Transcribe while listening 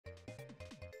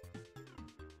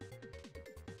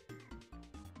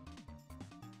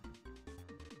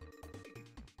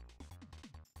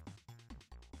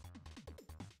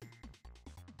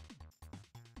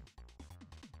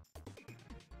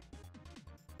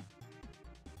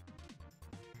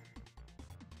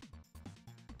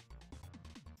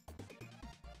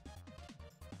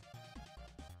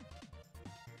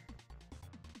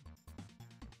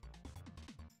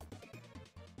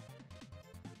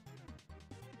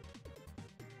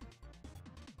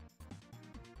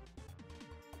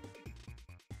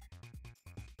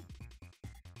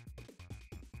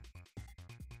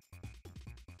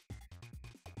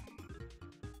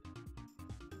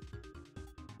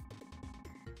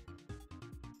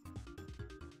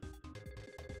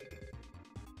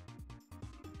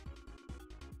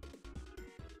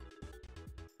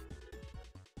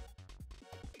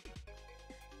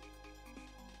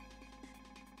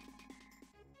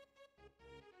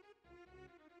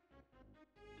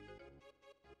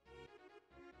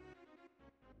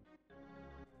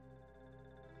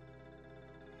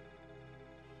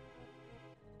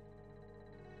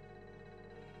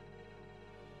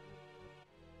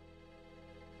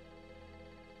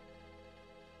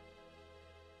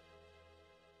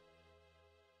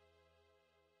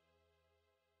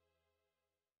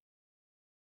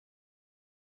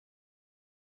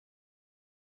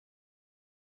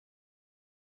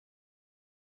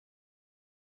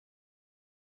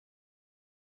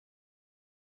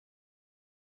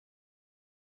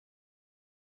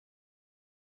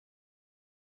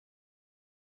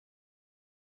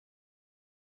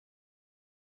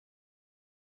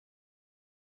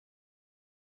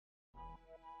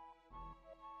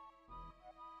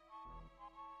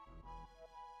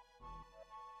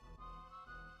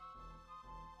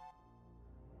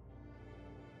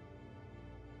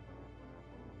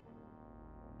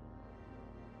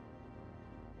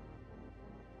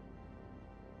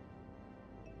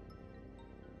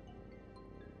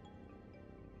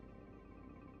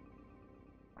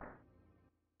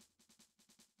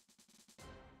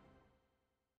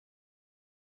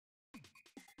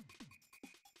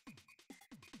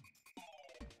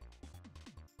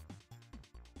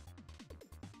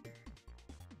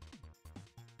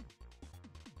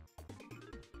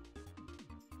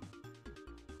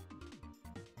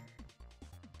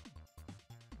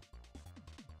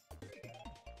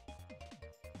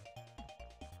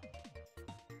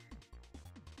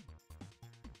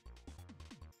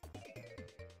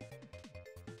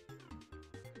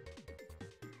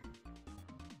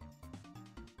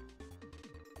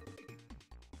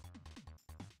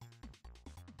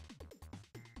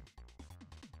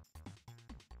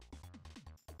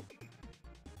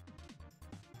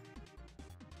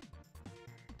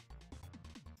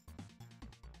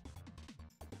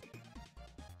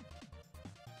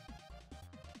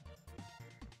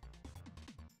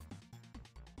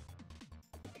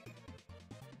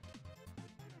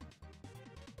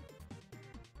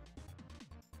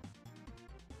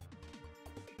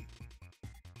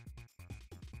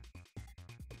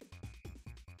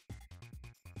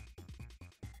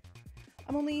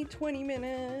I'm only 20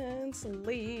 minutes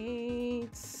late.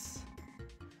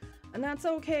 And that's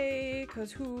okay,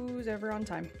 because who's ever on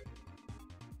time?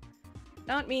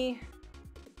 Not me.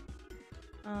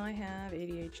 I have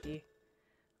ADHD.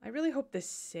 I really hope this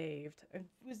saved. I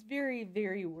was very,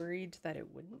 very worried that it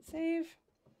wouldn't save.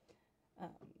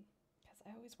 Because I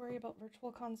always worry about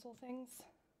virtual console things.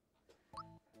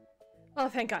 Oh,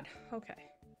 thank God. Okay.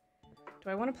 Do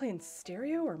I want to play in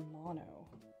stereo or mono?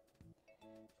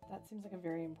 That seems like a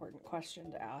very important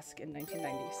question to ask in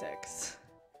 1996.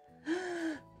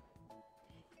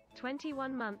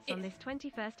 21 months on this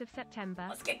 21st of September.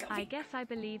 I guess I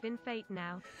believe in fate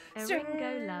now. Eryn,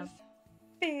 go love.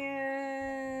 Fan.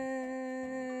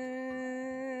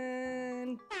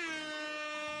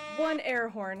 One air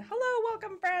horn. Hello,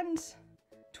 welcome friends.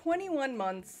 21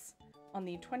 months on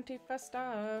the 21st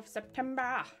of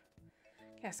September.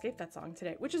 Can't escape that song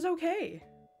today, which is okay.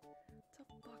 It's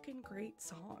a fucking great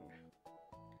song.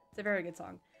 It's a very good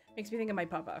song. Makes me think of my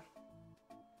papa.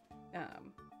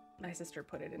 My sister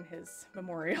put it in his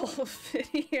memorial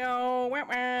video.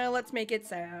 Let's make it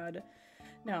sad.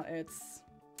 No, it's...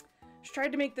 She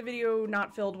tried to make the video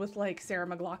not filled with, like, Sarah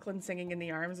McLachlan singing In the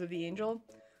Arms of the Angel.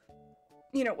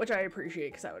 You know, which I appreciate,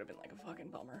 because that would have been, like, a fucking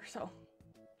bummer, so...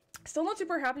 Still not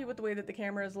super happy with the way that the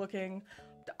camera is looking.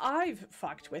 I've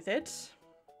fucked with it.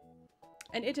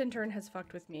 And it, in turn, has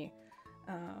fucked with me.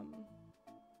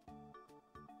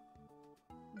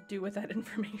 Do with that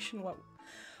information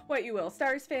what you will.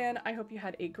 Stars fan, I hope you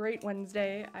had a great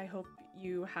Wednesday. I hope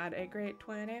you had a great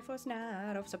 21st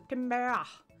night of September.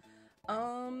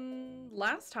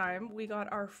 Last time we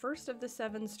got our first of the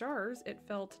 7 stars. It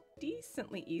felt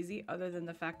decently easy, other than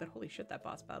the fact that holy shit, that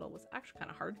boss battle was actually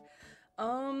kind of hard.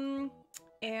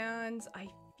 And I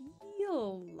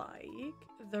feel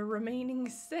like the remaining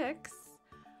 6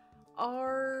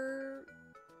 are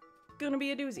gonna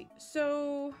be a doozy.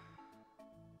 So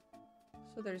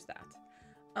there's that.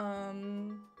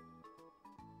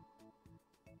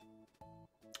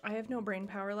 I have no brain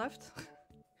power left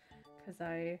because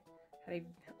I had a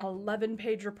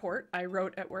 11-page report I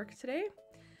wrote at work today,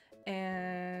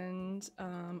 and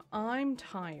I'm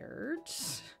tired.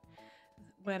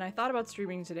 When I thought about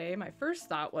streaming today, my first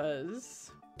thought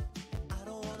was, I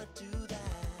don't want to do that.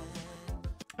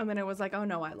 And then it was like, oh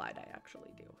no, I lied, I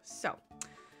actually do. So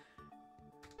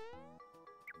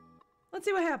let's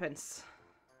see what happens.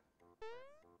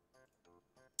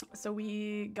 So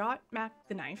we got Mac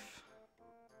the knife,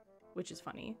 which is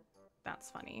funny. That's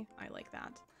funny. I like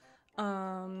that.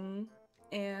 And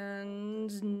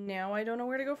now I don't know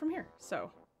where to go from here.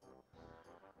 So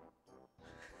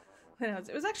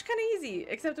it was actually kind of easy,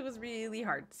 except it was really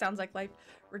hard. Sounds like life.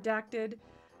 Redacted.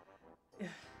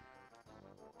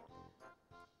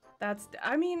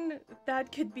 I mean,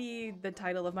 that could be the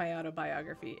title of my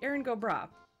autobiography. Eryn go brah.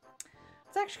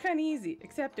 It's actually kind of easy,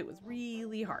 except it was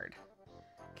really hard.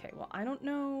 Okay, well, I don't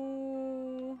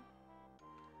know...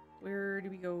 Where do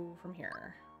we go from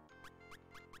here?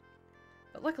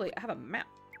 But luckily, I have a map.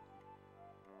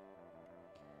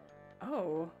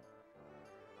 Oh.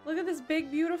 Look at this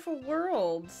big, beautiful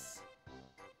world.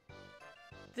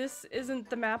 This isn't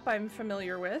the map I'm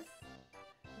familiar with.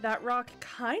 That rock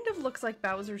kind of looks like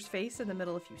Bowser's face in the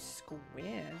middle if you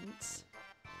squint.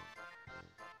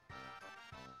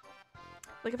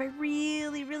 Like if I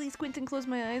really, really squint and close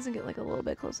my eyes and get like a little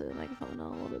bit closer to the microphone and a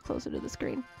little bit closer to the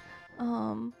screen. It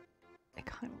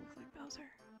kind of looks like Bowser.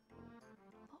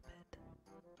 A little bit.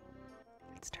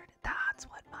 It started. That's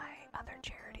what my other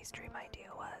charity stream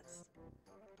idea was.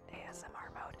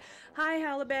 ASMR mode. Hi,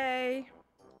 Halibay.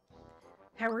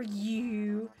 How are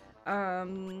you? What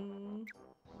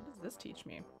does this teach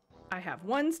me? I have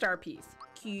 1 star piece.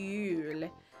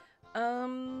 Cool.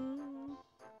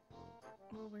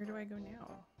 Well, where do I go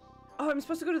now? Oh, I'm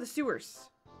supposed to go to the sewers.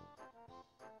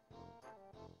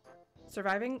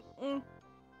 Surviving?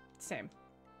 Same.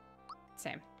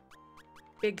 Same.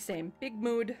 Big same. Big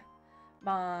mood.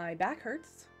 My back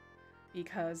hurts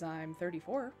because I'm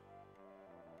 34.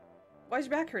 Why's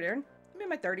your back hurt, Eryn? I'm in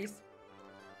my 30s.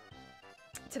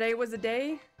 Today was a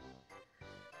day.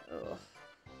 Ugh.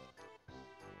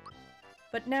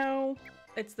 But now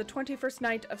it's the 21st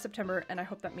night of September, and I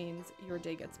hope that means your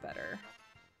day gets better.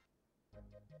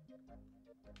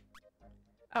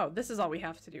 Oh, this is all we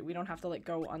have to do. We don't have to, like,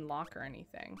 go unlock or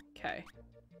anything. Okay.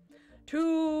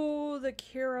 To the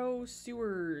Kero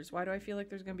sewers. Why do I feel like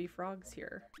there's gonna be frogs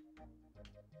here?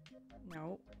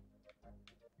 No.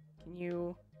 Can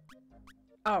you...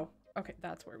 Oh, okay,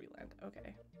 that's where we land.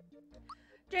 Okay.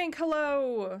 Jank,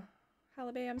 hello!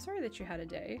 Halibay, I'm sorry that you had a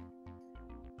day.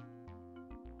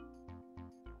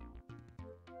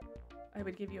 I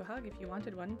would give you a hug if you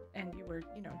wanted one, and you were,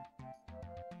 you know,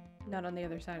 not on the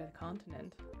other side of the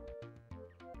continent.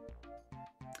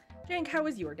 Jank, how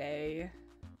was your day?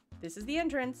 This is the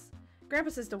entrance.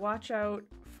 Grandpa says to watch out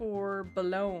for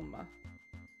Balome.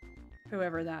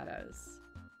 Whoever that is.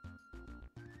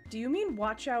 Do you mean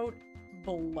watch out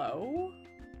below?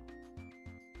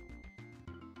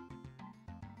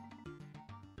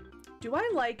 Do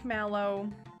I like Mallow?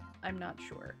 I'm not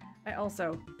sure. I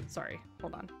also... Sorry,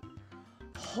 hold on.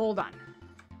 Hold on.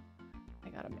 I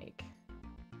gotta make...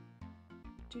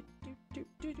 I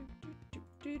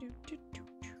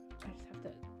just have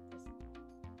to...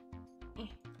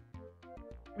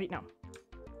 Wait, no.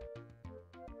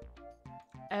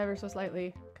 Ever so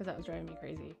slightly, because that was driving me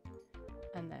crazy.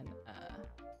 And then,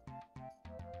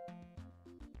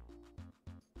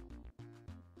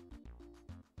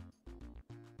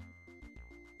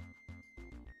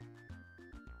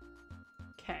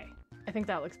 okay. I think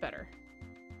that looks better.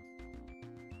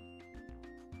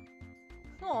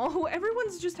 Oh,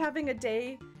 everyone's just having a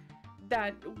day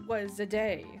that was a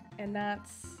day. And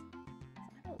that's...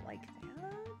 I don't like that.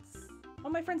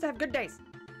 All my friends have good days.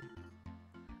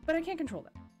 But I can't control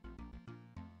them.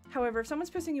 However, if someone's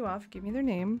pissing you off, give me their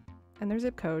name and their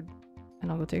zip code,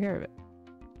 and I'll go take care of it.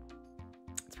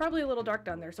 It's probably a little dark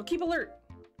down there, so keep alert.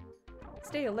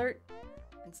 Stay alert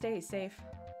and stay safe.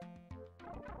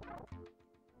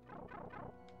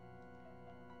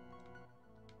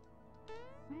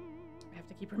 I have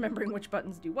to keep remembering which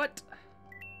buttons do what.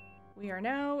 We are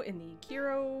now in the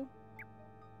Kiro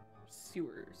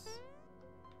sewers.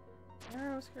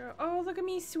 Oh, look at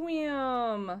me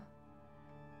swim!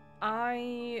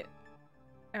 I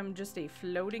am just a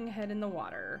floating head in the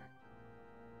water.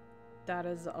 That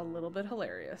is a little bit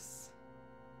hilarious.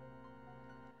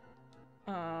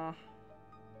 Why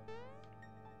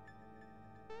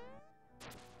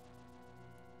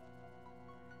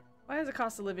is the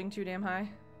cost of living too damn high?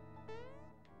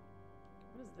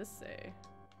 What does this say?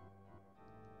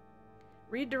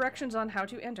 Read directions on how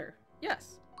to enter.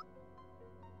 Yes.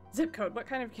 Zip code. What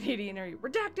kind of Canadian are you?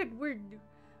 Redacted.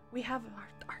 We have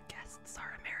our guests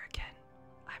are American.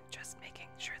 I'm just making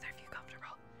sure they feel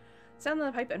comfortable. Sound on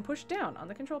the pipe and push down on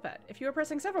the control pad. If you are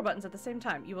pressing several buttons at the same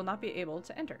time, you will not be able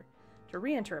to enter. To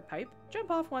re-enter a pipe,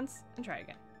 jump off once and try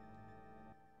again.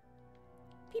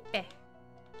 Pipe.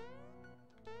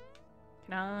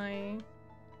 Can I?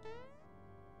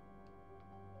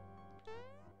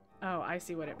 Oh, I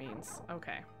see what it means.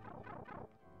 Okay.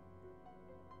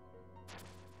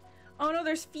 Oh no,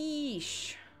 there's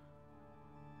fish.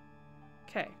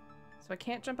 Okay, so I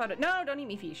can't jump out of— No, don't eat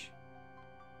me, fish.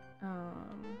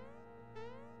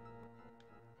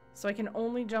 So I can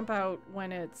only jump out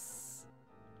when it's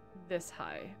this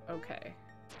high. Okay.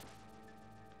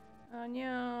 Oh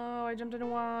no, I jumped into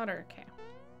water. Okay.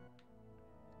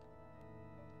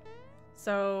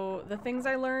 So the things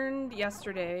I learned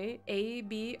yesterday: A,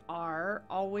 B, R,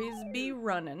 always be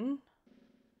running.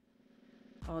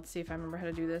 Oh, let's see if I remember how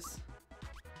to do this.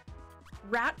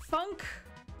 Rat funk.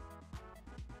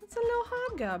 It's a little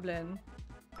hobgoblin.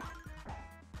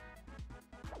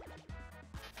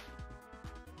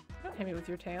 Don't hit me with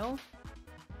your tail.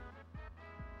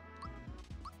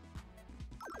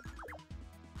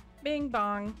 Bing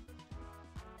bong.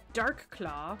 Dark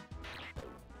claw.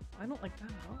 I don't like that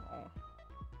at all.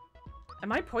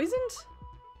 Am I poisoned?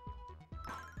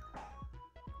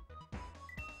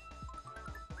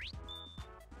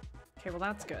 Okay, well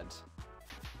that's good.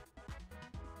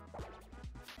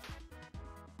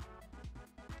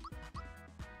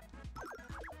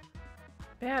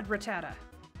 Bad Rattata.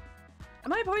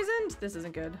 Am I poisoned? This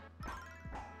isn't good.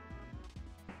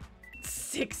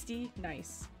 60?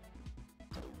 Nice.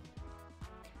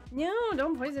 No,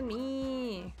 don't poison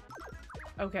me.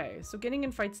 Okay, so getting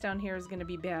in fights down here is gonna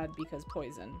be bad because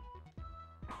poison.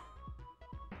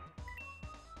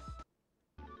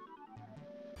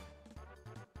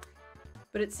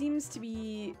 But it seems to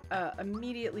be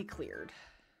immediately cleared.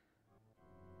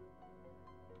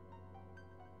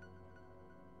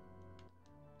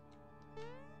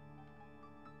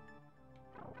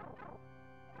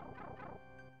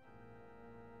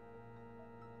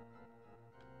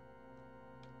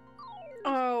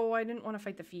 Oh, I didn't want to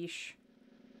fight the fish.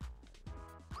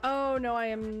 Oh, no, I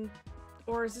am...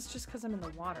 Or is this just because I'm in the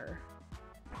water?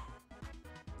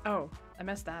 Oh, I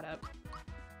messed that up.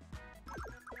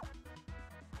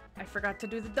 I forgot to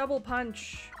do the double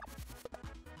punch.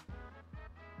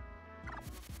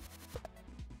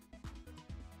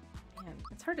 Man,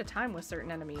 it's hard to time with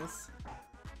certain enemies.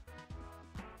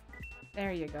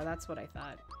 There you go, that's what I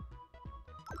thought.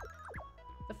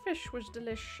 The fish was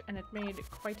delish, and it made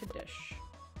quite a dish.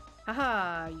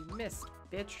 Haha, you missed,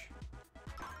 bitch.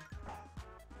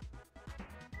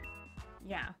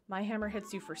 Yeah, my hammer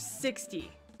hits you for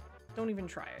 60. Don't even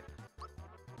try it.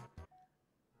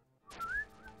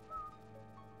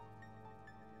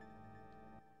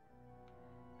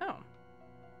 Oh.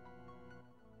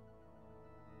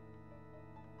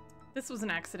 This was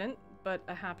an accident, but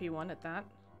a happy one at that.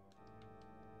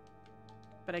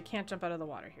 But I can't jump out of the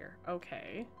water here.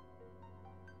 Okay.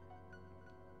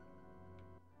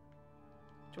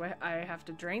 Do I have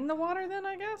to drain the water then,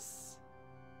 I guess?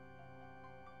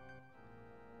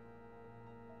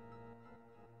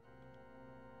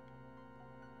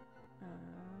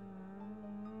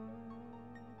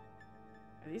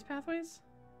 Are these pathways?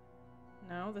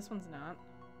 No, this one's not.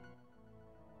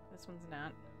 This one's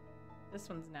not. This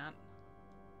one's not.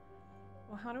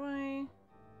 Well, how do I...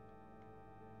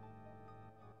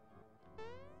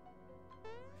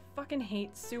 fucking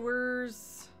hate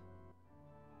sewers.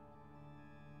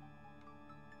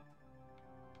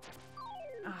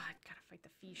 Ah, I gotta fight the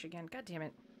fish again. God damn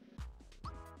it.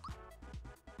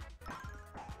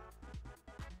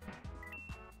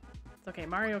 It's okay,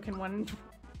 Mario can one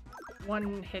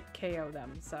hit KO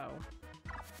them, so.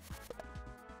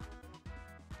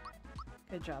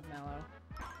 Good job, Mallow.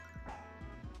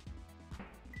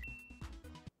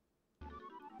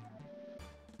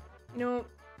 You know,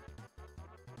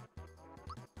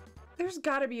 there's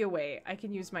gotta be a way I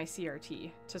can use my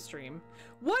CRT to stream.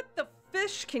 What the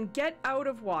fish can get out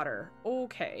of water?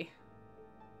 Okay.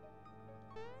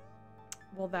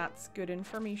 Well, that's good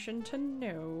information to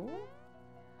know.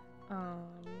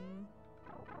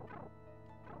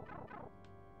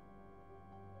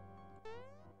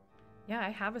 Yeah, I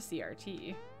have a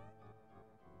CRT.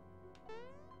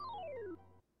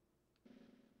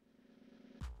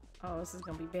 Oh, this is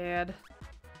gonna be bad.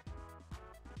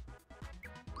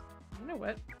 You know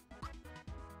what?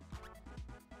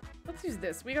 Let's use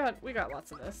this. We got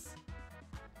lots of this.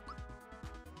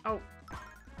 Oh,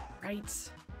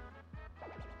 right.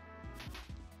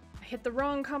 I hit the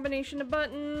wrong combination of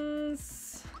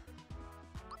buttons.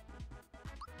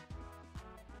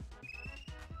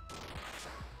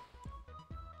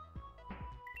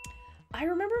 I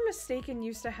remember Mistaken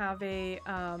used to have a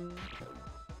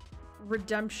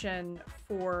redemption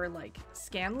for like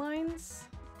scan lines.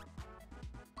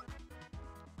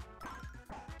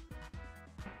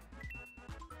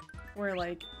 Where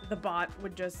like the bot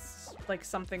would just like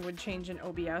something would change in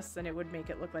OBS and it would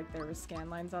make it look like there was scan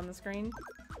lines on the screen.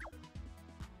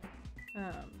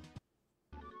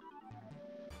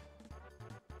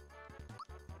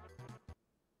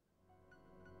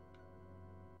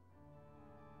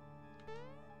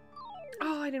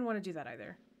 Oh, I didn't want to do that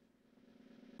either.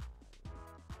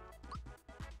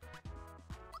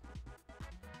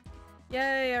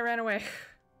 Yay, I ran away.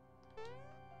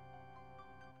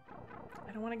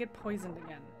 I don't want to get poisoned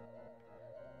again.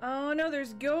 Oh no,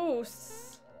 there's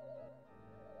ghosts.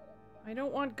 I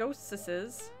don't want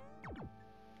ghostesses.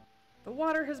 The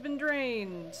water has been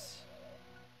drained.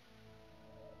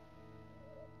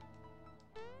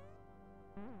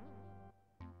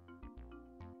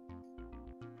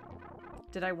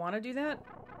 Did I want to do that?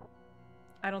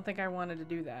 I don't think I wanted to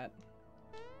do that.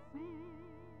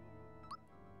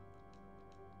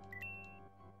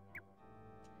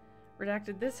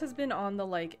 Redacted, this has been on the,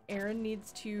 like, Eryn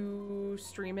needs to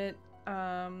stream it,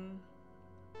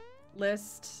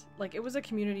 list. Like, it was a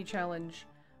community challenge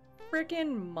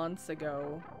frickin' months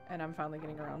ago, and I'm finally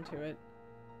getting around to it.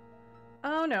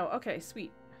 Oh no, okay,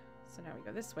 sweet. So now we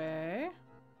go this way.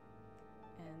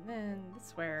 And then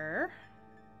this way.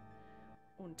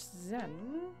 Und then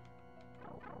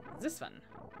this one.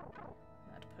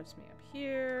 That puts me up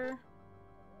here.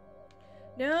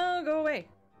 No, go away.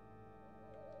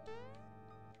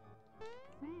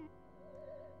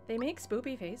 They make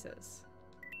spoopy faces.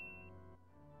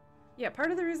 Yeah,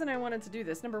 part of the reason I wanted to do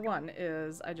this, number one,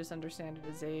 is I just understand it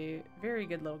is a very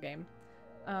good little game.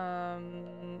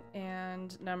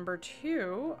 And number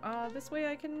two, this way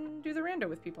I can do the rando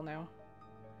with people now.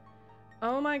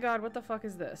 Oh my god, what the fuck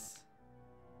is this?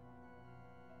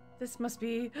 This must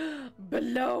be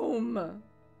Bloom! Is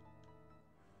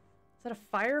that a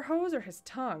fire hose or his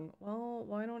tongue? Well,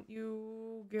 why don't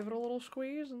you give it a little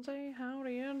squeeze and say, how do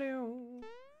you do?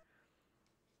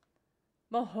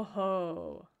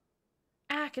 Mohoho.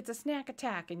 Ack, it's a snack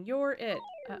attack and you're it.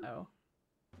 Uh-oh.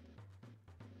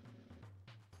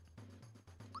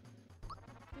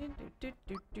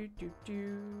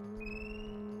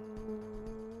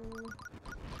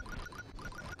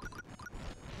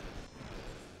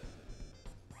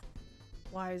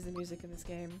 Why is the music in this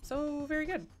game so very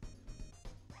good?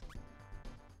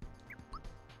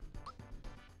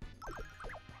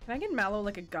 Can I get Mallow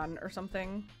like a gun or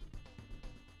something?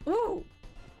 Ooh!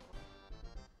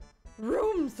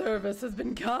 Room service has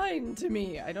been kind to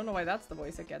me. I don't know why that's the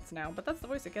voice it gets now, but that's the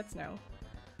voice it gets now.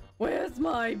 Where's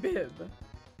my bib?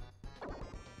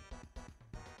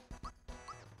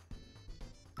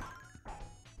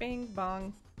 Bing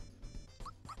bong.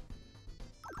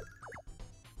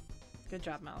 Good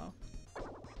job, Mallow.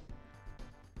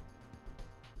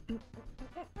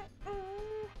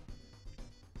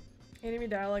 Enemy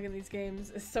dialogue in these games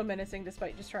is so menacing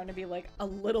despite just trying to be like a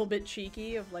little bit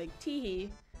cheeky of like, teehee.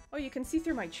 Oh, you can see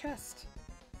through my chest.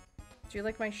 Do you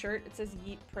like my shirt? It says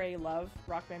Yeet, Pray, Love.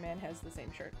 Rock My Man has the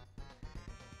same shirt.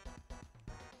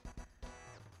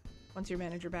 Once your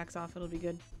manager backs off, it'll be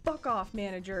good. Fuck off,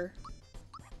 manager.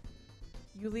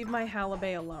 You leave my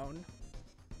halibay alone.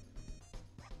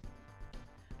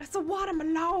 It's a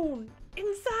watermelon!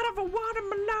 Inside of a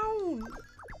watermelon!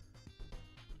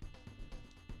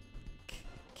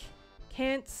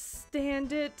 Can't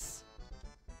stand it.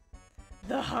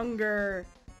 The hunger.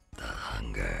 The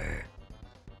hunger.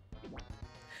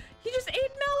 He just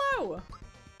ate Mellow!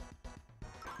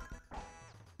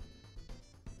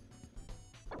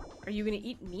 Are you gonna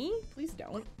eat me? Please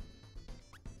don't.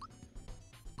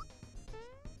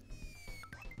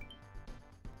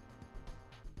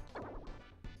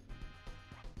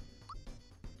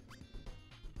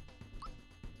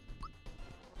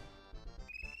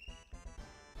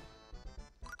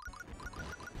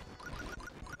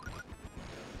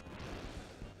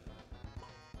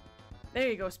 There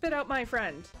you go, spit out my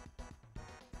friend.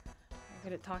 I'm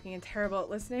good at talking and terrible at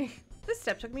listening. This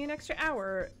step took me an extra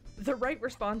hour. The right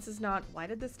response is not, why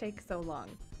did this take so long?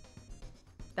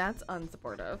 That's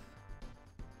unsupportive.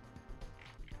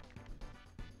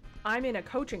 I'm in a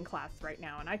coaching class right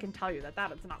now, and I can tell you that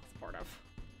that is not supportive.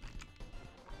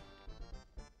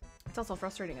 It's also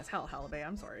frustrating as hell, Halibay,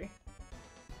 I'm sorry.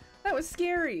 That was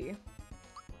scary!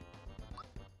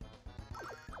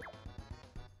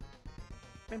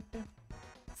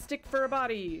 Stick for a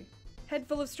body. Head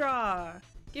full of straw.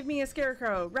 Give me a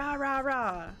scarecrow. Rah rah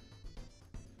rah.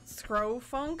 Scrow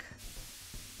funk.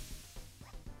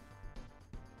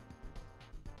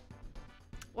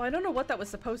 Well, I don't know what that was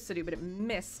supposed to do, but it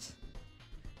missed.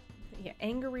 Yeah,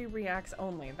 angry reacts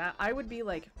only. That I would be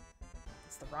like,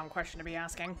 that's the wrong question to be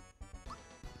asking.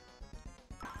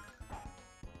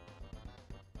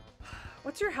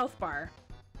 What's your health bar?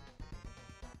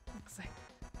 Looks like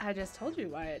I just told you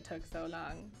why it took so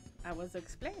long. I was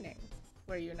explaining.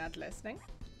 Were you not listening?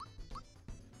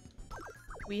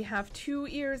 We have 2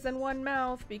 ears and 1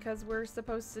 mouth because we're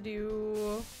supposed to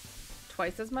do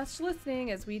twice as much listening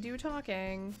as we do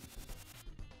talking.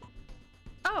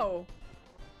 Oh!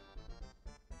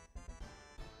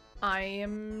 I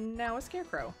am now a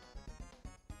scarecrow.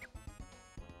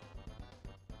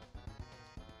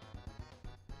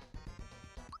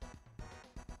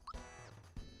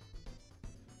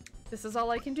 This is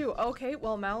all I can do. Okay,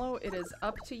 well, Mallow, it is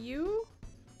up to you.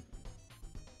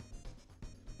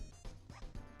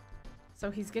 So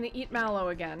he's gonna eat Mallow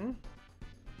again.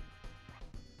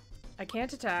 I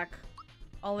can't attack.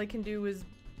 All I can do is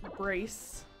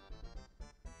brace.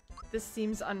 This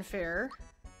seems unfair.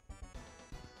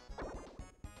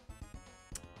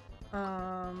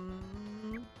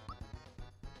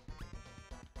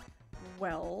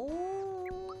 Well...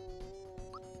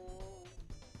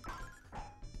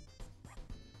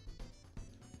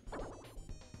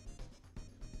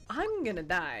 I'm gonna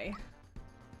die.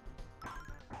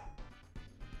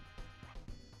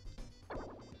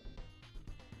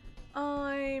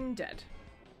 I'm dead.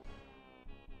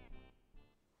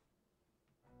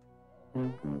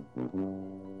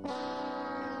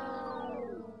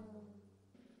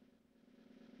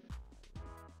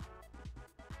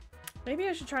 Maybe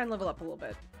I should try and level up a little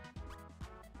bit.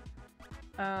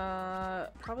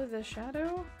 Probably the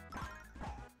shadow?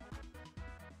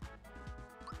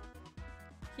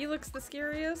 He looks the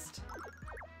scariest.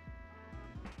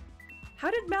 How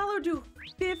did Mallow do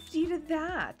 50 to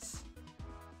that?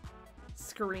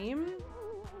 Scream?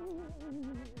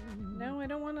 No, I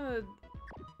don't want to...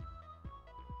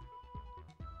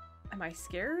 Am I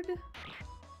scared?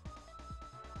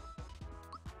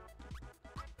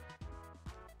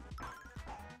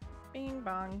 Bing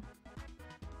bong.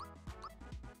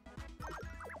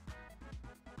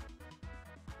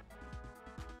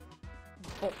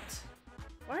 Bolt.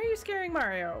 Why are you scaring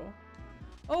Mario?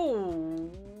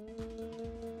 Oh,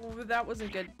 that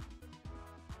wasn't good.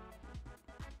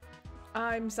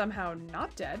 I'm somehow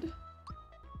not dead.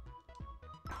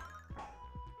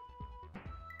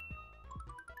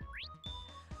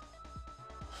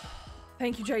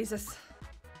 Thank you, Jesus.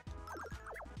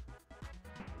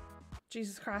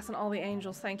 Jesus Christ and all the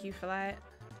angels, thank you for that.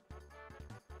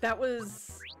 That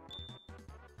was...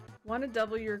 Want to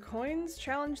double your coins?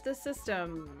 Challenge the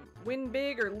system. Win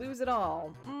big or lose it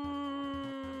all.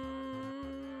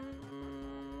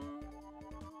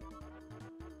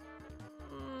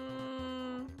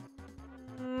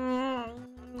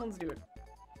 Let's do it.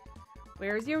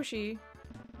 Where's Yoshi?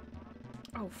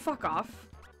 Oh, fuck off.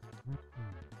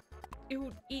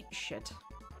 Ew, eat shit.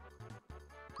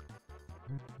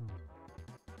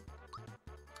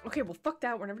 Okay, well, fuck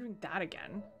that. We're never doing that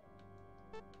again.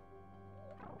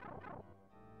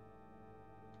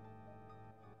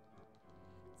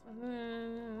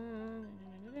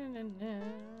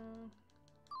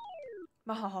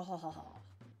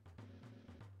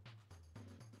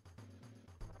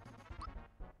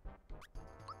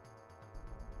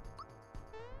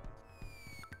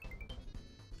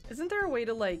 Isn't there a way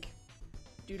to, like,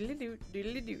 doodly-doo,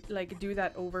 doodly-doo, like, do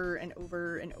that over and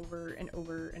over and over and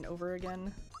over and over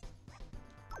again?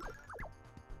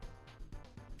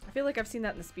 I feel like I've seen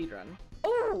that in the speedrun.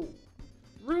 Oh!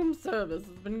 Room service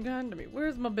has been kind to me.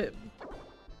 Where's my bib?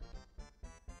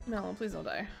 Melon, please don't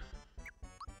die.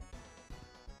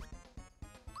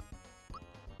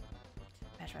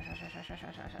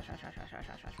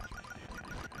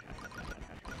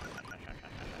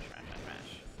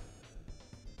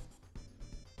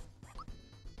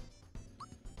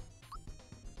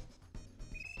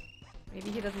 Maybe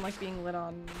he doesn't like being lit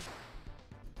on...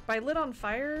 By lit on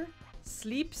fire?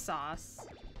 Sleep sauce.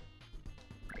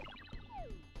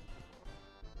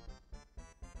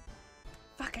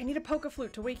 Fuck, I need a polka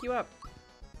flute to wake you up.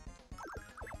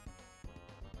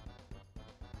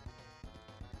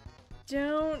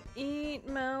 Don't eat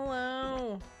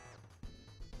Mallow.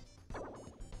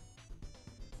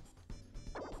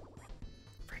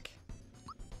 Frick.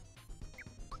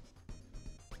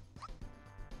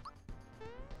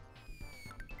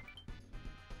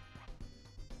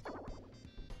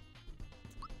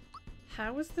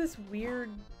 How is this weird...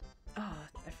 Oh,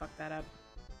 I fucked that up.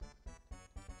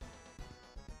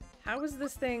 How is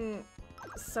this thing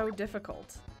so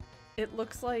difficult? It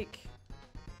looks like...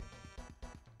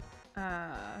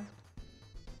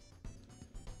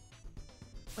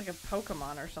 like a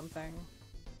Pokemon or something.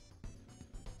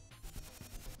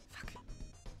 Fuck.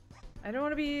 I don't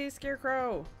want to be a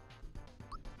Scarecrow.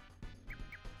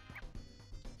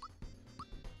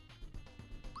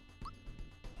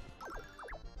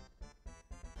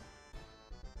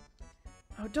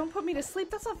 Oh, don't put me to sleep.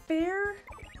 That's not fair.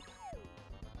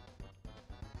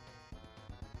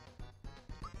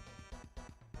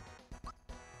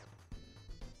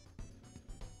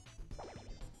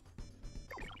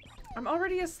 I'm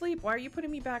already asleep. Why are you putting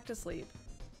me back to sleep?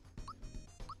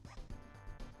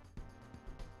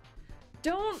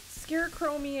 Don't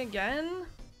Scarecrow me again.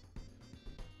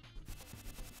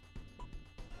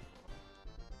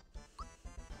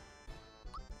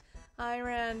 Hi,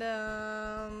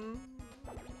 random.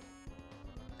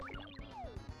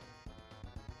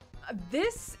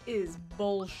 This is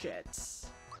bullshit.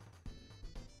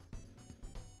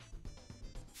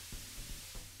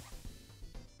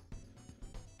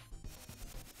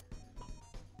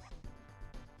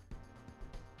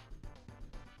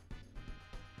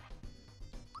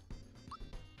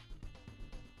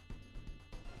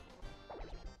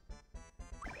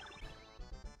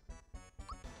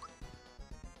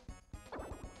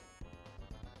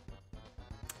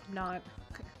 I'm not.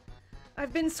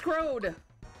 I've been screwed.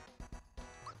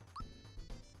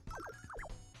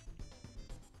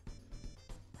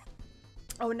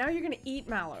 Oh, now you're gonna eat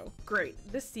Mallow. Great.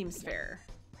 This seems fair.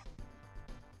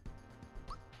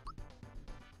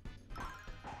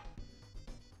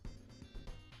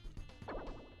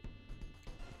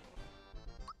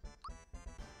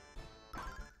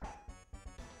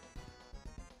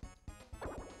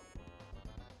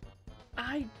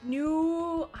 I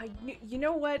knew, you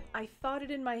know what? I thought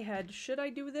it in my head. Should I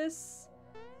do this?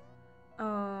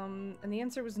 And the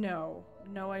answer was no.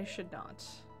 No, I should not.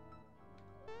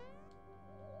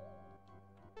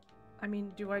 I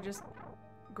mean, do I just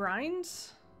grind?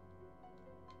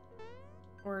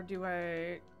 Or do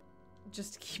I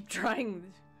just keep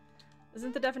trying?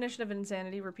 Isn't the definition of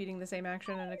insanity repeating the same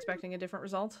action and expecting a different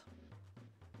result?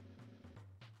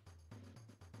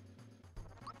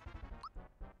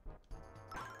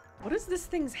 What is this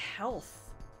thing's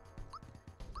health?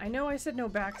 I know I said no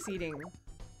backseating,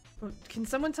 but can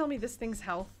someone tell me this thing's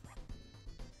health?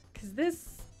 'Cause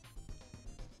this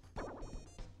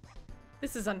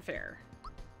is unfair.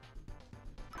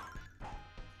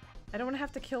 I don't want to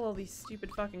have to kill all these stupid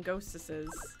fucking ghostesses.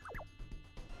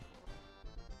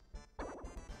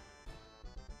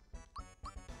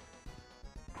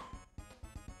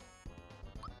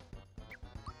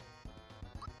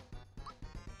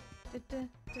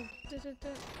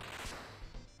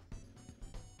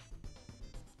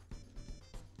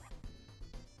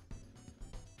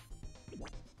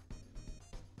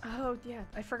 Oh, yeah.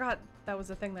 I forgot that was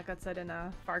a thing that got said in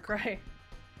Far Cry.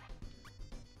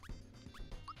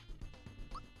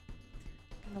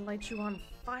 Gonna light you on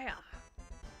fire.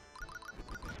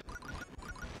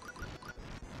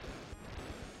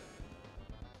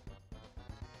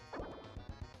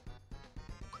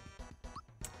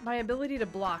 My ability to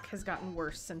block has gotten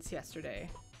worse since yesterday.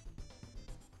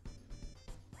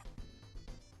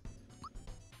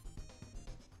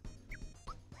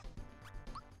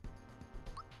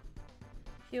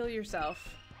 Heal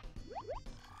yourself.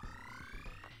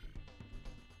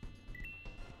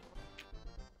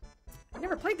 I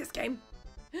never played this game.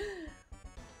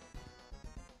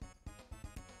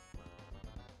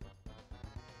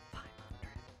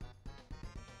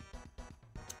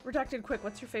 Redacted quick,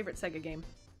 what's your favorite Sega game?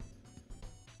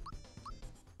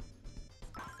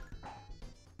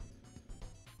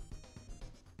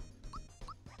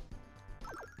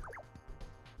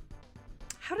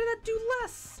 How did that do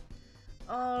less?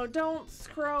 Oh, don't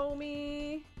scroll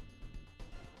me.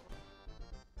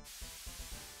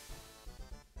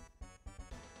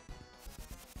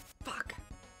 Fuck.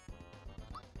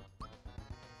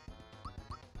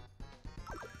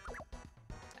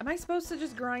 Am I supposed to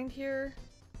just grind here?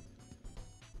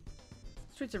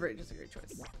 Streets of Rage is a great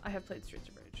choice. I have played Streets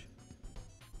of Rage.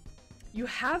 You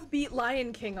have beat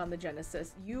Lion King on the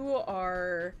Genesis. You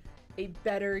are a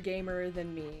better gamer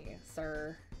than me,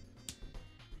 sir.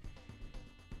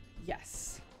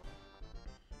 Yes.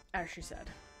 As she said.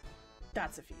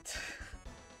 That's a feat.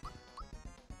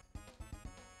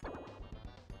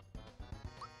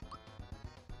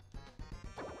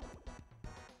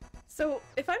 So,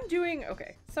 if I'm doing...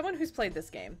 Okay, someone who's played this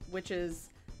game, which is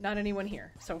not anyone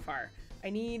here so far.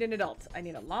 I need an adult. I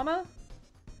need a llama.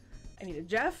 I need a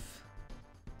Jeff.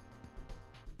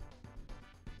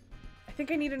 I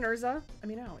think I need an Urza. I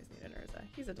mean, I always need an Urza.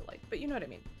 He's a delight, but you know what I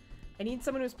mean. I need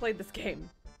someone who's played this game,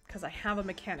 because I have a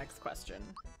mechanics question.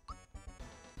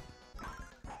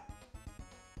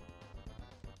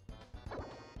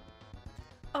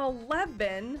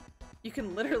 $11? You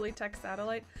can literally text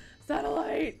Satellite.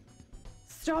 Satellite!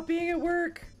 Stop being at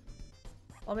work!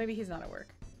 Well, maybe he's not at work.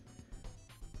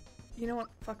 You know what?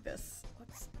 Fuck this.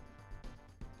 Let's...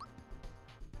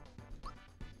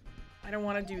 I don't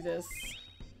want to do this.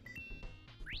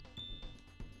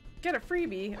 Get a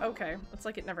freebie? Okay. It's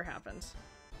like it never happened.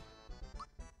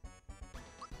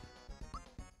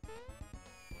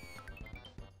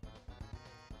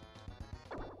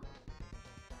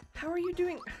 How are you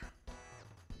doing?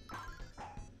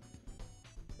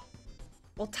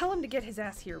 Well, tell him to get his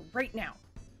ass here right now.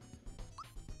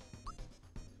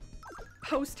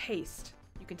 Post haste.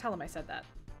 You can tell him I said that.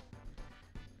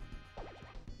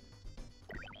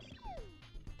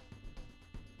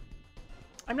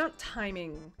 I'm not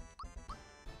timing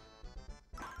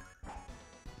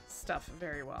stuff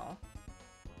very well.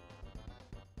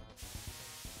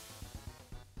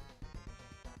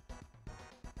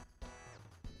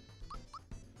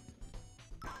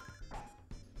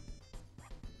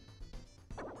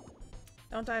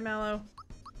 Don't die, Mallow.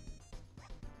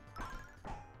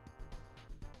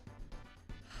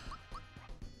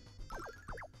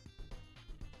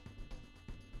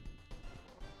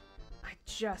 I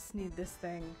just need this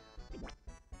thing.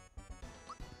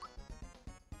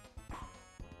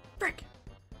 Frick!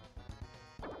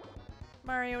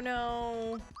 Mario,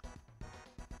 no!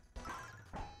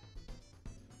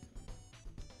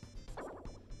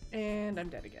 And I'm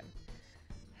dead again.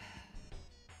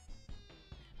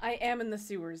 I am in the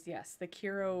sewers, yes. The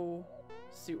Kiro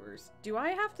sewers. Do I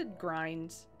have to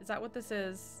grind? Is that what this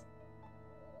is?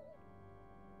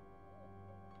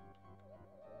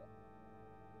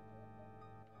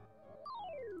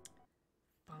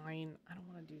 Fine. I don't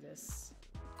want to do this.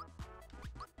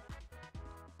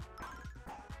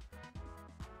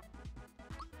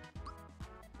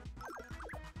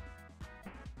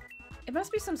 It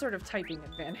must be some sort of typing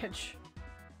advantage.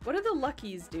 What do the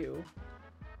Luckies do?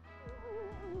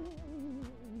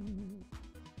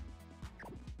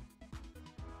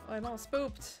 Oh, I'm all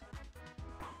spooked.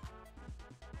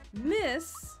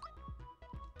 Miss?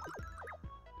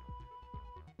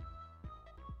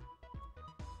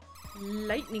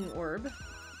 Lightning orb.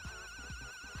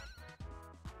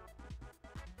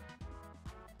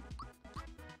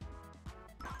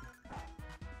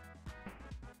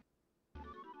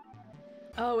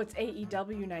 Oh, it's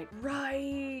AEW night.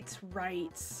 Right,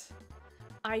 right.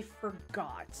 I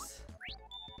forgot.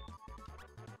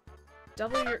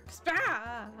 Double your...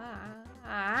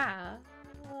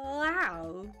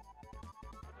 Wow.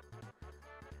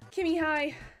 Kimmy,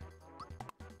 hi.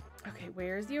 Okay,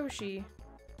 where's Yoshi?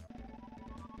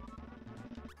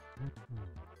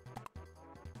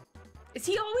 Is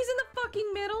he always in the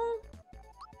fucking middle?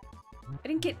 I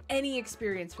didn't get any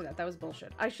experience for that. That was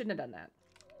bullshit. I shouldn't have done that.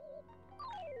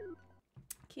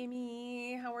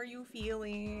 Kimmy, how are you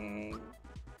feeling?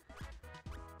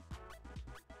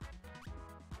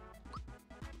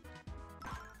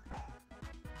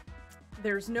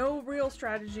 There's no real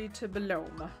strategy to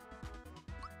Belome.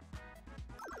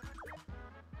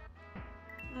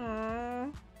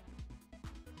 Aww.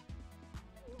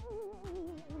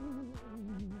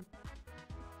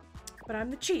 But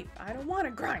I'm the chief. I don't want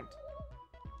to grind.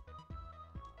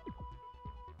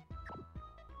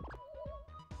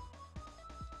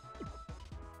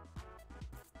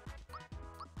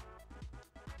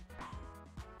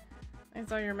 I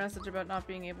saw your message about not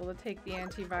being able to take the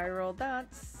antiviral.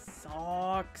 That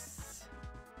sucks.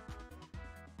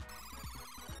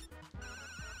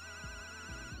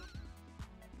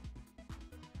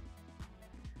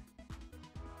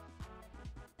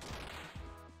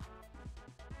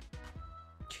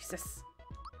 Jesus.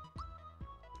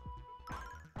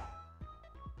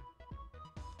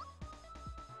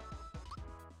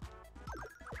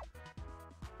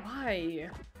 Why?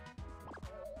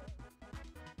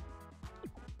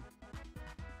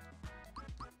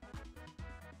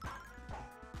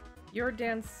 Your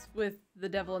dance with the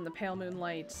devil in the pale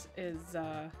moonlight is,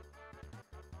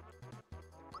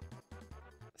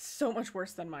 so much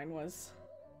worse than mine was.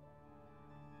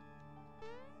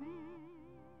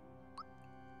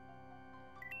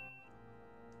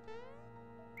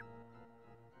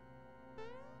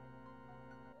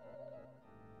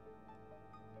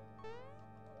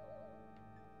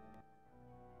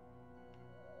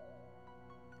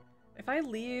 If I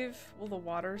leave, will the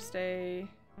water stay?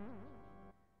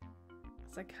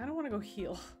 Because I kind of want to go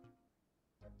heal.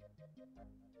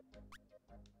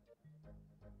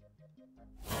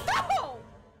 Oh!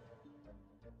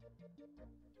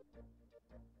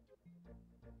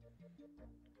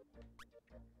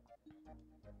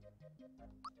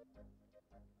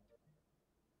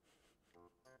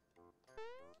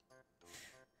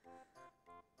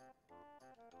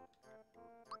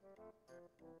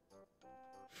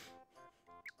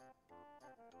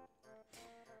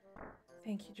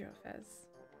 Thank you, Joe Fez.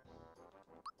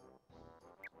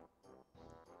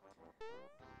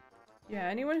 Yeah,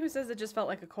 anyone who says it just felt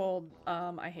like a cold,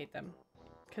 I hate them.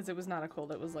 Because it was not a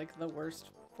cold, it was like the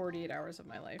worst 48 hours of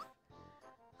my life.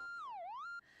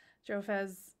 Joe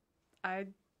Fez,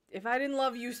 if I didn't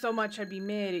love you so much, I'd be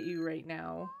mad at you right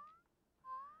now.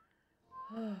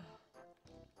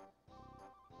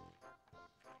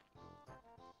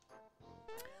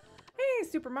 Hey,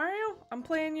 Super Mario, I'm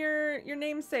playing your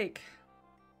namesake.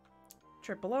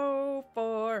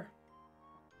 0004.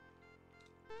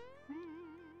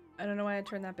 I don't know why I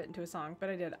turned that bit into a song, but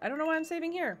I did. I don't know why I'm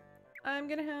saving here. I'm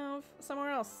gonna have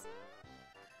somewhere else.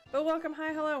 But welcome,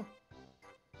 hi, hello.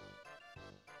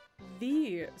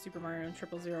 The Super Mario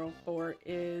 0004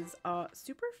 is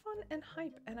super fun and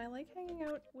hype, and I like hanging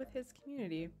out with his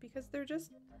community because they're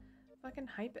just fucking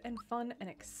hype and fun and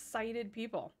excited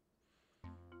people.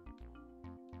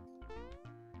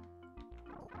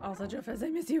 Also, Joe Fez, I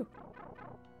miss you.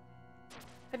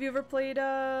 Have you ever played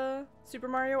Super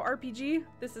Mario RPG?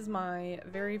 This is my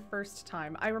very first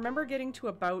time. I remember getting to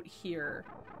about here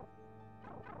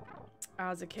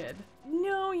as a kid.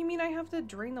 No, you mean I have to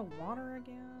drain the water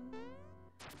again?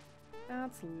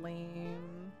 That's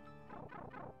lame.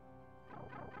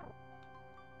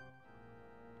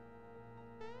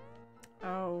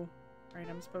 Oh, right,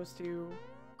 I'm supposed to...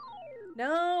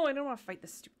 No, I don't want to fight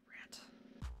this stupid rat.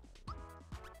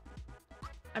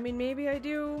 I mean, maybe I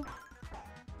do.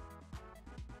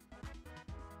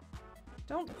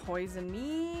 Don't poison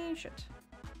me. Shit.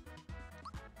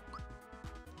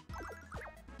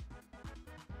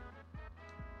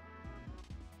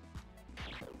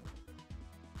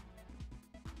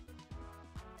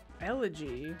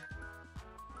 Elegy.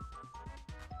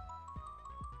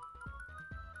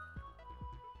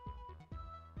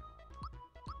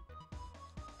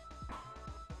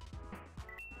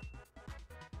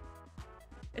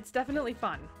 It's definitely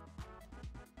fun.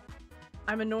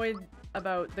 I'm annoyed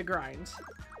about the grind,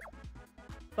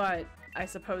 but I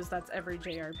suppose that's every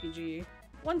JRPG.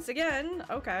 Once again,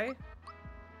 okay.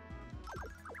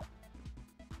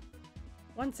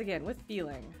 Once again, with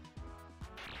feeling.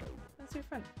 That's your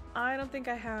friend. I don't think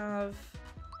I have...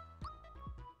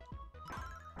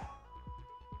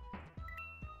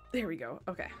 There we go,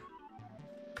 okay.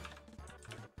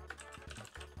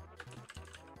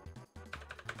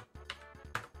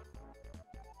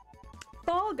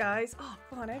 Fall Guys. Oh,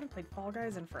 fun. I haven't played Fall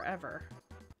Guys in forever.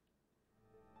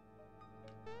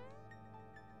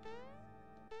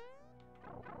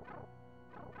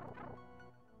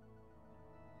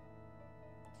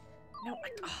 No,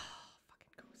 oh, fucking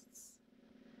ghosts.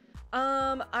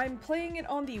 I'm playing it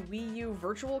on the Wii U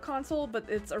Virtual Console, but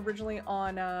it's originally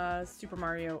on Super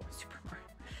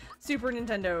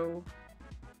Nintendo.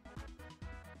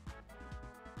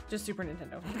 Just Super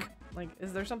Nintendo. Like,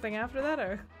 is there something after that,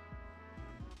 or?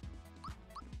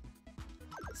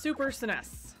 Super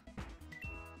SNES.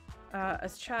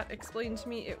 As chat explained to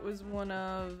me, it was one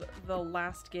of the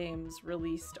last games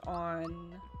released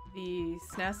on the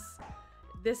SNES.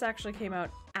 This actually came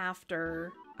out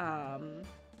after,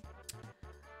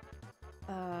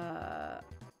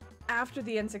 after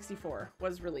the N64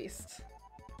 was released.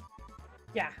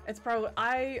 Yeah, it's probably,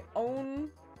 I own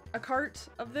a cart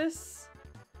of this,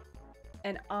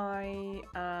 and I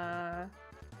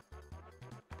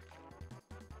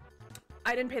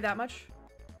didn't pay that much.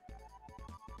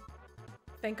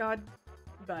 Thank God.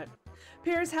 But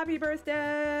Pierce, happy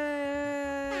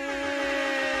birthday!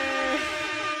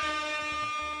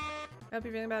 Hope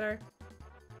you're feeling better.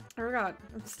 I forgot.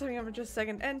 I'm stepping up for just a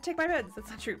second and take my meds. That's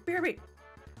not true. BRB.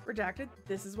 Redacted.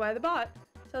 This is why the bot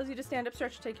tells you to stand up,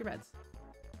 stretch, take your meds.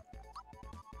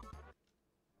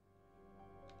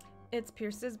 It's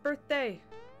Pierce's birthday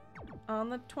on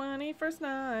the 21st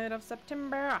night of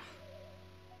September.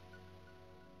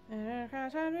 Does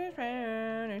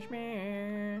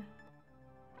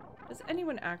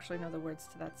anyone actually know the words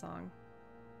to that song?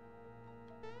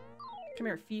 Come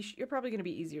here, fish. You're probably gonna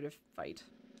be easier to fight.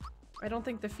 I don't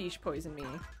think the fish poisoned me.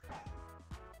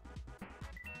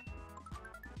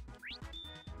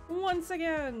 Once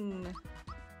again!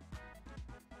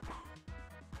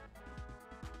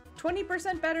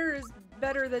 20% better is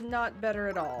better than not better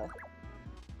at all.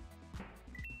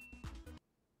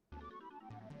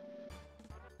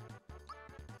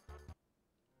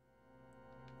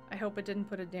 I hope it didn't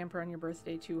put a damper on your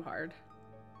birthday too hard.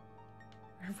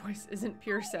 Her voice isn't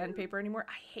pure sandpaper anymore.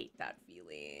 I hate that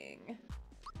feeling.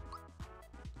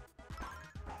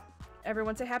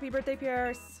 Everyone say happy birthday,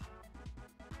 Pierce.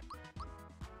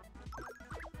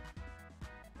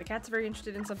 The cat's very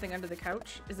interested in something under the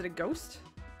couch. Is it a ghost?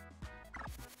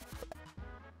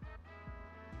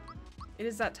 It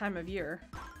is that time of year.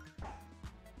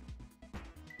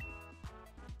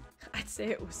 I'd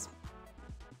say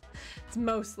it's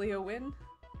mostly a win.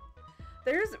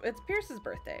 It's Pierce's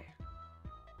birthday.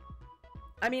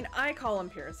 I mean, I call him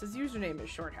Pierce. His username is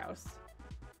Shorthouse.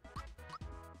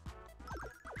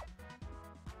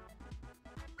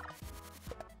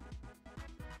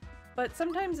 But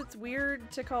sometimes it's weird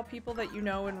to call people that you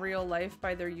know in real life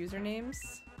by their usernames.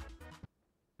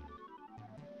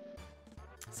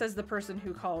 Says the person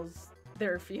who calls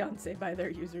their fiance by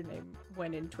their username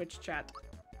when in Twitch chat.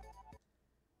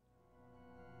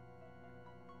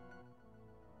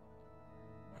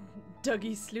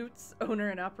 Dougie Sloots, owner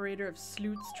and operator of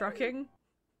Sloots Trucking.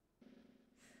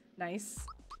 Nice.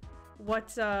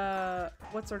 What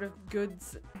sort of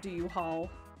goods do you haul?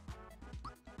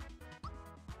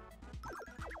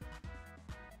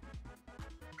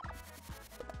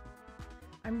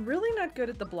 I'm really not good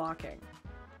at the blocking.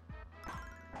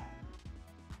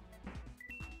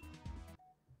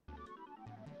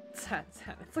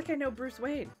 It's like I know Bruce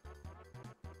Wayne.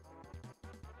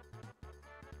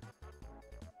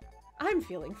 I'm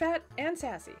feeling fat and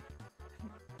sassy.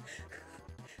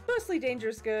 Mostly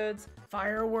dangerous goods,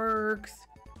 fireworks,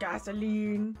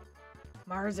 gasoline,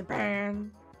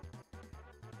 marzipan.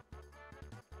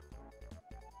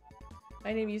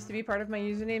 My name used to be part of my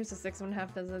username, so 6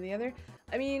 1/2 dozen of the other.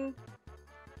 I mean,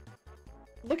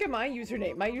 look at my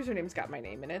username. My username's got my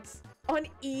name in it. On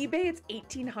eBay, it's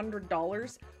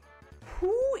 $1,800.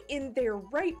 Who in their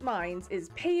right minds is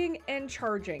paying and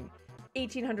charging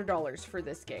 $1,800 for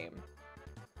this game?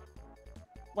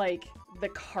 Like, the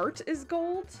cart is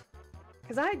gold?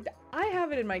 Because I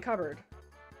have it in my cupboard.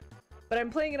 But I'm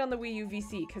playing it on the Wii U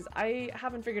VC because I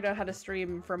haven't figured out how to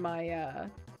stream from my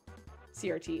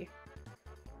CRT.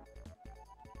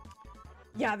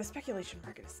 Yeah, the speculation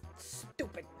market is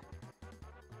stupid.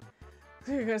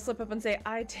 You're gonna slip up and say,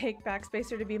 I take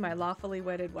Backspacer to be my lawfully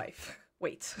wedded wife.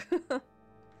 Wait. His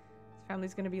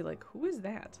family's gonna be like, who is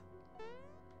that?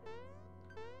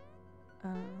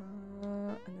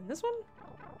 And then this one?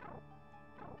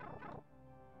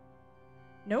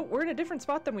 No, we're in a different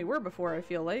spot than we were before, I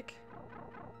feel like.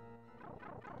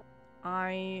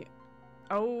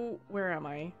 Oh, where am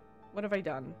I? What have I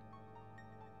done?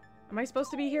 Am I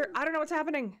supposed to be here? I don't know what's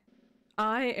happening.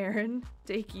 I, Eryn,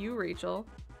 take you, Rachel.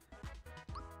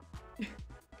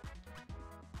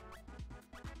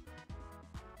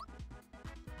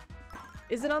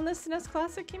 Is it on this SNES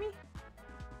Classic, Kimmy?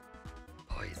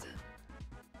 Poison.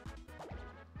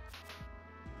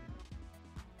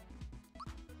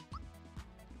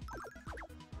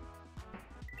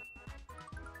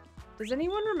 Does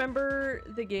anyone remember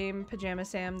the game Pajama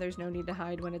Sam, There's No Need to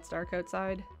Hide When It's Dark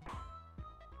Outside?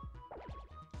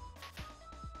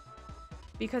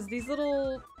 Because these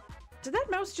little... Did that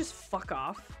mouse just fuck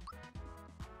off?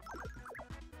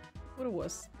 What a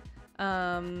wuss.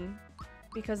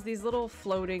 Because these little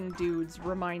floating dudes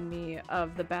remind me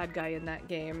of the bad guy in that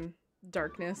game,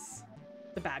 Darkness.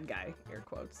 The bad guy, air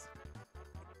quotes.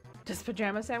 Does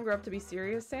Pajama Sam grow up to be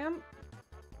Serious Sam?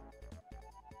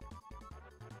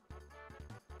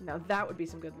 Now that would be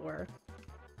some good lore.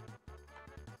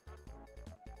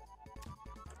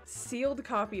 Sealed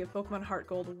copy of Pokemon Heart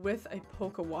Gold with a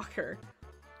Pokewalker.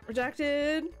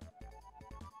 Redacted.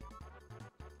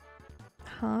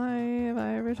 Hi, have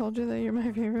I ever told you that you're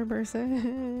my favorite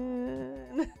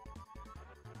person?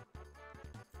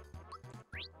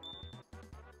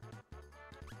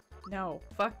 No,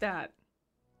 fuck that.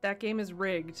 That game is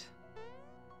rigged.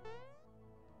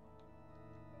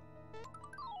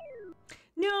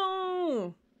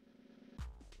 No!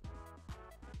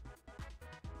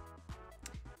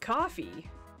 Coffee?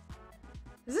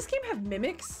 Does this game have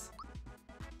mimics?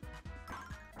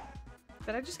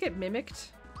 Did I just get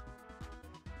mimicked?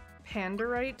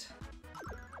 Pandarite?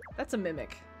 That's a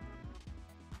mimic.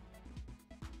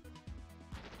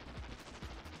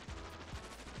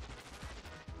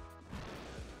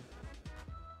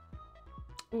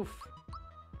 Oof.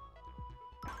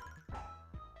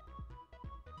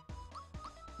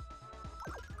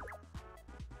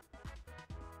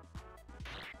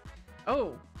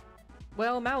 Oh.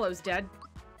 Well, Mallow's dead.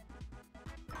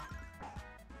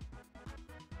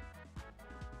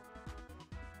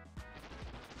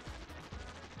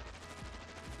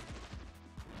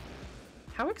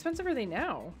 How expensive are they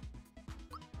now?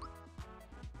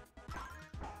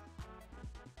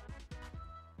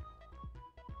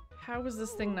 How is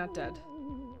this thing not dead?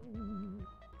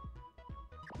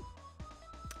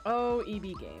 Oh,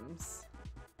 EB Games.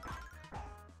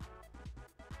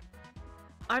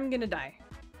 I'm gonna die.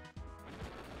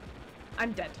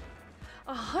 I'm dead.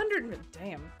 100.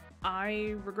 Damn.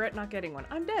 I regret not getting one.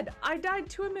 I'm dead. I died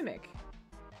to a mimic.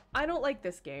 I don't like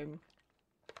this game.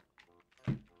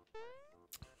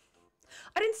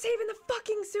 I didn't save in the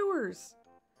fucking sewers.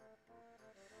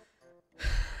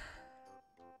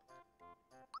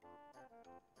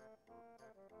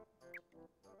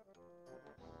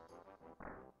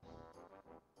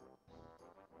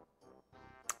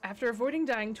 After avoiding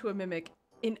dying to a mimic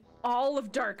in all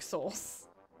of Dark Souls,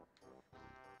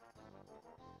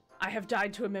 I have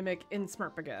died to a mimic in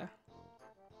SMRPG.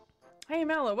 Hey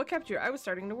Mallow, what kept you? I was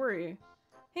starting to worry.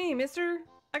 Hey mister,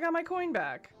 I got my coin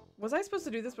back. Was I supposed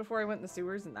to do this before I went in the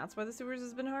sewers and that's why the sewers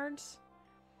has been hard?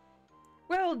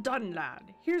 Well done, lad.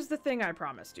 Here's the thing I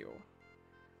promised you.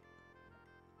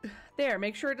 There,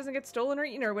 make sure it doesn't get stolen or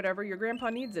eaten or whatever. Your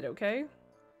grandpa needs it, okay?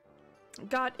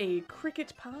 Got a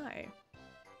cricket pie.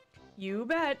 You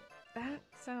bet. That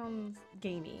sounds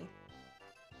gamey.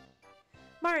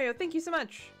 Mario, thank you so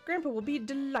much. Grandpa will be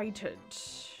delighted.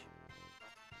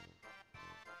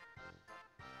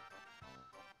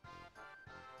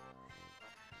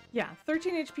 Yeah,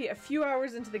 13 HP a few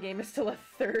hours into the game is still a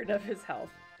third of his health.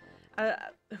 I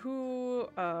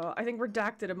think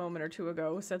Redacted a moment or two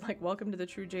ago said, like, welcome to the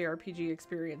true JRPG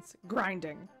experience.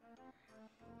 Grinding.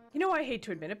 You know, I hate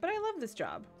to admit it, but I love this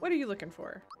job. What are you looking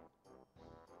for?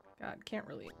 God, can't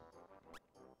relate.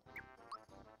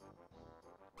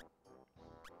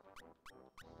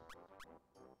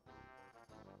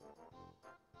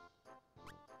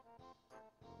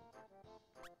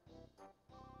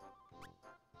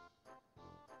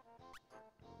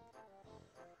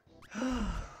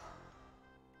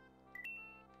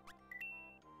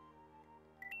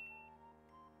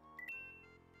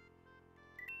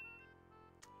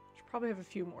 Should probably have a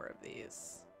few more of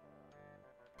these.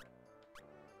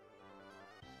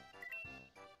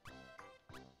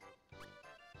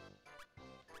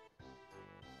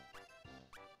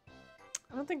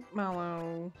 I don't think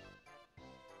Mallow...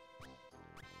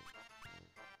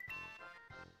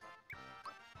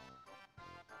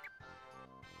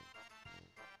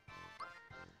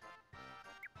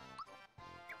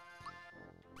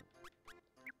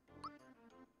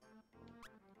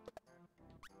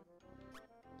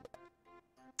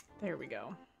 There we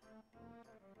go.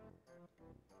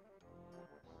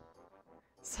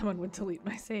 Someone would delete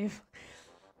my save.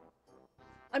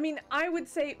 I mean, I would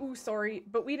say, ooh, sorry,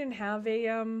 but we didn't have a,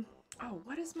 oh,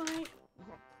 what is my...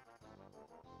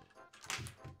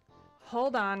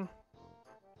 Hold on.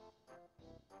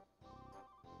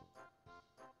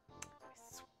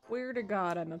 Swear to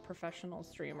God, I'm a professional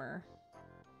streamer.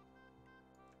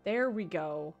 There we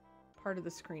go. Part of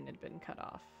the screen had been cut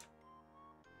off.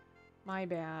 My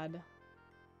bad.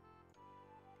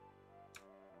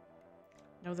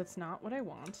 No, that's not what I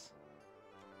want.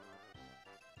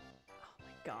 Oh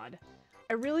my God.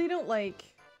 I really don't like...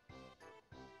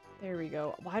 There we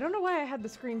go. Well, I don't know why I had the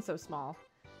screen so small.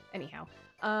 Anyhow.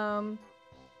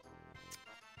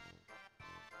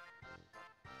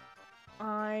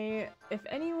 If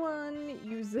anyone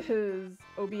uses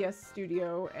OBS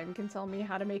Studio and can tell me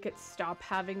how to make it stop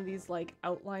having these, like,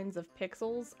 outlines of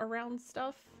pixels around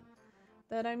stuff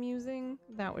that I'm using,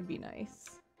 that would be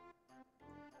nice.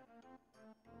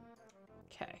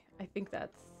 Okay, I think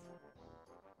that's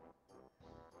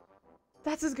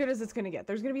as good as it's gonna get.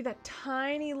 There's gonna be that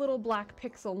tiny little black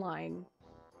pixel line,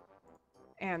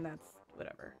 and that's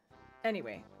whatever.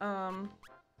 Anyway,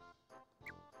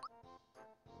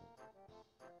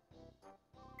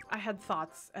 I had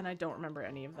thoughts, and I don't remember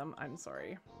any of them. I'm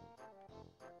sorry.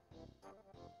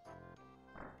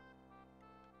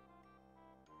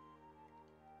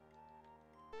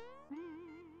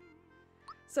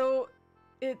 So,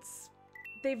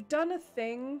 they've done a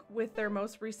thing with their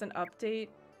most recent update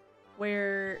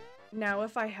where now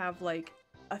if I have, like,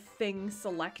 a thing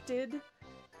selected,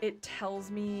 it tells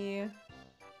me...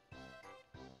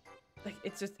 Like,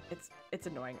 it's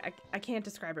annoying. I can't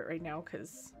describe it right now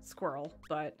because squirrel,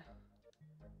 but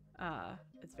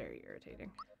it's very irritating.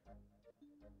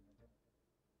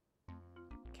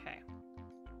 Okay.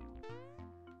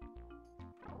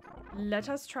 Let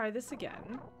us try this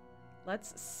again.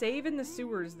 Let's save in the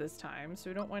sewers this time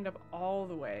so we don't wind up all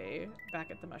the way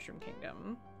back at the Mushroom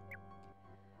Kingdom.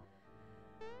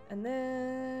 And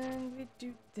then we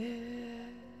do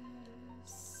this.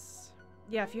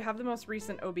 Yeah, if you have the most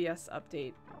recent OBS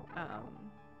update, I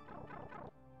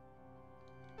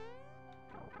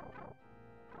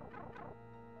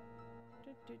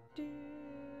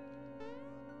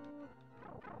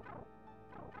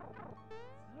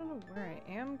don't know where I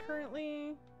am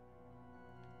currently.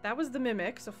 That was the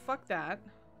Mimic, so fuck that.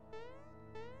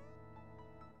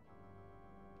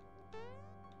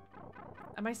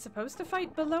 Am I supposed to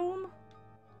fight Belome?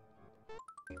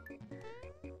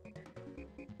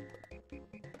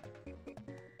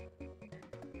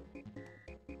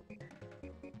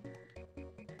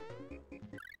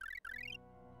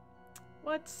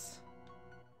 What?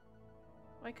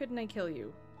 Why couldn't I kill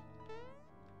you?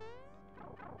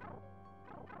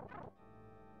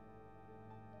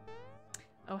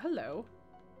 Oh, hello.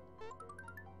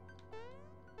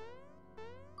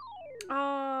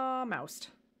 Moused.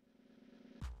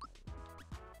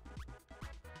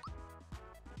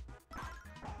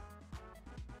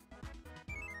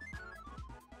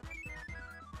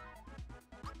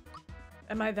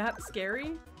 Am I that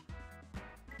scary?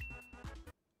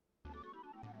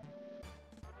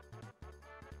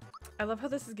 I love how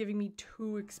this is giving me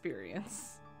 2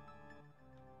 experience.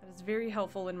 That is very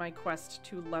helpful in my quest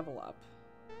to level up.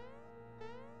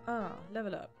 Ah,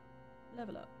 level up.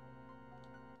 Level up.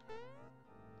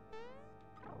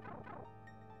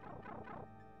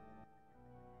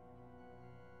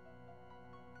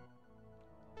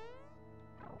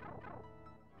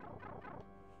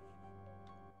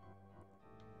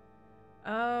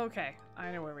 Okay,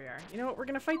 I know where we are. You know what? We're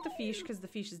gonna fight the fish because the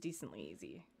fish is decently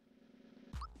easy.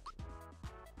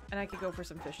 And I could go for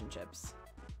some fish and chips.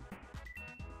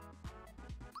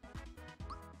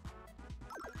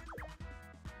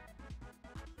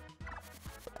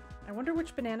 I wonder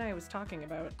which banana I was talking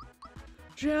about.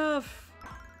 Jeff!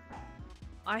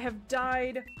 I have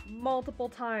died multiple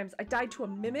times. I died to a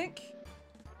Mimic.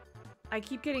 I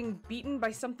keep getting beaten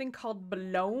by something called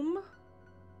Belome.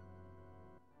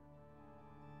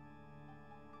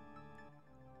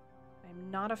 I'm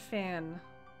not a fan.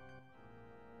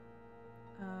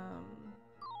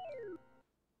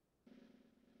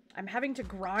 I'm having to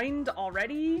grind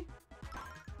already?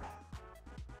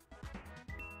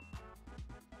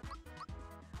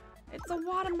 It's a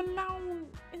watermelon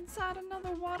inside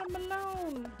another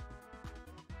watermelon.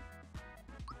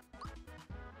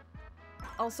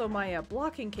 Also, my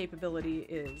blocking capability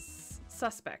is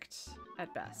suspect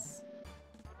at best.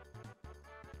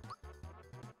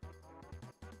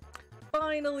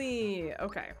 Finally!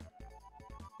 Okay.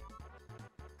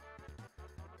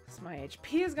 So my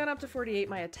HP has gone up to 48,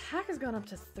 my attack has gone up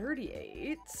to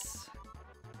 38.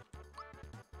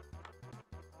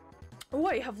 Oh,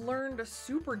 I have learned a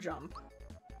super jump.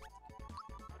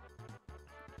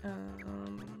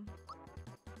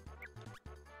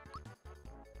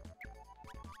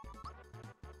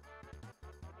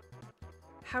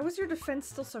 How is your defense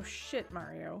still so shit,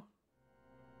 Mario?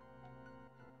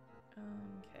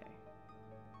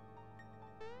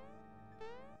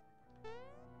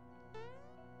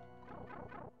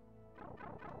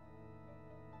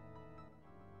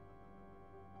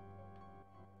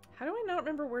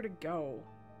 remember where to go.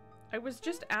 I was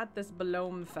just at this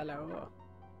Balome fellow.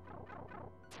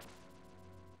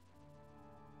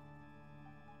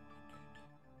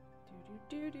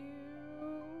 Do-do-do-do.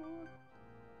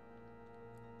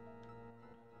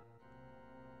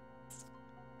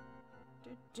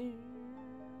 Do-do.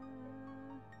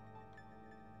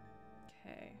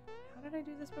 Okay. How did I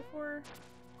do this before?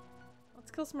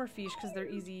 Let's kill some more fish because they're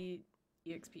easy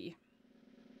EXP.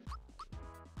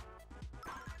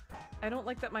 I don't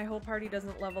like that my whole party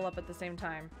doesn't level up at the same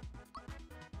time.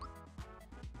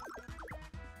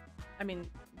 I mean,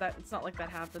 it's not like that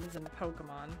happens in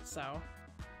Pokemon, so...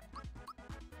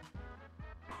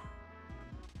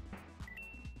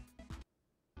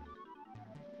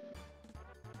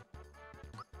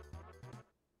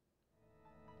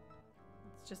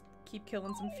 Let's just keep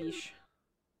killing some fish.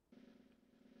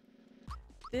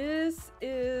 This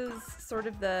is sort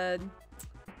of the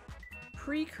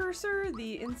precursor,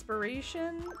 the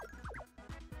inspiration,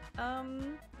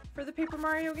 for the Paper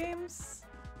Mario games.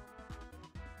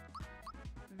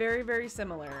 Very, very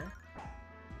similar.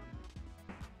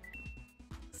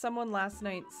 Someone last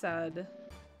night said,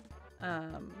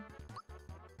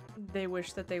 they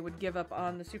wish that they would give up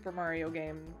on the Super Mario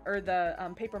game, or the,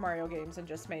 Paper Mario games and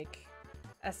just make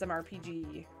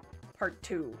SMRPG Part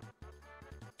 2.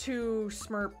 2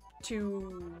 Smurp,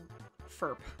 2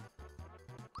 Ferp.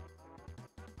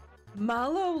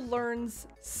 Mallow learns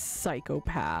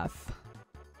Psychopath.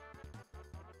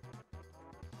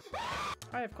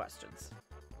 I have questions.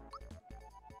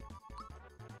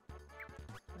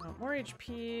 More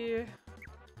HP.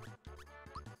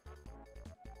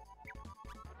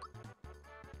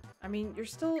 I mean, you're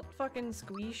still fucking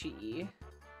squishy.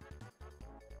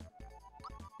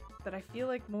 But I feel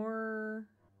like more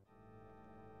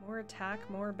attack,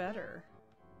 more better.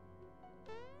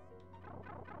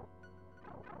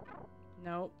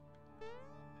 Nope.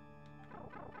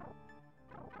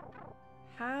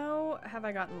 How have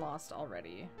I gotten lost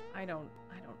already? I don't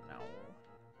know.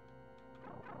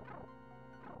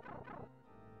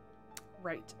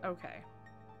 Right, okay.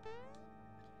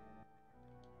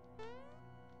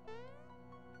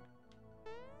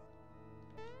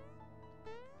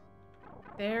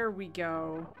 There we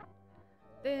go.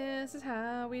 This is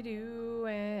how we do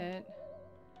it.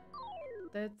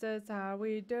 This is how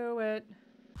we do it.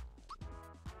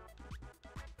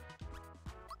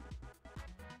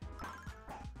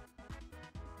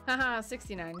 Haha,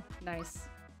 69. Nice.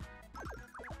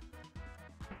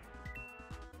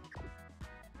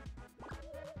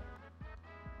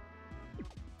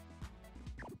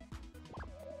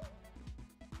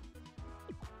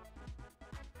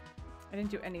 I didn't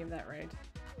do any of that right.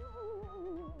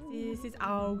 This is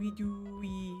how we do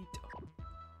it.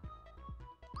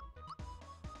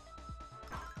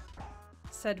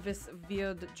 Said this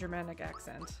weird Germanic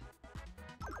accent.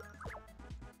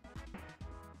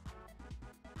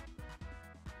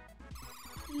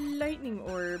 Lightning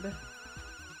orb.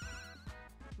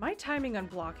 My timing on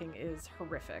blocking is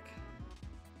horrific.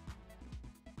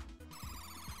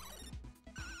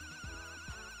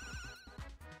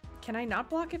 Can I not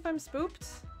block if I'm spooked?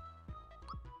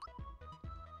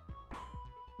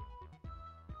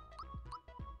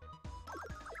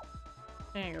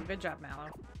 There you go. Good job, Mallow.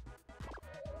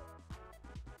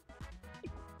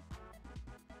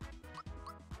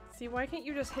 See, why can't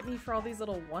you just hit me for all these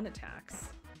little one attacks?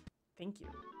 Thank you.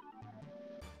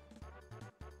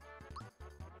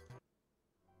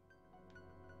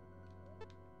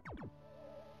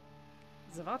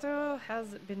 Zavato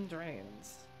has been drained.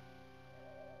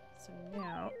 So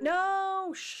now...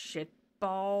 No! Shit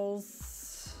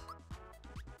balls.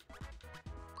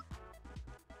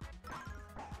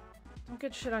 Don't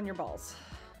get shit on your balls.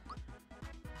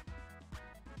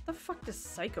 What the fuck does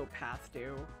Psychopath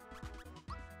do?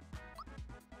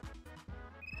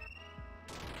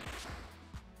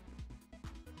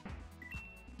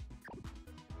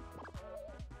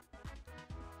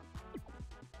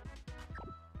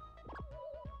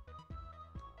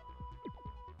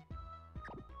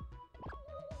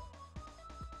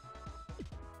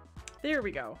 There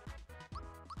we go.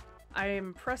 I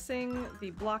am pressing the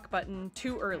block button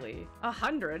too early.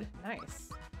 100? Nice.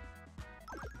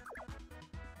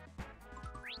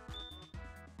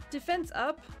 Defense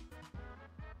up.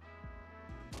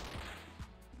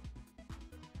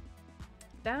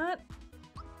 That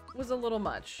was a little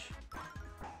much.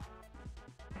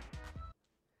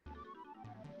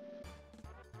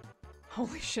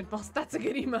 Holy shit balls, that's a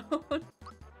good emote.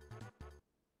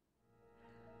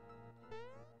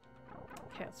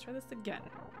 Okay, let's try this again.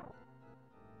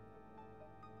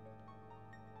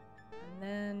 And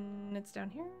then it's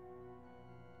down here.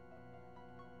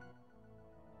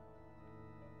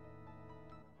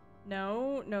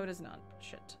 No, no, it is not.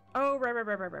 Shit. Oh, right.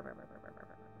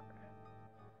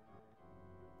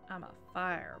 I'm a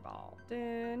fireball.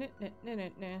 There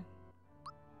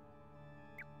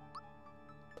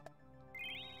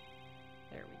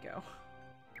we go.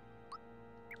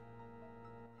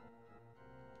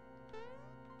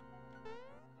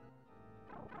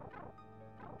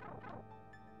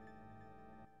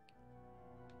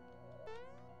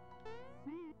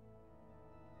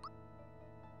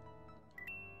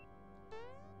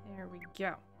 There we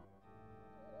go.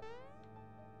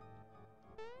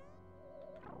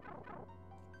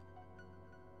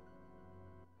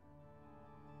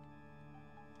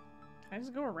 Can I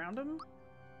just go around him?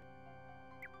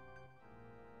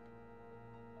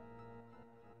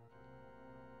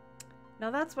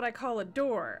 Now that's what I call a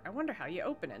door. I wonder how you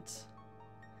open it.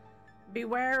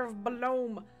 Beware of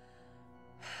Balome.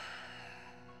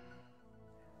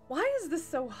 Why is this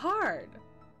so hard?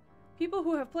 People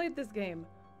who have played this game,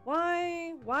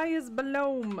 why is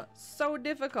Balome so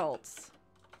difficult?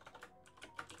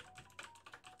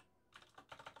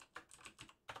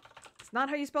 It's not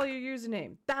how you spell your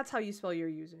username. That's how you spell your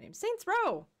username. Saints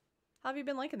Row! How have you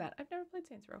been liking that? I've never played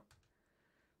Saints Row.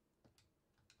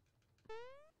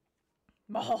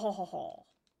 Oh,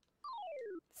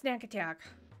 snack attack.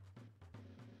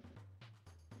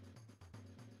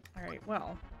 Alright,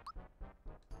 well.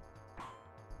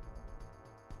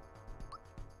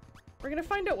 We're gonna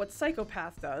find out what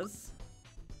Psychopath does.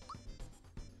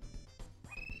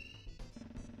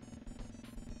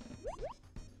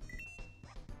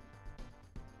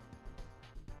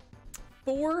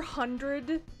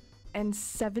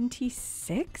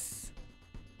 $476?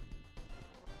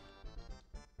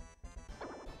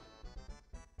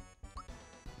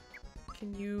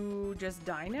 Can you just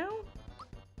die now?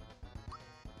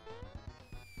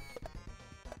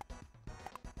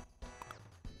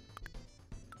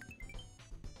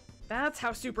 That's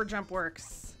how super jump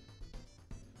works.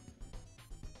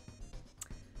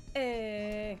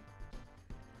 Hey.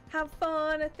 Have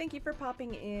fun. Thank you for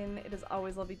popping in. It is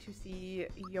always lovely to see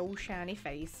your shiny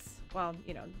face. Well,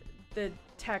 you know, the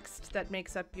text that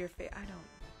makes up your face. I don't.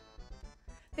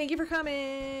 Thank you for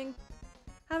coming.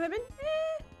 Have I been?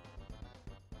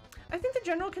 I think the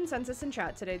general consensus in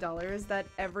chat today, Dollar, is that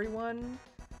everyone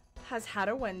has had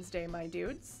a Wednesday, my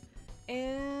dudes.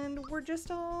 And we're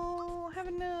just all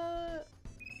having a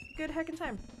good heckin'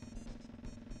 time.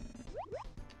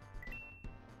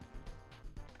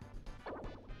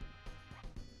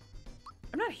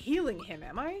 I'm not healing him,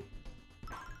 am I?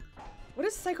 What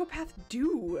does Psychopath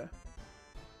do?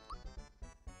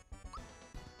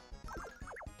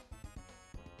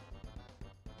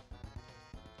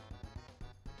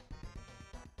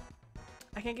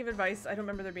 I can't give advice. I don't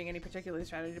remember there being any particular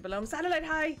strategy below. Satellite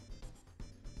high!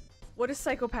 What does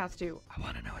Psychopath do? I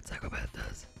want to know what Psychopath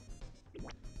does.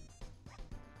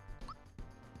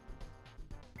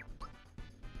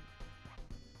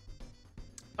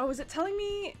 Oh, is it telling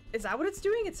me? Is that what it's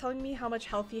doing? It's telling me how much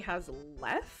health he has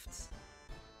left?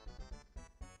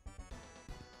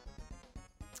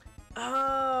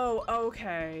 Oh,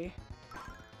 okay.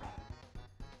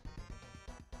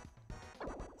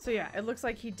 So yeah, it looks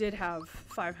like he did have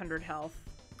 500 health.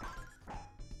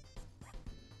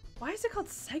 Why is it called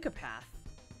Psychopath?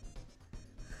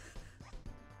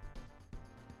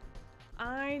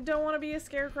 I don't want to be a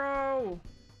scarecrow.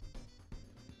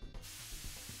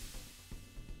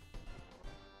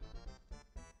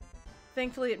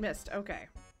 Thankfully it missed. Okay.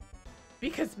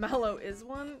 Because Mallow is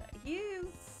one. He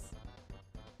is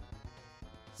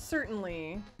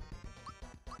certainly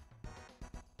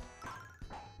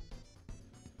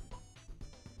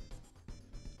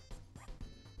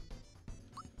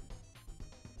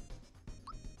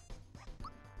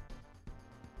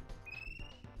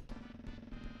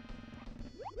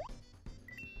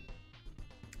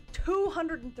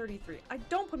 $233.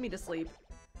 Don't put me to sleep.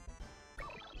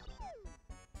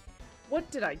 What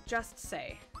did I just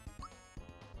say?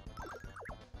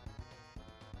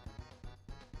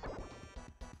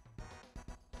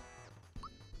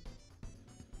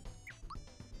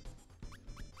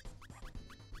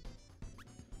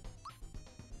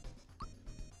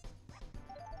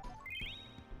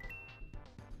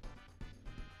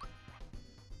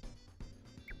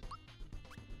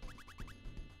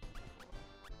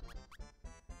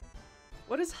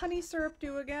 What does honey syrup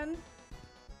do again?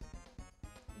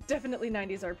 Definitely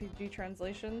 90s RPG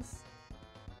translations.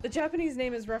 The Japanese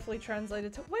name is roughly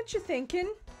translated to what you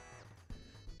thinking?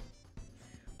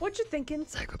 What you thinking?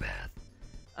 Psychopath.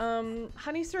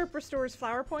 Honey syrup restores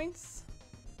flower points.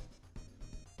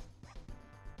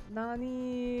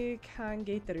 Nani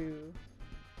kangeteru?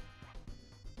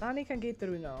 Nani can get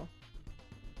through now.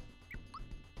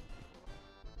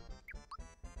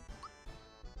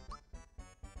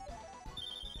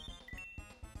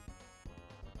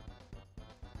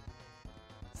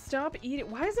 Stop eating.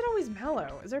 Why is it always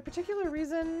mallow? Is there a particular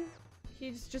reason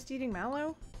he's just eating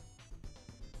mallow?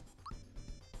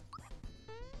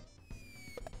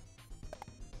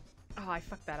 Oh, I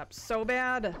fucked that up so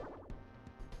bad.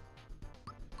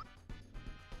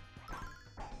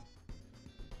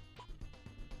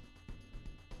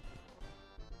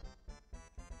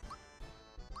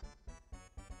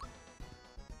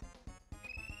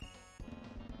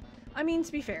 I mean,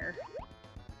 to be fair.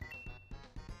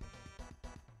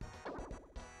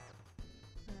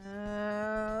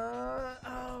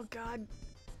 Oh god.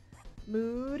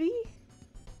 Moody?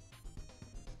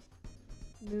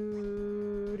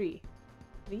 Moody.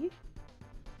 Read?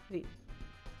 Read.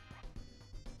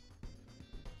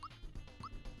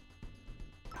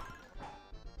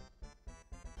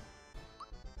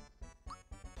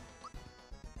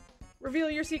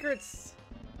 Reveal your secrets!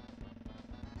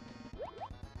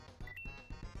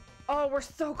 Oh, we're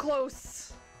so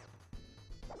close!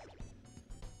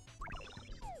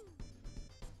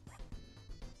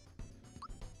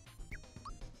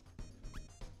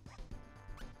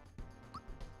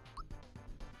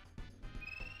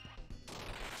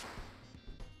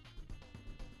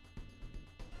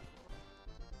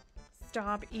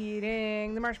 Stop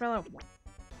eating the marshmallow.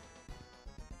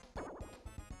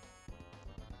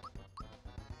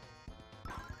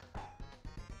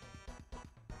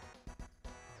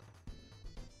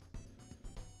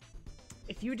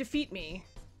 If you defeat me,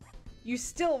 you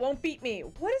still won't beat me.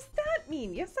 What does that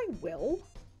mean? Yes, I will.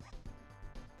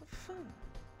 The fuck?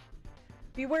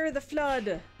 Beware the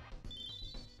flood.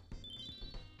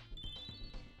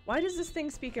 Why does this thing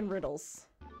speak in riddles?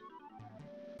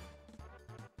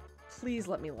 Please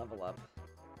let me level up.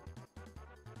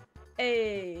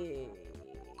 Hey.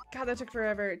 God, that took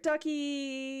forever.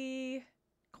 Ducky!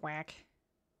 Quack.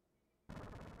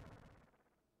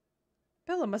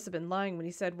 Bella must have been lying when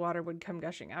he said water would come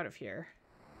gushing out of here.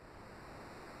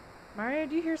 Mario,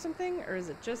 do you hear something? Or is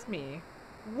it just me?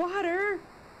 Water!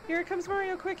 Here it comes,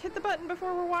 Mario. Quick, hit the button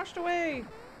before we're washed away.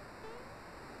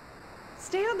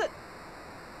 Stay on the...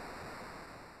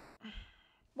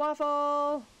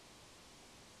 Waffle!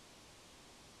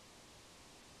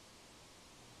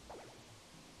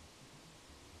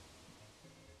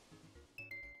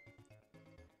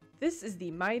 This is the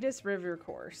Midas River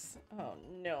course. Oh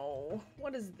no.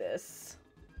 What is this?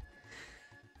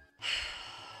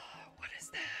 What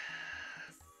is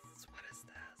this? What is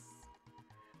this?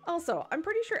 Also, I'm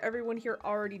pretty sure everyone here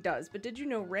already does, but did you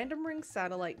know Random Ring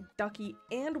Satellite, Ducky,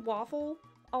 and Waffle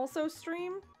also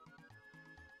stream?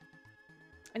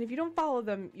 And if you don't follow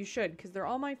them, you should, because they're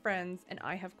all my friends and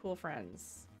I have cool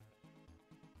friends.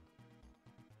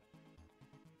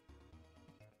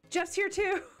 Jeff's here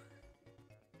too!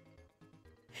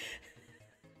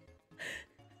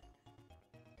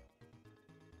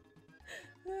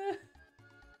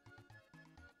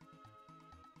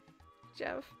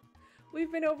 Jeff,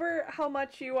 we've been over how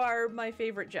much you are my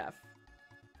favorite Jeff.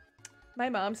 My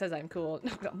mom says I'm cool.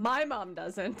 My mom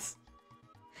doesn't.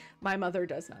 My mother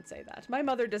does not say that. My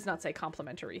mother does not say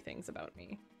complimentary things about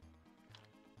me.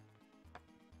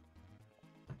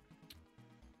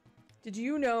 Did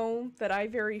you know that I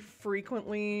very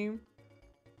frequently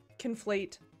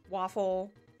conflate Waffle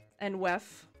and Wef?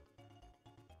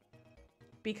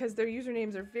 Because their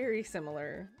usernames are very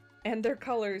similar and their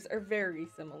colors are very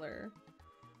similar.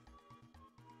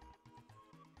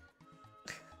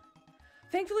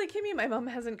 Thankfully, Kimmy, my mom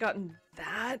hasn't gotten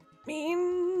that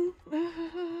mean.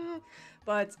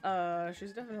 But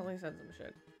she's definitely said some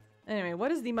shit. Anyway,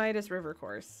 what is the Midas River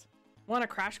course? Want a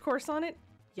crash course on it?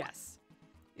 Yes.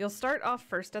 You'll start off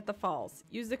first at the falls.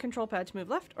 Use the control pad to move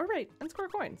left or right and score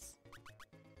coins.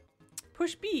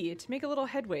 Push B to make a little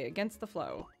headway against the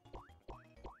flow.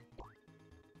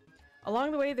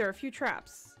 Along the way, there are a few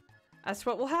traps. As to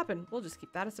what will happen, we'll just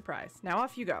keep that a surprise. Now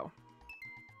off you go.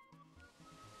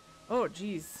 Oh,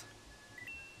 geez.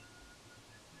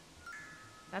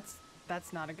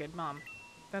 That's not a good mom.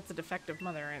 That's a defective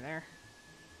mother right there.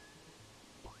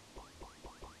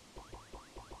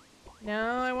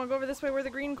 No, I won't go over this way where the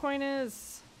green coin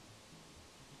is.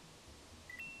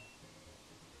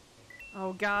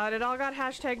 Oh god, it all got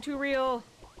hashtag too real.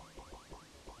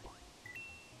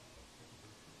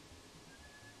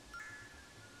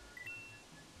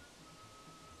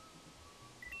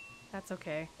 That's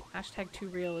okay. Hashtag too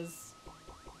real is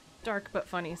dark but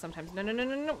funny sometimes. No, no, no,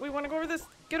 no, no. We want to go over this.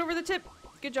 Get over the tip.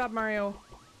 Good job, Mario.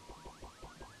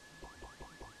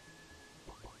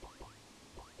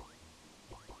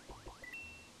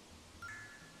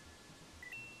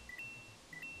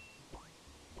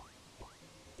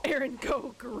 Eryn,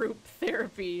 go group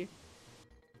therapy.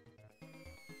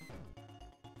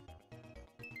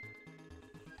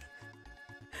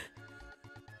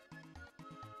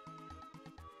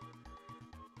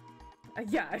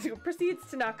 Yeah, proceeds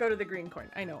to not go to the green coin.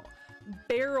 I know.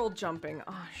 Barrel jumping.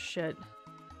 Oh, shit.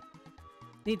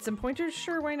 Need some pointers?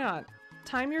 Sure, why not?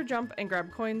 Time your jump and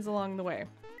grab coins along the way.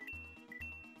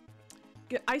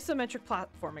 Get isometric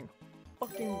platforming.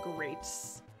 Fucking great.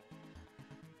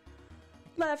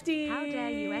 Lefty! How dare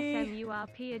you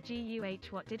SMURP a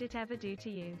GUH, what did it ever do to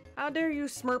you? How dare you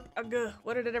smurp a g?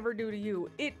 What did it ever do to you?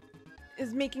 It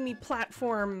is making me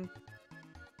platform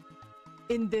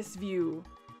in this view.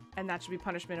 And that should be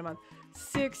punishment a month.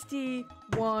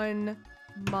 61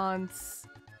 months.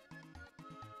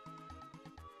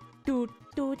 Doot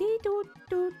doody doot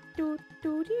doot doot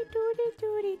doody doody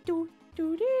doody doot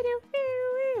doody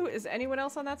doo. Is anyone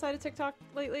else on that side of TikTok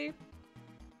lately?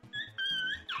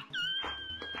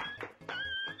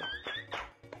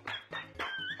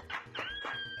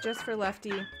 Just for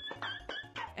Lefty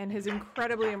and his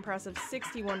incredibly impressive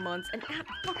 61 months and at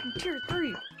fucking tier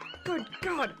 3. Good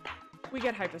God. We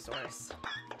get Hyposaurus.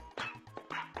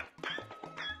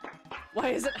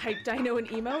 Why isn't Hype Dino an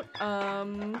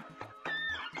emote?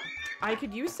 I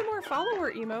could use some more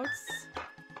follower emotes.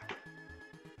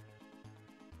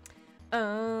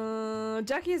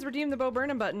 Ducky has redeemed the Bo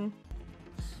Burnham button.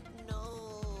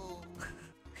 No.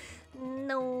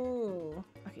 No.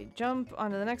 Okay, jump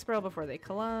onto the next barrel before they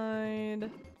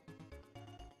collide.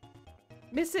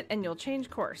 Miss it and you'll change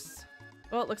course.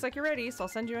 Well, it looks like you're ready, so I'll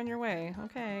send you on your way.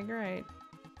 Okay, great.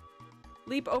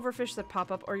 Leap over fish that pop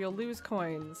up or you'll lose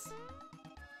coins.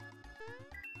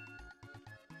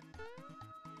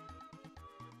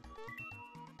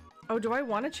 Oh, do I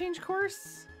want to change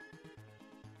course?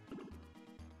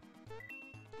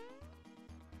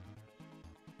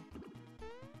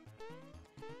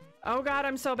 Oh God,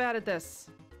 I'm so bad at this.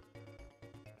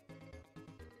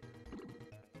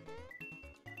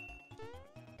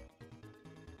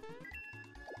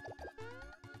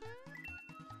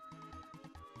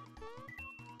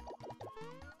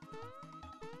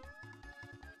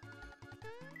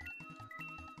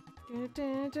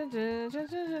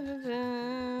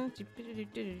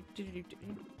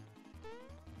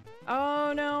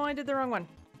 Oh no, I did the wrong one.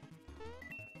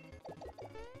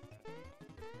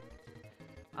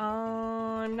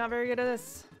 I'm not very good at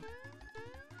this.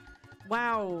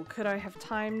 Wow, could I have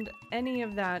timed any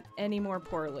of that any more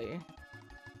poorly?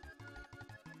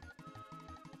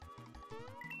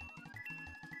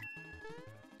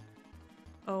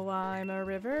 Oh, I'm a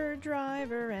river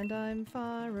driver and I'm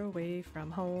far away from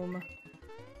home.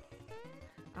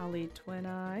 I'll eat when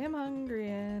I am hungry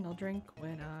and I'll drink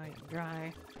when I am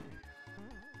dry.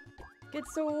 Get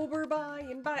sober by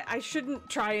and by. I shouldn't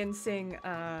try and sing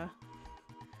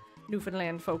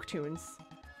Newfoundland folk tunes.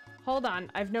 Hold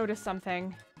on, I've noticed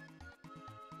something.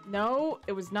 No,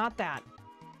 it was not that.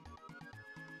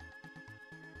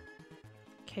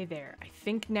 Okay, there. I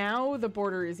think now the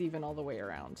border is even all the way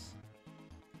around.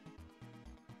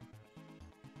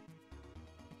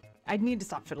 I'd need to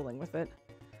stop fiddling with it.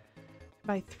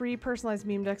 Buy 3 personalized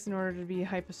meme decks in order to be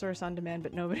Hyposaurus on demand,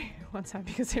 but nobody wants that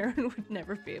because Eryn would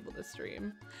never be able to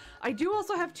stream. I do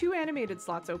also have 2 animated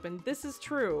slots open. This is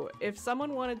true. If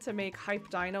someone wanted to make Hype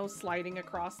Dino sliding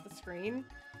across the screen,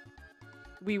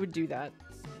 we would do that.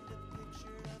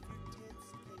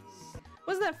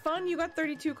 Wasn't that fun? You got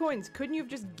 32 coins. Couldn't you have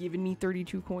just given me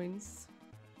 32 coins?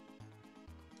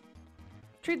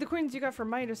 Trade the coins you got for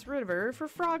Midas River for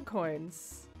frog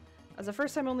coins. As a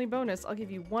first time only bonus, I'll give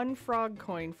you 1 frog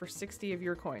coin for 60 of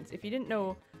your coins. If you didn't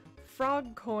know,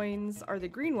 frog coins are the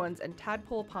green ones and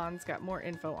Tadpole Ponds got more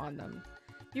info on them.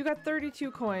 You got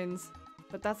 32 coins,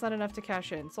 but that's not enough to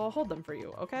cash in, so I'll hold them for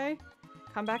you, okay?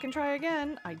 Come back and try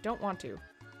again. I don't want to.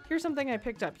 Here's something I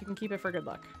picked up. You can keep it for good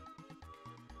luck.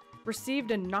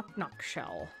 Received a knock-knock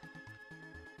shell.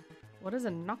 What is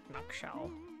a knock-knock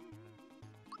shell?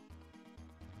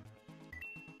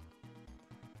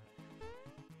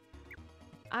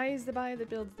 I's the buy that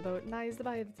builds the boat, and I's the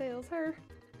buy that sails her.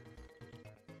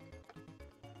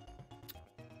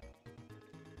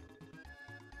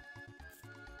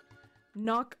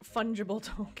 Knock fungible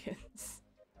tokens.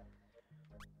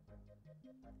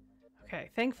 Okay,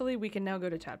 thankfully we can now go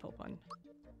to Tadpole Pond.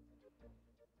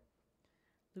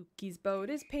 Lukey's boat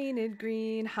is painted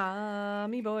green, ha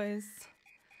me boys.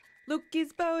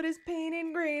 Lukey's boat is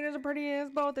painted green, it's the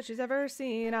prettiest boat that she's ever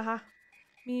seen, aha.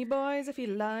 Me boys, if you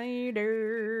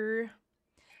lighter.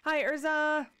 Hi,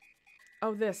 Urza!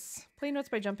 Oh, this. Play notes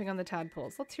by jumping on the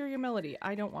tadpoles. Let's hear your melody.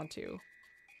 I don't want to.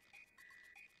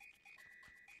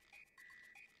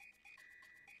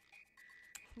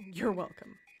 You're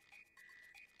welcome.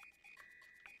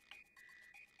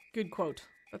 Good quote.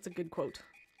 That's a good quote.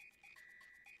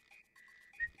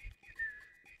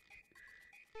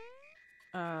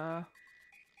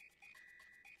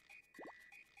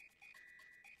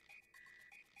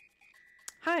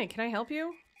 Hi, can I help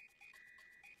you?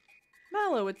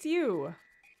 Mallow, it's you.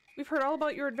 We've heard all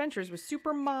about your adventures with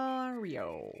Super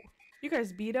Mario. You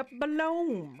guys beat up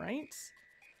Balloon, right?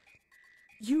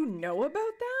 You know about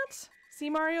that? See,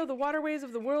 Mario, the waterways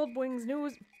of the world brings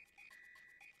news.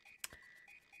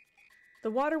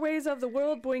 The waterways of the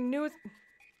world bring news.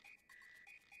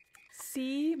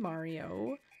 See,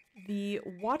 Mario, the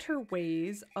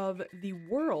waterways of the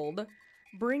world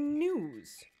bring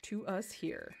news to us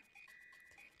here.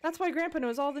 That's why Grandpa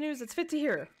knows all the news that's fit to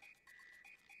hear.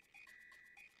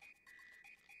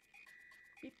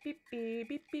 Beep beep beep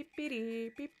beep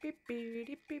beep beep beep beep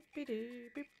beep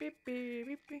beep beep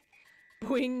beep beep.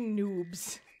 Boing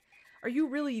noobs. Are you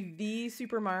really the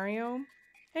Super Mario?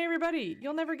 Hey everybody,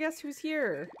 you'll never guess who's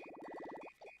here.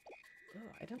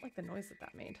 Oh, I didn't like the noise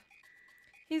that made.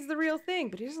 He's the real thing,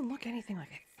 but he doesn't look anything like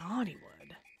I thought he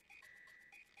would.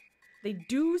 They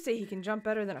do say he can jump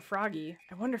better than a froggy.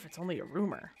 I wonder if it's only a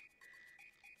rumor.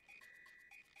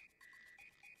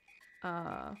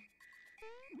 I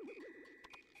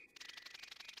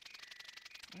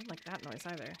don't like that noise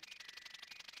either.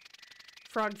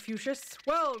 Frog Fuchsius.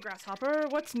 Well, Grasshopper,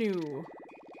 what's new?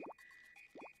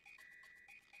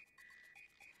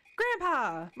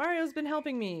 Grandpa! Mario's been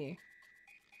helping me.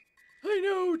 I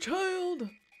know, child.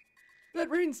 That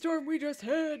rainstorm we just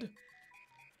had.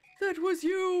 That was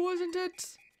you, wasn't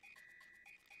it?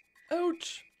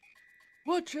 Ouch.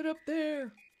 Watch it up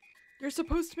there. You're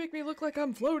supposed to make me look like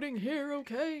I'm floating here,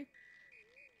 okay?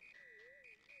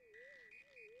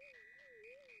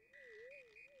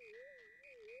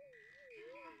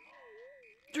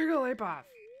 Jigglypuff.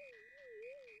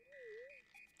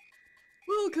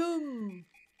 Welcome.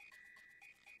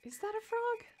 Is that a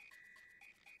frog?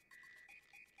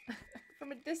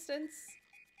 From a distance,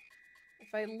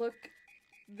 if I look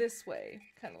this way,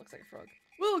 kind of looks like a frog.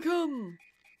 Welcome.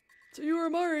 So you are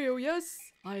Mario, yes?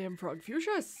 I am Frog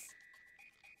Fuchsius.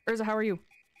 Urza, how are you?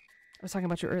 I was talking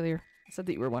about you earlier. I said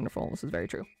that you were wonderful. This is very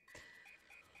true.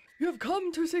 You have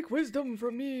come to seek wisdom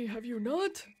from me, have you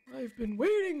not? I've been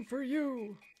waiting for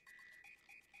you.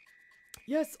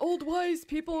 Yes, old wise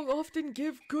people often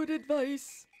give good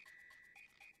advice.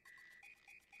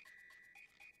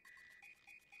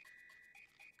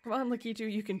 Come on,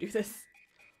 Lakitu, you can do this.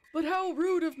 But how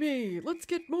rude of me! Let's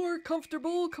get more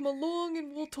comfortable, come along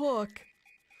and we'll talk.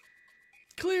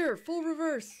 Clear, full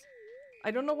reverse. I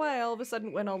don't know why I all of a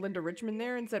sudden went all Linda Richmond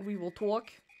there and said we will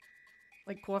talk.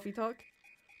 Like coffee talk.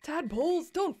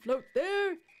 Tadpoles, don't float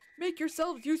there! Make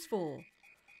yourselves useful.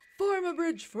 Form a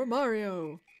bridge for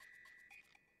Mario.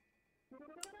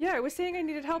 Yeah, I was saying I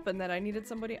needed help and that I needed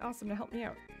somebody awesome to help me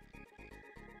out.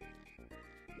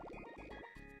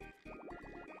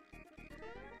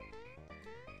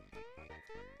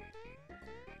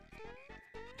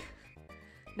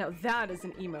 Now that is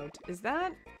an emote. Is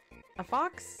that a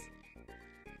fox?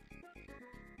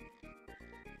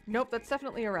 Nope, that's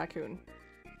definitely a raccoon.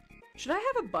 Should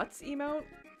I have a butts emote?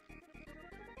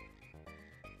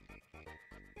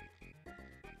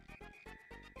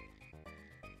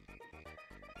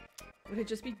 Would it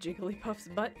just be Jigglypuff's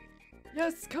butt?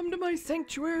 Yes, come to my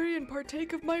sanctuary and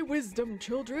partake of my wisdom,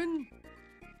 children.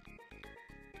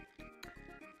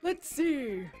 Let's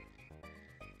see.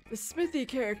 The Smithy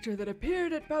character that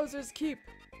appeared at Bowser's Keep.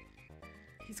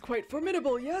 He's quite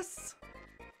formidable, yes?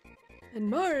 And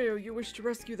Mario, you wish to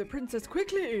rescue the princess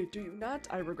quickly, do you not?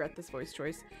 I regret this voice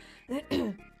choice.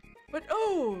 But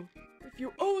oh, if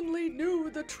you only knew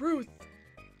the truth.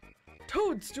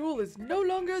 Toadstool is no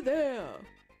longer there.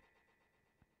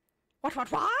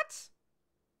 What?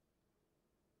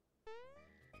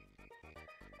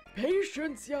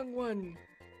 Patience, young one.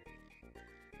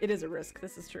 It is a risk,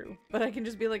 this is true. But I can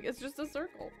just be like, it's just a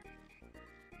circle.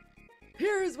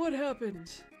 Here's what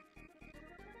happened.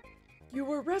 You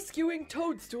were rescuing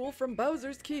Toadstool from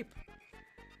Bowser's Keep.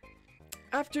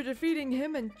 After defeating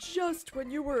him, and just when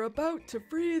you were about to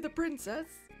free the princess,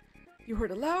 you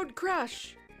heard a loud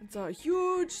crash and saw a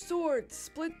huge sword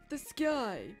split the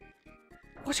sky.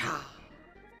 Whoosha!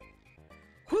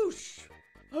 Whoosh!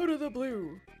 Out of the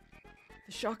blue.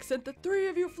 The shock sent the three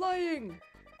of you flying.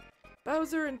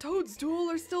 Bowser and Toadstool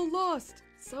are still lost,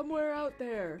 somewhere out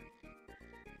there.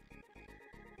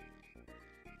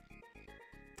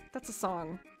 That's a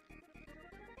song.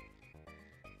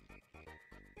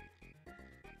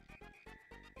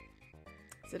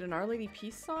 Is it an Our Lady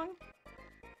Peace song?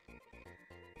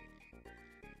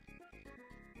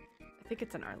 think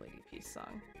it's an Our Lady Peace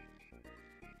song.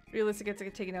 Realistic gets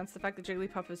taken down. It's the fact that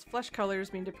Jigglypuff's flesh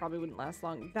colors mean it probably wouldn't last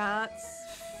long. That's...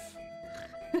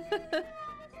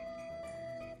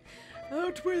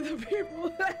 Out with the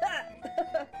people!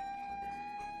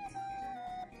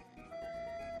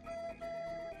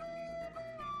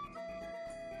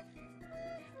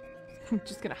 I'm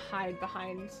just gonna hide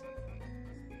behind...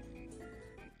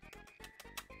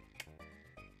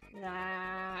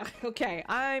 Nah. Okay,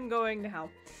 I'm going to hell.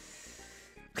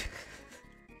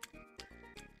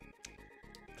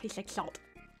 Tastes like salt.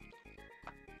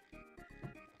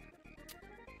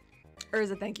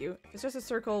 Urza, thank you. If it's just a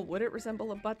circle, would it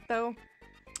resemble a butt though?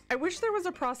 I wish there was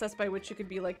a process by which you could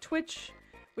be like, Twitch,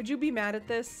 would you be mad at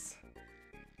this?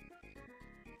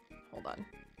 Hold on.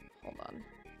 Hold on.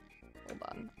 Hold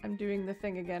on. I'm doing the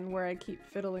thing again where I keep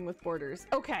fiddling with borders.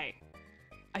 Okay.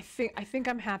 I think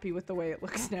I'm happy with the way it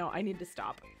looks now. I need to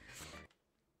stop.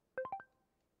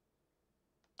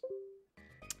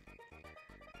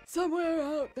 Somewhere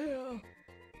out there.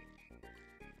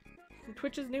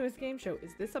 Twitch's newest game show.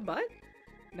 Is this a butt?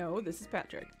 No, this is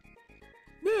Patrick.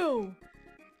 No!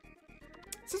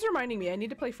 This is reminding me I need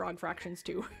to play Frog Fractions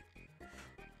too.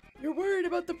 You're worried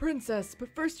about the princess,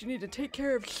 but first you need to take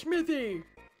care of Smithy.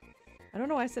 I don't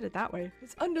know why I said it that way.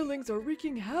 His underlings are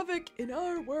wreaking havoc in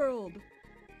our world.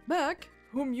 Mac,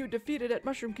 whom you defeated at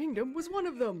Mushroom Kingdom, was one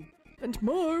of them. And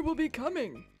more will be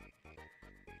coming.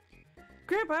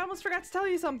 Grandpa, I almost forgot to tell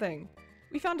you something.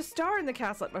 We found a star in the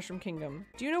castle at Mushroom Kingdom.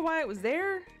 Do you know why it was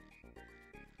there?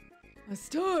 A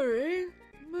star, eh?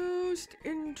 Most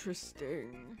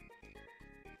interesting.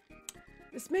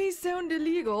 This may sound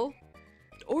illegal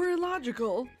or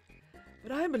illogical,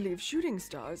 but I believe shooting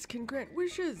stars can grant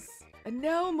wishes. And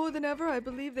now, more than ever, I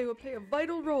believe they will play a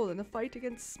vital role in the fight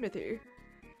against Smithy.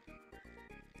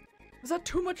 Was that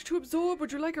too much to absorb?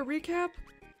 Would you like a recap?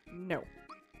 No.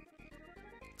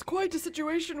 It's quite a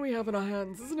situation we have in our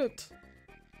hands, isn't it?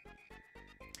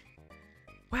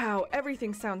 Wow,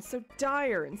 everything sounds so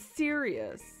dire and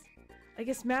serious. I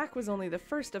guess Mac was only the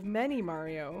first of many,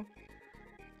 Mario.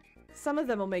 Some of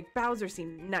them will make Bowser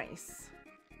seem nice.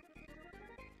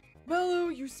 Mallow,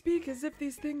 you speak as if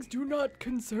these things do not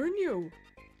concern you.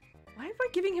 Why am I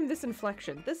giving him this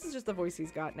inflection? This is just the voice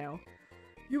he's got now.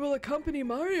 You will accompany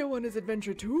Mario on his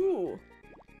adventure too.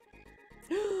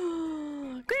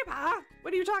 Grandpa,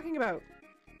 what are you talking about?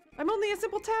 I'm only a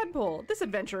simple tadpole. This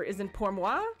adventure isn't pour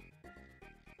moi.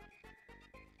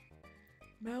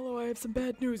 Mallow, I have some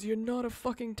bad news. You're not a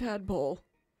fucking tadpole.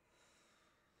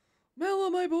 Mallow,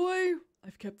 my boy,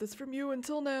 I've kept this from you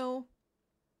until now.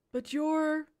 But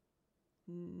you're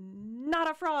not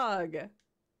a frog.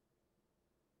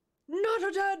 Not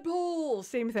a tadpole.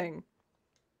 Same thing.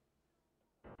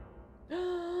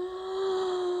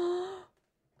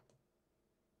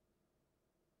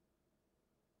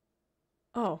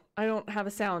 Oh, I don't have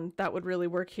a sound that would really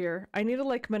work here. I need a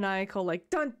like maniacal, like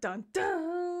dun dun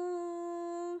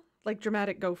dun, like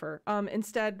dramatic gopher.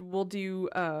 Instead we'll do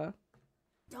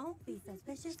Don't be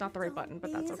suspicious. It's not the right button,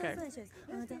 but that's okay.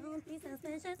 Don't be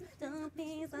suspicious. Don't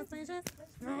be suspicious.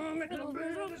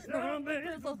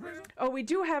 Oh, we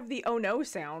do have the oh no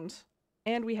sound.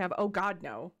 And we have oh god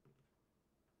no.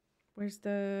 Where's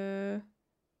the...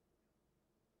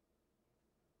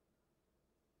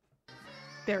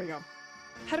 There we go.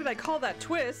 How did I call that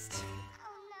twist?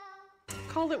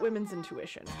 Call it women's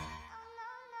intuition.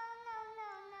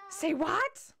 Say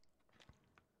what?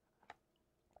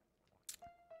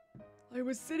 I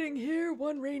was sitting here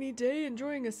one rainy day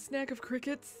enjoying a snack of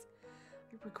crickets.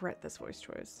 I regret this voice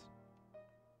choice.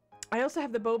 I also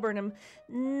have the Bo Burnham.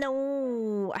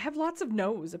 No. I have lots of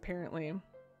no's, apparently.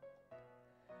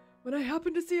 When I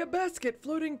happened to see a basket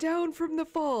floating down from the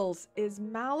falls. Is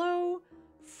Mallow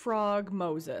Frog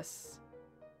Moses?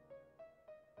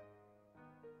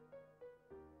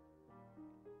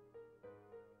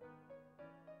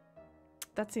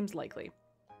 That seems likely.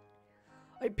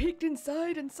 I peeked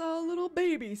inside and saw a little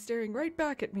baby staring right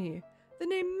back at me. The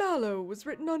name Mallow was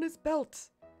written on his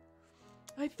belt.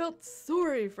 I felt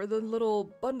sorry for the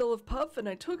little bundle of puff and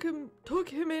I took him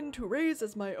in to raise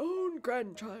as my own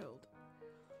grandchild.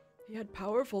 He had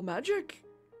powerful magic,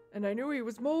 and I knew he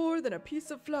was more than a piece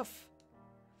of fluff.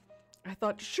 I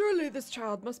thought surely this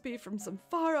child must be from some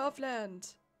far-off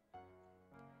land.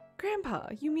 Grandpa,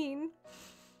 you mean...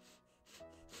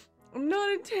 I'm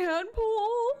not a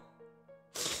tadpole?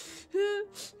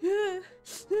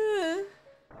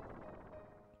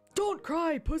 Don't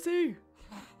cry, pussy!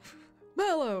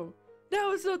 Mallow,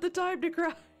 now is not the time to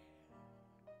cry.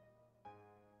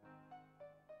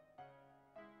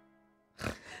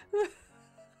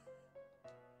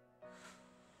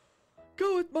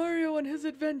 Go with Mario on his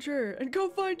adventure and go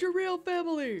find your real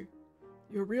family.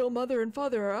 Your real mother and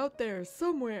father are out there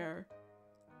somewhere.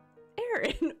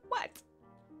 Eryn, what?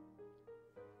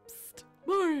 Psst,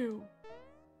 Mario.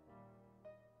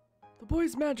 The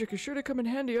boy's magic is sure to come in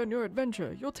handy on your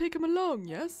adventure. You'll take him along,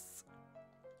 yes?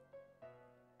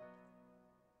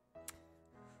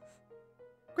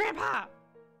 Grandpa!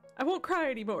 I won't cry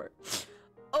anymore.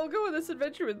 I'll go on this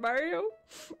adventure with Mario,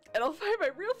 and I'll find my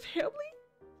real family.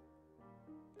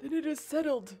 Then it is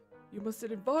settled. You must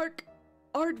embark,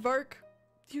 aardvark.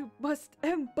 You must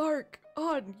embark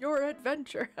on your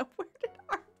adventure. Where did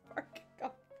aardvark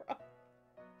come from?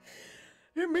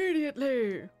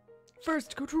 Immediately.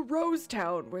 First, go to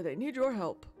Rosetown, where they need your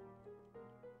help.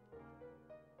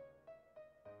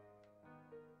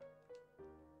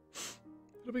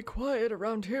 It'll be quiet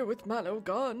around here with Mallow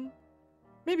gone.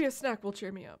 Maybe a snack will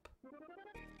cheer me up.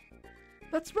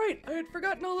 That's right, I had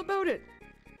forgotten all about it.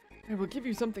 I will give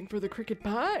you something for the cricket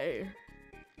pie.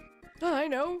 I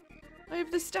know. I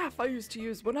have the staff I used to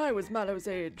use when I was Mallow's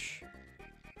age.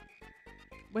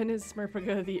 When is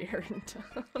SMRPG the Eryn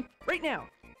town? Right now!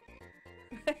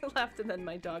 I laughed and then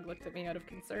my dog looked at me out of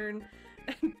concern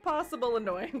and possible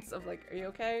annoyance of like, are you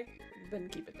okay? Then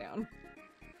keep it down.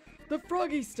 The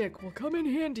froggy stick will come in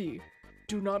handy.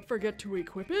 Do not forget to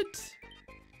equip it.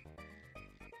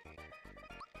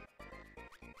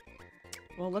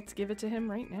 Well, let's give it to him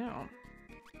right now.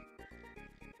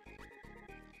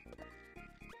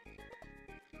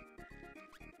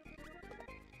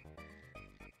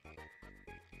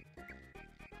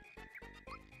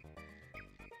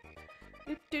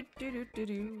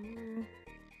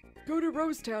 Go to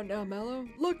Rosetown now, Mallow.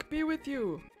 Luck be with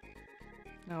you.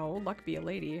 No, luck be a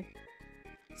lady.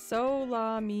 So,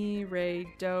 la, mi, re,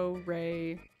 do,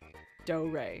 re, do,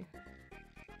 re.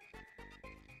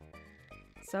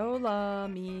 So, la,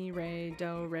 mi, re,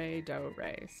 do, re, do,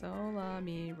 re. So, la,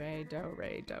 mi, re, do,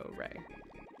 re, do, re.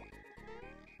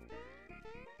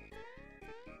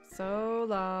 So,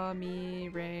 la, mi,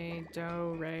 re,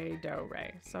 do, re, do,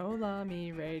 re. So, la,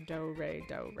 mi, re, do, re,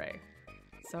 do, re.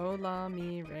 So, la,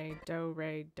 mi, re, do,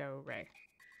 re, do, re.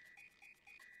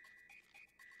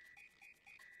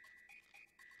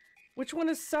 Which one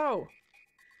is so?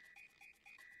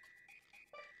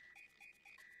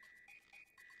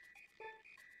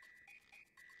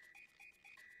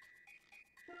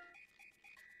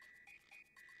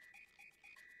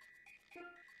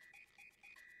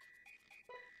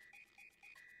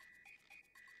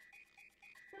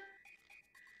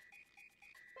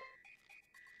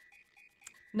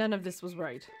 None of this was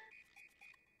right.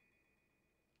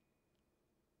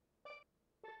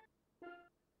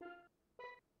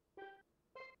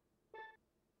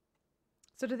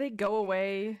 So do they go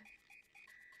away?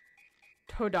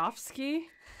 Todovsky?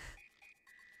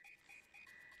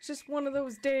 It's just one of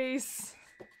those days.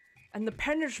 And the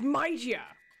pen is mightier.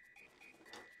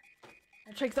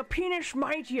 I'll take the pen is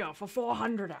mightier for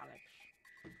 400, Alex.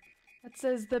 That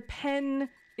says the pen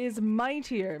is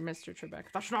mightier, Mr. Trebek.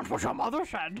 That's not what your mother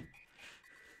said.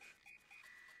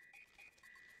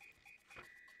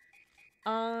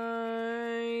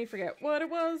 I forget what it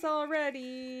was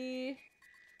already.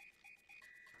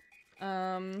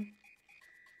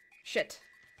 Shit.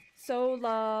 So,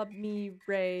 la, mi,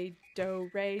 re, do,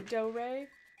 re, do, re.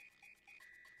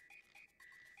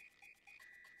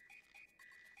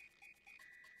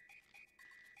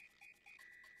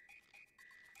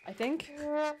 I think.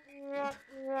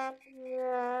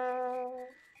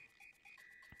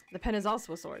 The pen is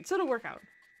also a sword, so it'll work out.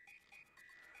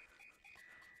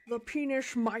 The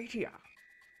penis mightier.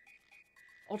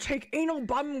 I'll take anal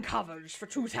bum covers for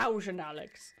 2,000,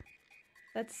 Alex.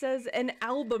 That says an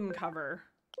album cover.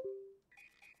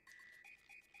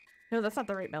 No, that's not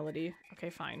the right melody. Okay,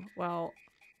 fine. Well,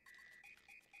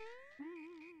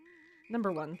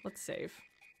 number one, let's save.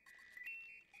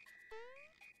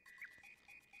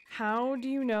 How do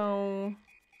you know?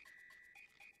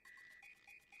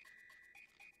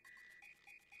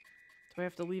 Do I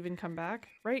have to leave and come back?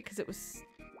 Right, because it was...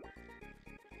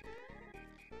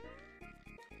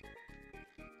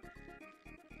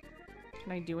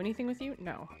 Can I do anything with you?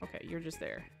 No. Okay, you're just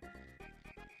there.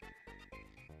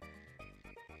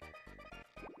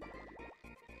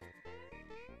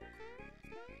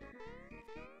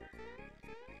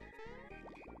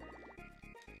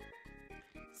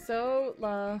 So,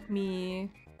 la, mi,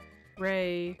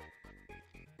 re,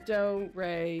 do,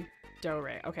 re, do,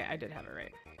 re. Okay, I did have it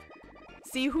right.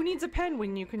 See, who needs a pen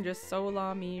when you can just so,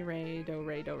 la, mi, re, do,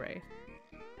 re, do, re.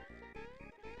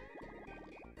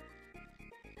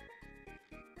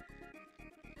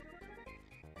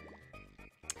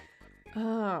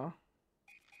 Oh.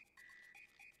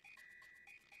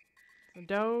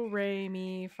 Do, re,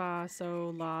 mi, fa,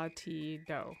 sol, la, ti,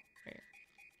 do. Right.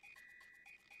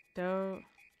 Do.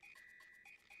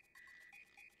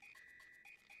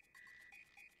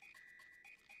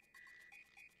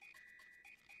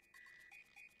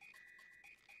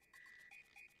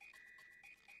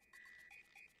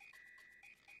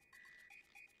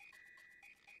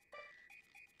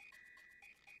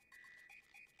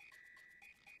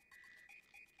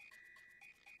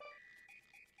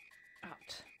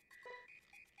 Out.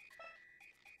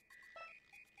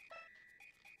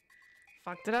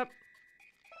 Fucked it up.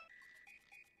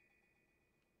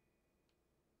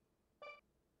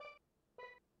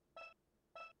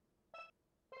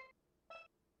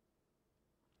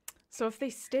 So if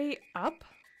they stay up,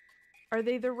 are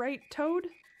they the right toad?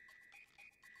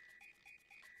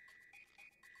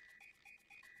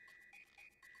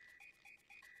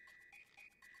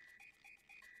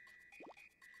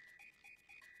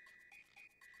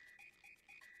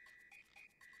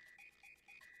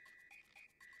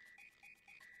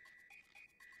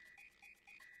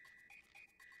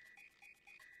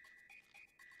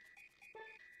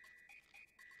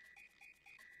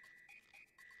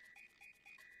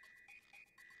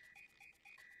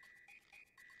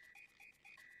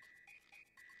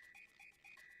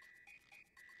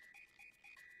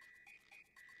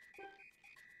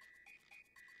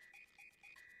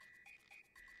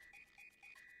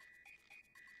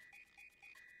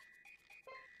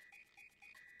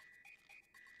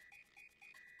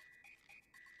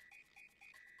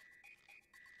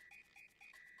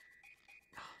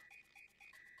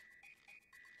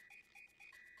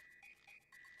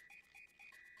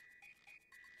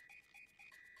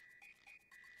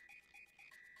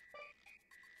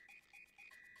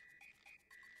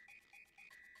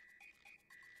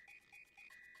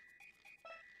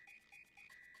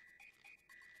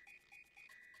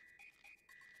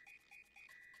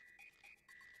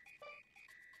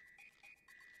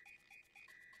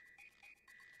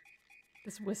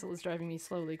 This whistle is driving me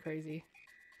slowly crazy.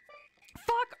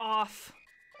 Fuck off!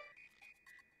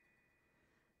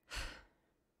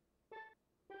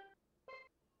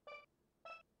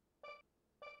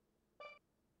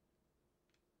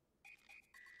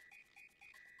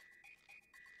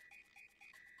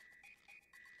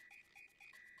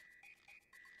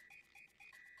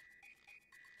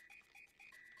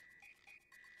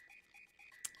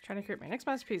 Trying to create my next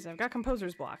masterpiece. I've got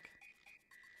composer's block.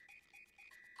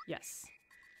 Yes.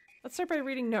 Let's start by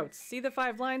reading notes. See the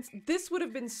 5 lines? This would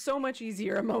have been so much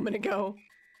easier a moment ago.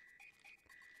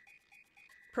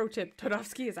 Pro tip,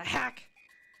 Todovsky is a hack.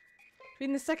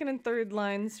 Between the second and third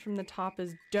lines from the top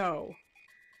is do.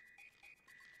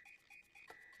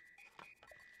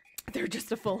 They're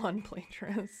just a full-on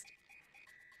plagiarist.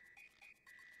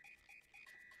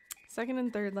 Second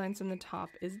and third lines from the top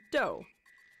is do.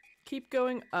 Keep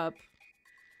going up,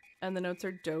 and the notes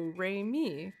are do, re,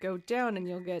 mi. Go down and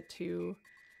you'll get to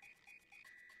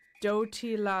do,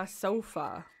 ti, la, so,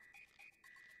 fa.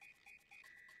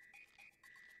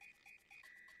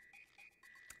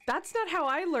 That's not how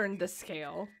I learned the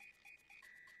scale.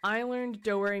 I learned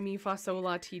do, re, mi, fa, sol,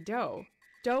 la, ti, do.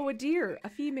 Do, a deer, a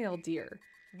female deer.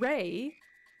 Re,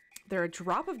 they're a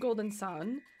drop of golden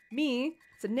sun. Mi,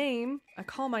 it's a name, I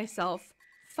call myself.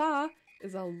 Fa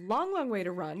is a long, long way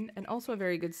to run, and also a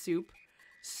very good soup.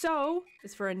 So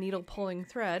is for a needle pulling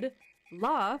thread.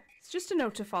 La, it's just a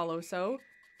note to follow, so.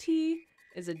 Tea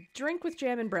is a drink with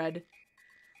jam and bread,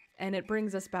 and it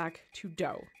brings us back to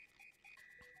do.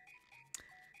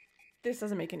 This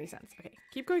doesn't make any sense. Okay,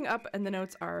 keep going up, and the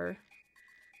notes are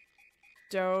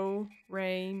do,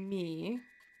 re, mi.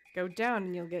 Go down,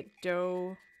 and you'll get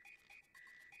do,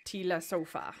 ti, la, so,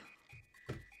 fa.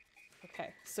 Okay,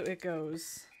 so it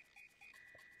goes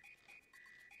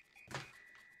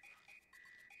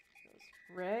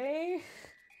re,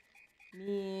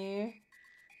 mi,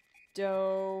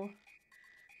 do,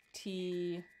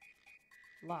 ti,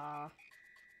 la,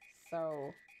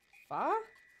 so, fa?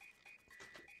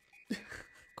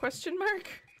 Question mark?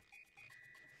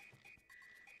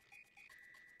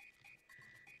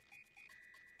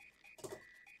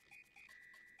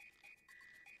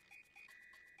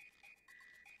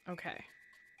 Okay.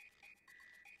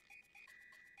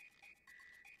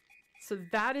 So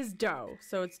that is do.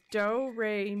 So it's do,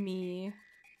 re, mi,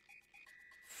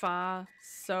 fa,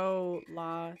 so,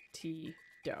 la, ti,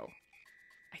 do.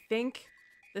 I think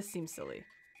this seems silly.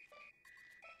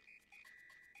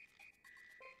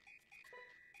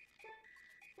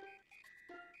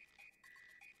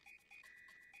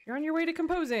 You're on your way to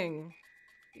composing.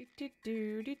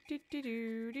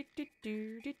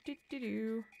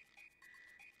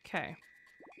 Okay.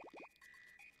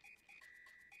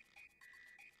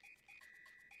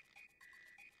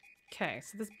 Okay,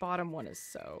 so this bottom one is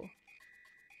so.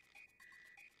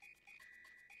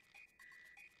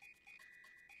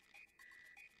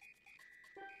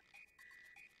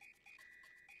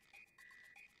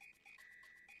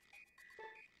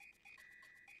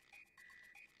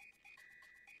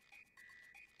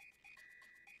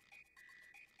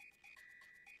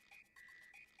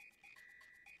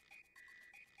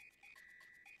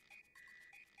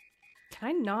 Can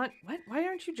I not? What? Why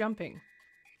aren't you jumping?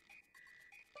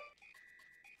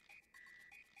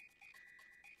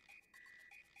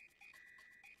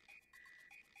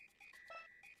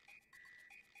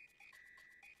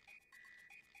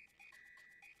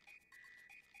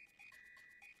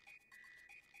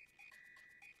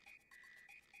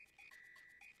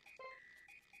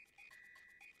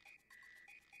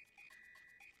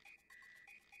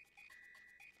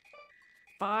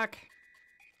 Fuck.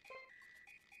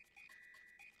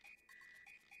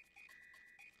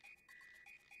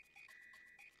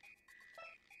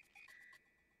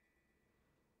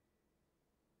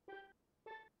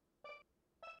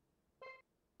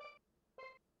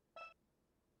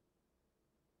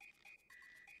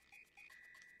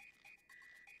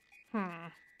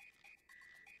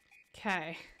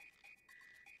 Okay.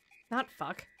 Not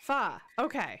fuck. Fa.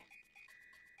 Okay.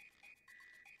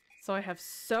 So I have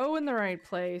so in the right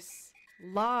place,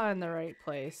 la in the right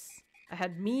place. I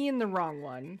had me in the wrong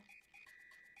one.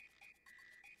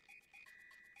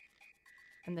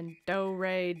 And then do,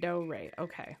 re, do, re.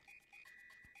 Okay.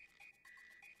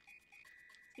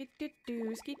 Skeet doo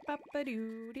doo, skeet papa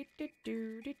doo, doo doo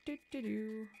doo, doo doo doo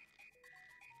doo.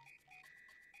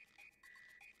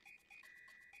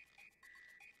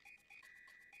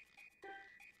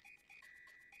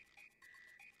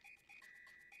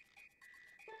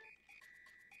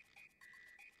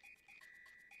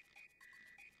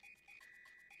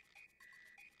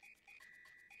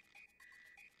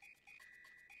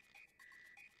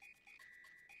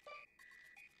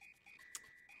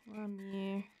 Let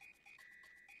me.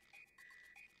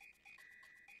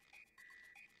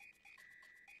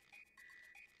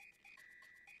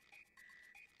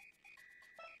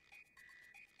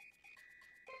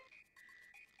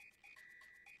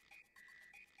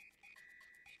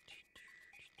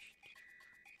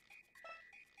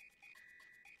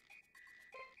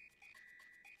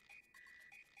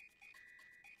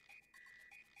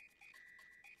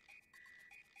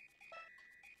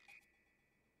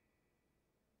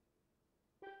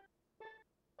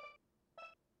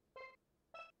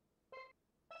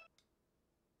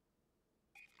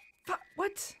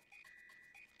 What?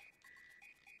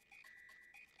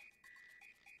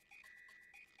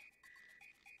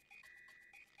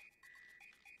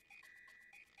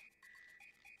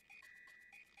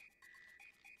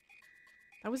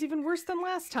 That was even worse than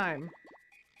last time.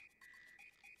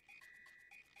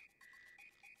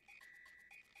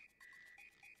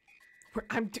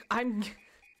 I'm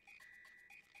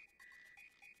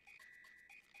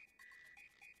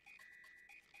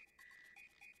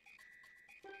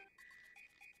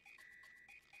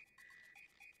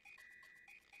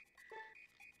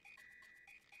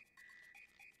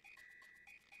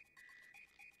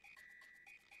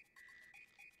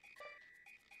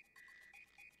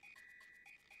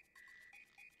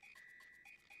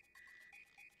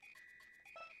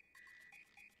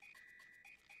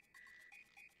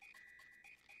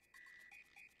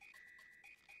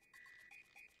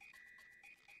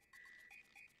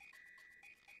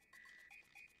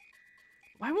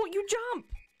Why won't you jump?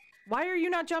 Why are you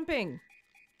not jumping?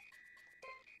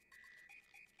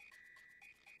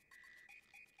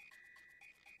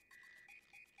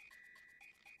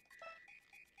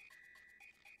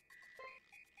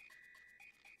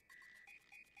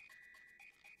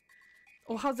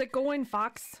 Oh, how's it going,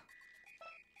 Fox?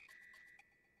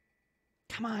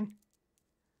 Come on.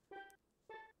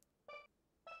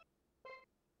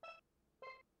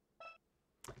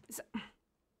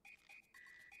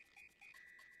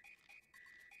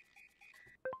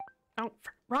 Oh,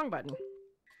 wrong button.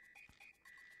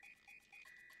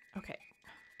 Okay.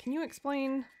 Can you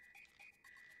explain?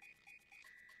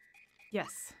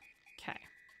 Yes. Okay.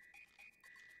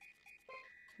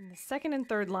 In the second and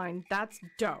third line, that's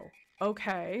do.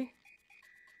 Okay.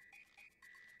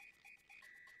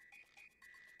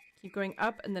 Keep going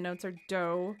up, and the notes are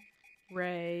do,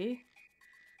 re.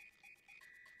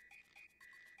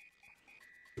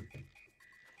 Fucking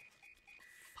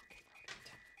wrote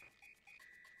it.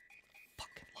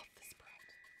 Fucking love this bread.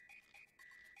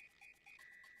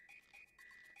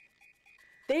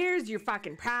 There's your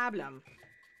fucking problem.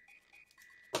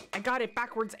 I got it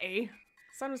backwards, eh?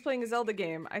 Son was playing a Zelda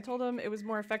game. I told him it was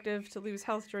more effective to lose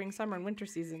health during summer and winter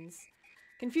seasons.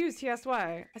 Confused, he asked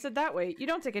why. I said that way, you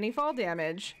don't take any fall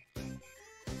damage.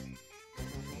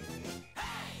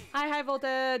 Hi, high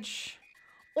voltage.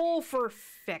 Oh, for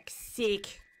feck's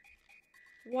sake.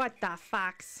 What the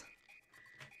fox?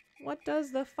 What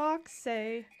does the fox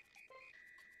say?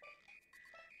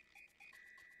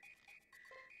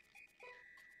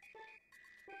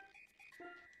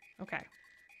 Okay.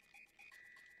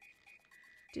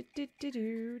 We're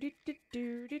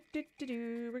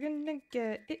gonna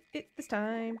get it this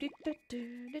time.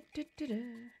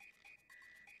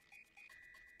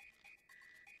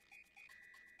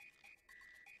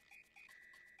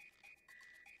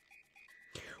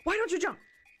 Why don't you jump?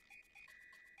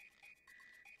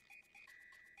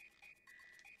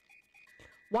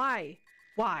 Why?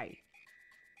 Why?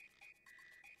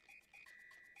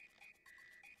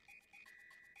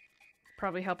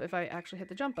 Probably help if I actually hit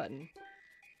the jump button.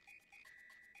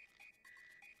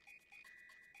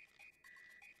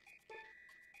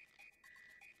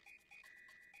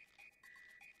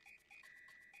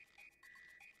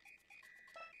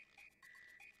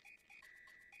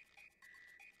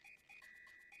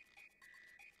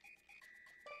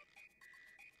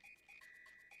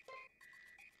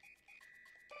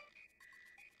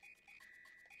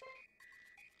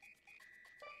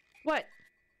 What?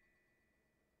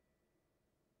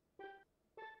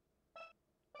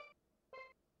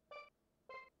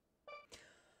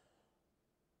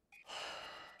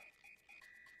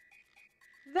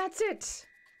 That's it!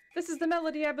 This is the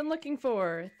melody I've been looking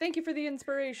for. Thank you for the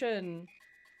inspiration.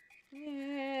 Yay!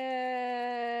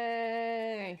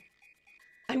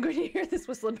 I'm going to hear this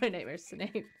whistle in my nightmares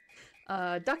tonight.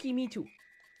 Ducky, me too.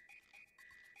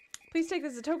 Please take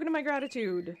this as a token of my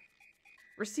gratitude.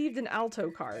 Received an alto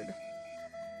card.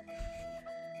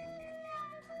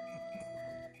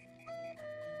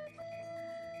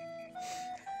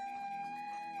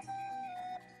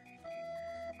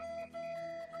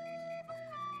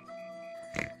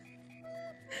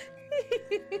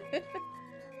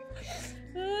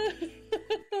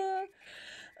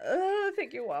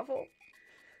 Thank you, Waffle.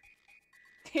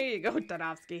 Here you go,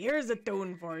 Tadovsky. Here's a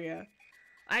tune for you.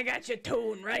 I got your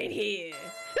tune right here.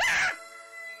 Ah!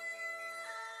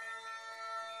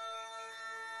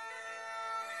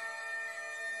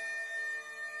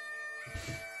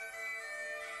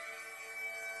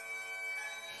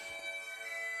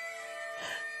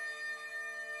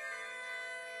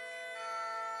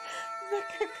 The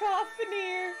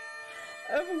cacophony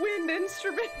of wind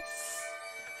instruments.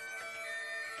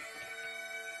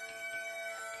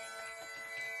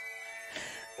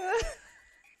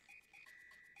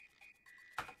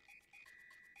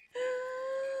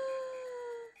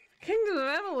 Kingdom of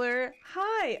Emeler.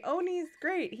 Hi, Oni's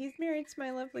great. He's married to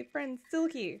my lovely friend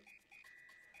Silky.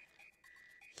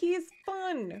 He is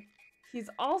fun. He's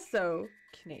also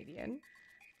Canadian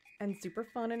and super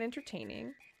fun and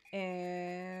entertaining.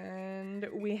 And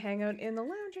we hang out in the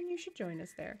lounge and you should join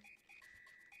us there.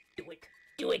 Do it.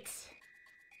 Do it.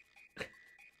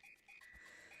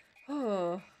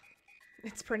 Oh,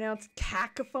 it's pronounced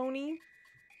cacophony.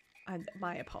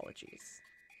 My apologies.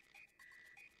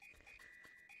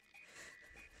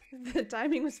 The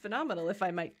timing was phenomenal, if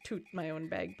I might toot my own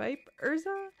bagpipe.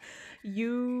 Urza,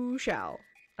 you shall.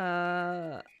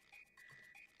 There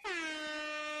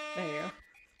you go.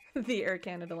 The Air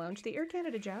Canada Lounge. The Air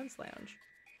Canada Jazz Lounge.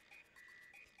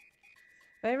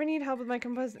 If I ever need help with my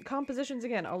compositions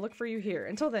again, I'll look for you here.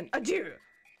 Until then, adieu!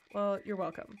 Well, you're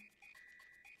welcome.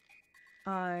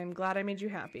 I'm glad I made you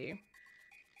happy.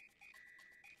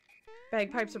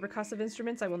 Bagpipes are percussive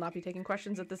instruments. I will not be taking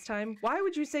questions at this time. Why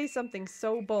would you say something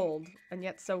so bold and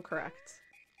yet so correct?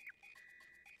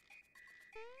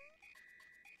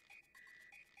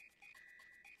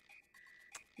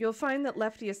 You'll find that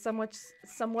Lefty is somewhat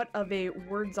of a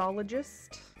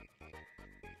wordsologist.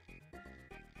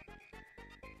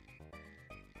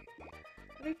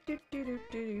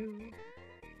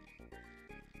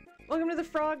 Welcome to the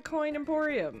Frog Coin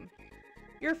Emporium.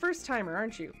 You're a first-timer,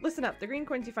 aren't you? Listen up, the green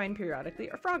coins you find periodically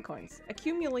are frog coins.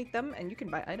 Accumulate them and you can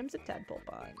buy items at Tadpole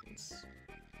Ponds.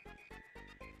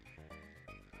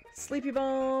 Sleepy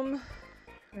Bomb.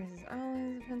 Raises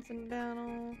allies, defense in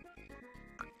battle.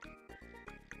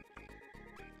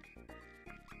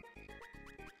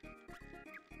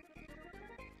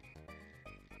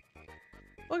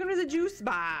 Welcome to the Juice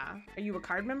Bar. Are you a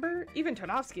card member? Even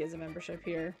Todovsky has a membership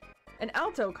here. An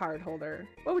Alto card holder.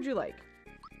 What would you like?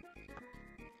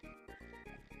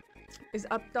 Is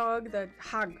Updog the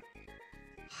Hug?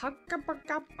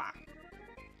 Huggabagaba.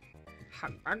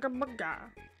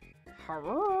 Huggabagabaga.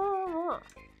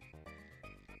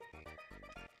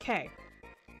 Okay.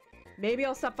 Maybe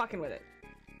I'll stop fucking with it.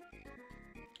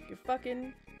 you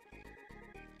fucking...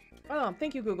 Oh,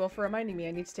 thank you, Google, for reminding me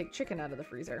I need to take chicken out of the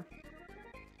freezer.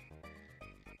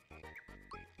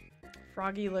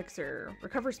 Froggy Elixir.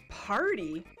 Recovers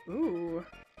party. Ooh.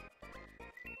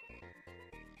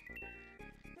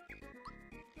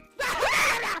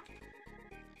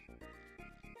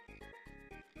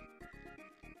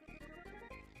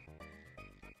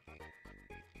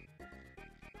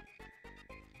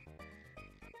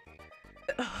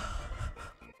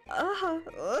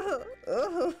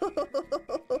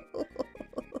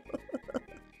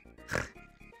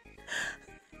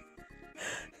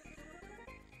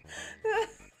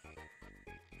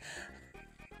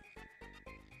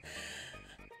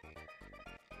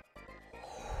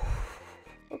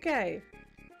 Okay.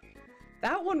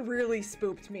 That one really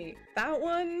spooked me. That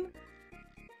one...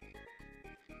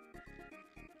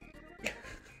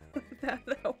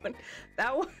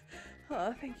 that one...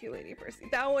 Oh, thank you, Lady Percy.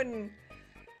 That one...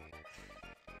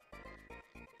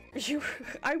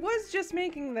 I was just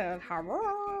making the... I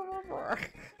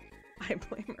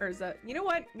blame Urza. You know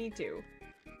what? Me too.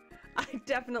 I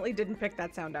definitely didn't pick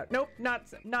that sound out. Nope, not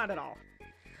at all.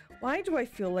 Why do I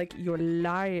feel like you're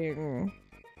lying?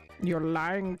 You're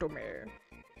lying to me.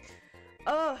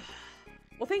 Well,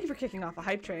 thank you for kicking off a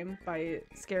hype train by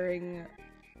scaring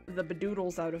the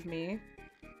bedoodles out of me.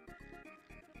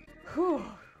 Whew.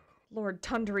 Lord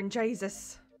Thunder and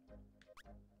Jesus.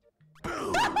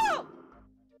 Oh!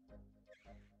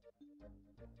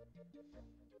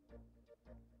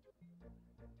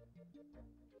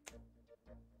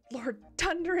 Lord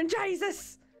Thunder and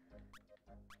Jesus!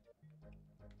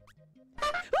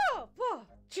 Oh! Oh!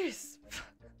 Jeez!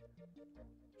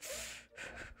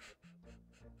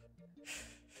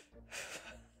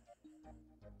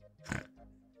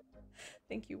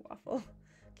 Thank you, Waffle.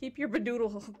 Keep your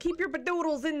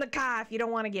bedoodles in the car if you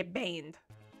don't want to get banned.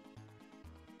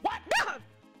 What? No!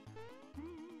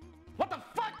 What the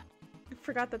fuck? I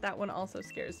forgot that one also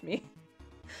scares me.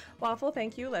 Waffle,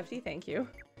 thank you. Lefty, thank you.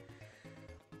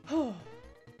 Oh.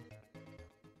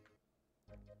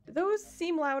 Do those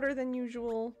seem louder than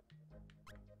usual?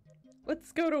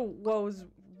 Let's go to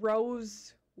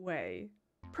Rose Way.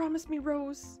 Promise me,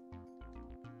 Rose.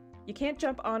 You can't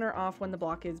jump on or off when the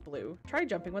block is blue. Try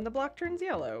jumping when the block turns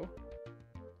yellow.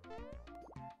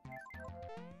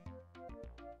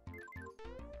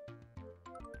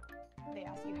 They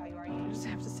ask you how you are, you just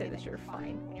have to say that you're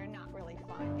fine. When you're not really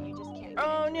fine, but you just can't.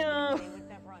 Oh no! They would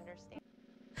never understand.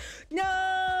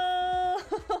 No!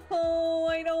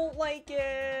 I don't like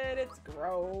it. It's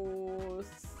gross.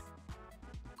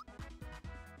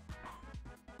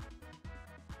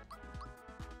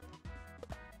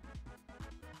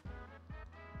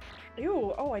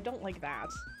 Ew, oh, I don't like that.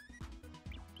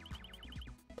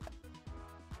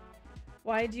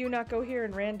 Why do you not go here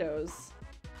in randos?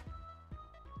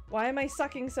 Why am I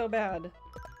sucking so bad?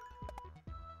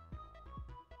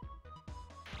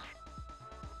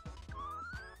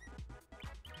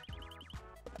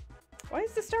 Why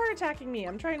is the star attacking me?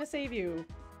 I'm trying to save you.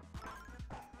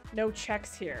 No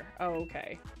checks here. Oh,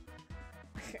 okay.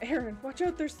 Eryn, watch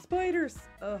out, there's spiders!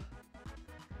 Ugh.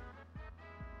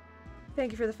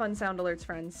 Thank you for the fun sound alerts,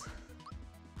 friends.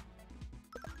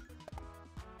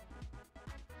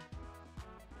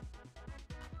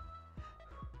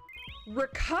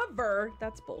 Recover?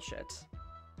 That's bullshit.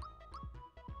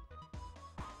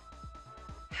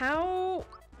 How?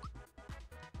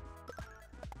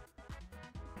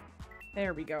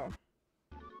 There we go.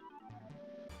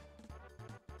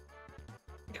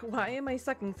 Why am I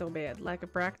sucking so bad? Lack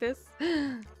of practice?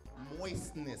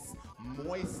 Moistness.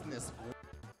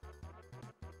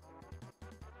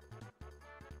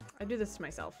 I do this to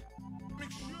myself.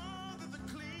 Make sure that the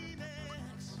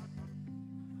Kleenex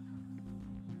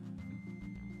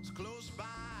is close by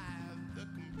the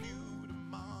computer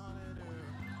monitor.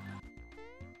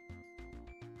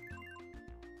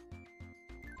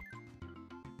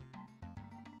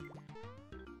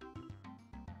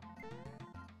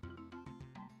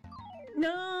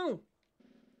 No!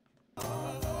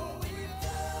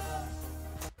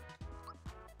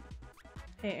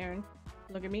 Hey, Eryn,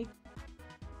 look at me.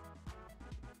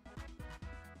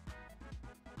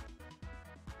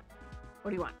 What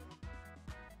do you want?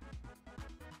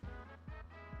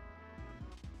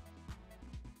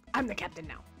 I'm the captain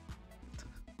now.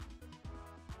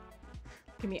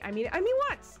 Give me, I mean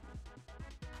what?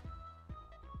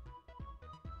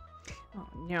 Oh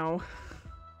no.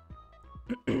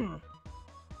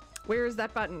 Where is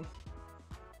that button?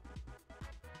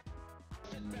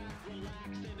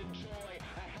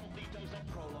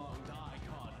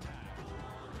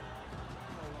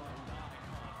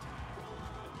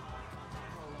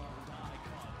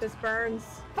 This burns.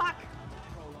 Fuck!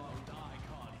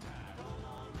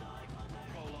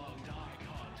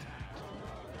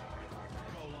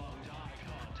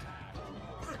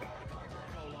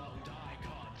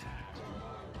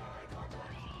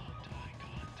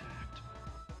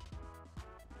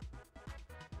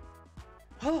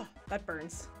 Oh, that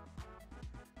burns.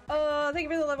 Oh, thank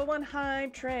you for the level 1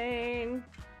 hype train.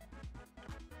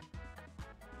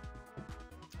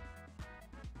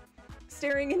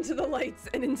 Staring into the lights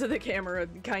and into the camera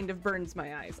kind of burns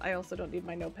my eyes. I also don't need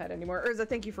my notepad anymore. Urza,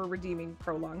 thank you for redeeming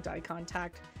prolonged eye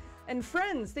contact. And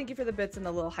friends, thank you for the bits and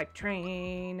the little hype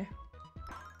train.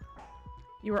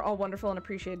 You are all wonderful and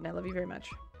appreciated, and I love you very much.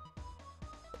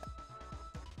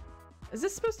 Is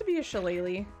this supposed to be a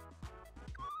shillelagh?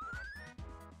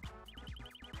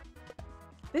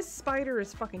 This spider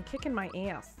is fucking kicking my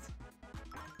ass.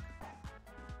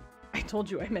 I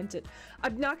told you I meant it.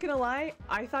 I'm not gonna lie,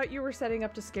 I thought you were setting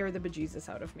up to scare the bejesus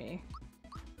out of me.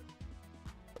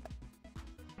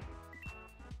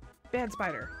 Bad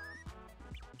spider.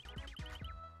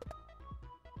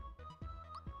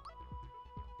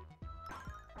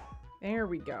 There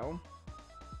we go.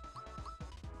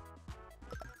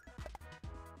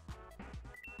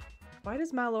 Why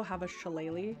does Mallow have a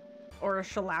shillelagh? Or a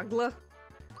shillagla?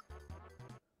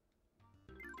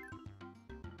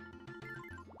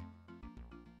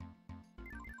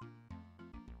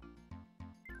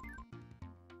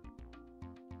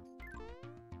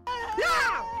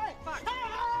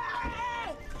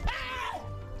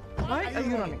 Why are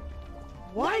you running?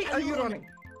 Why are you running?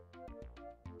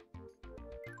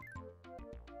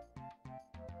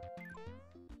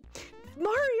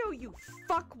 Mario, you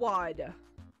fuckwad!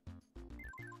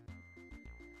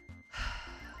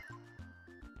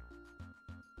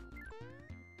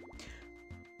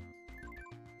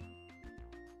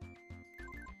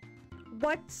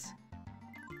 What?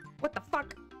 What the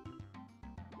fuck?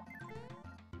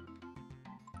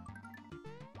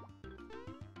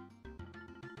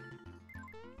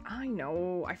 I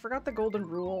know. I forgot the golden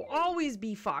rule. Always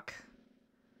be fuck.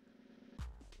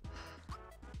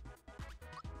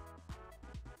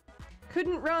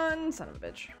 Couldn't run. Son of a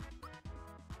bitch.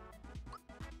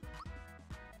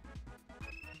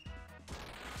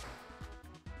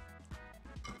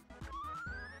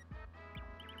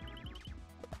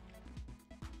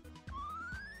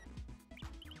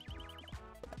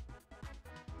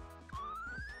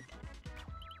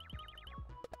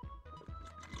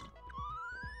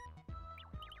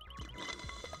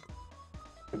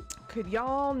 Could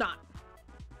y'all not?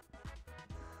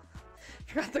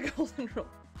 Forgot the golden rule.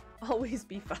 Always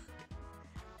be fuck.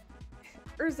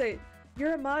 Urza,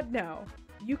 you're a mod now.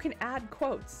 You can add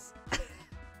quotes.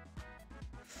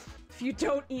 If you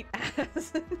don't eat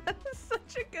ass. That's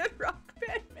such a good Rock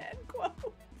Band Man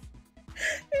quote.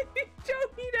 If you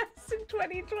don't eat ass in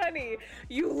 2020,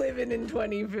 you living in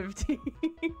 2015.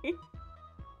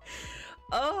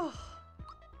 Oh.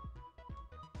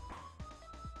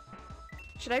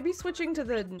 Should I be switching to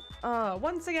the,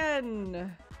 once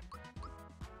again?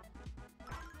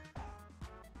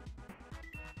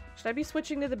 Should I be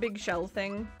switching to the big shell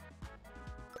thing?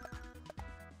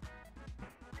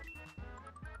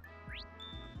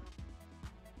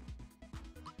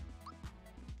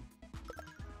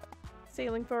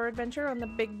 Sailing for adventure on the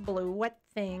big blue wet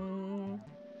thing.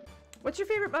 What's your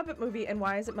favorite Muppet movie and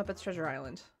why is it Muppets Treasure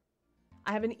Island?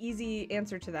 I have an easy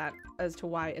answer to that as to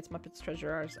why it's Muppets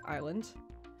Treasure Island.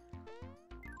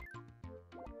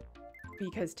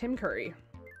 Because Tim Curry.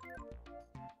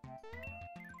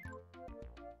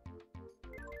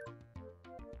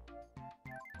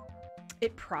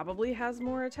 It probably has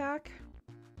more attack.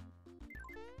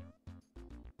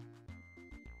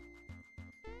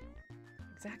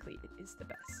 Exactly, it is the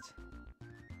best.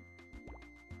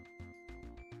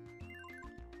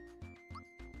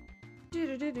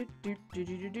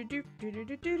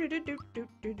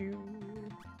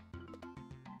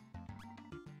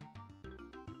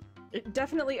 It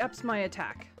definitely ups my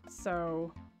attack,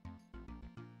 so...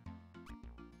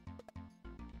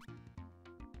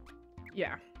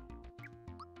 yeah.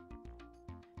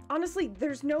 Honestly,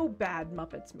 there's no bad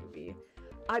Muppets movie.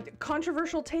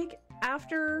 Controversial take,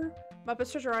 after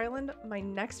Muppets Treasure Island, my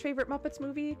next favorite Muppets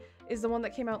movie is the one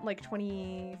that came out in like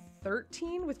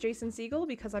 2013 with Jason Segel,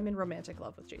 because I'm in romantic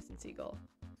love with Jason Segel.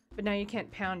 But now you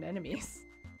can't pound enemies.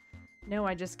 No,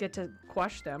 I just get to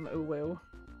quash them, ooh woo.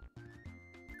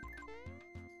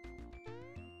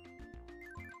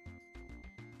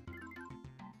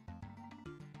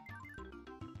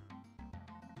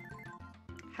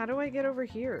 How do I get over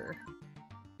here?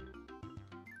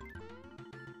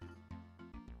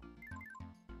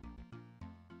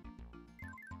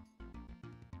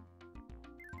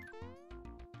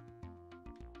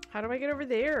 How do I get over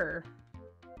there?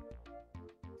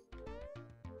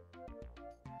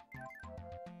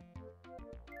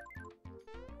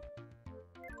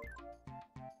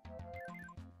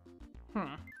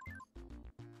 Hmm.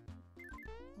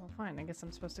 Well, fine. I guess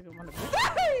I'm supposed to go one of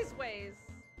these ways.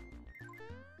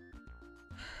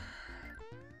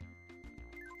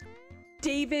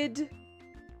 David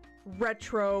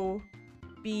Retro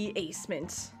B.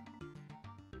 Acement.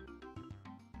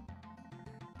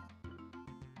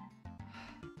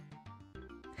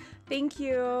 Thank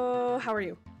you. How are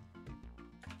you?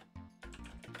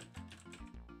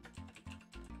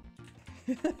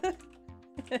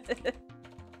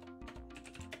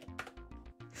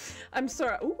 I'm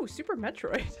sorry. Ooh, Super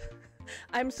Metroid.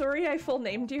 I'm sorry I full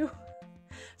named you.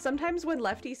 Sometimes when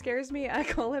Lefty scares me, I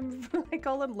call him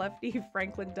Lefty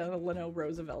Franklin Delano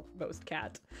Roosevelt Most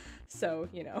Cat. So,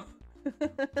 you know.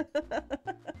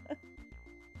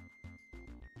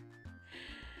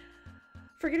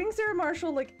 Forgetting Sarah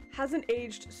Marshall like hasn't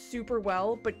aged super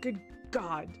well, but good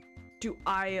God, do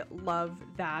I love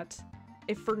that.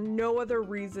 If for no other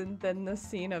reason than the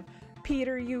scene of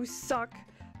Peter, you suck.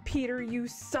 Peter, you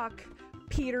suck.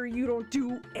 Peter, you don't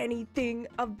do anything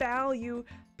of value.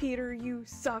 Peter, you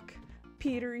suck.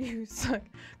 Peter, you suck.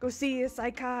 Go see a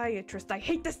psychiatrist. I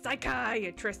hate the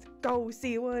psychiatrist. Go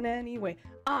see one anyway.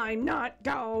 I'm not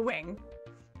going.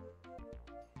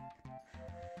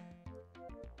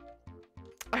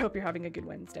 I hope you're having a good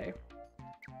Wednesday.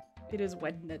 It is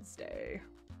Wednesday.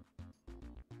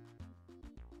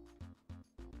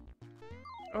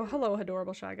 Oh, hello,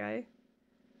 adorable shy guy.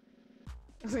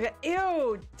 I was like,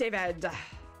 ew, David.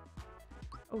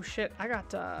 Oh shit, I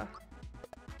got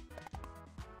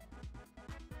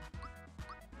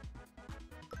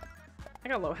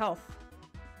low health.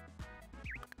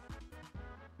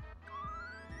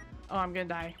 Oh, I'm gonna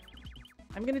die.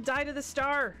 I'm gonna die to the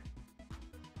star.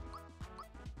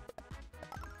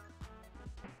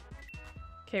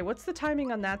 Okay, what's the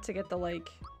timing on that to get the, like,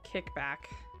 kickback?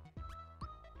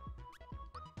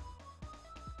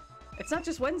 It's not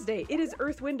just Wednesday, it is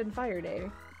Earth, Wind, and Fire Day.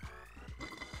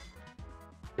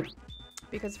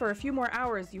 Because for a few more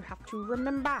hours, you have to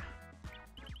remember.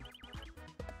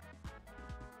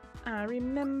 I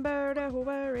remember to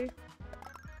worry.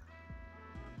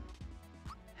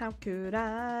 How could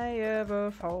I ever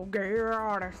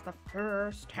forget? It's the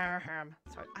first time.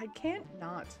 Sorry, I can't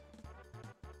not.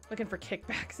 Looking for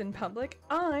kickbacks in public.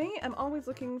 I am always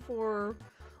looking for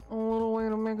a little way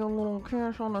to make a little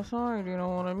cash on the side, you know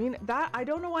what I mean? That, I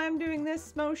don't know why I'm doing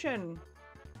this motion.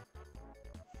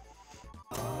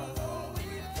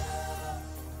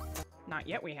 Not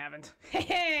yet, we haven't.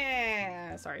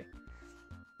 Sorry.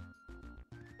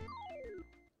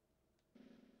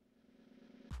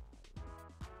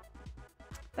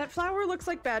 That flower looks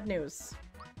like bad news.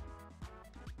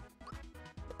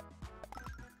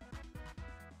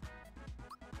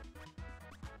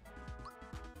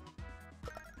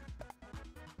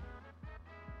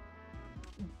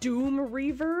 Doom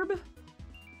reverb?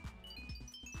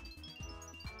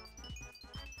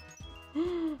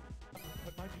 Did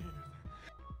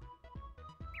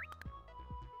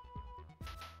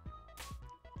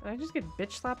I just get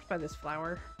bitch slapped by this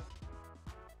flower?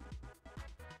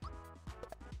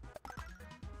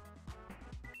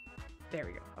 There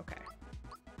we go, okay.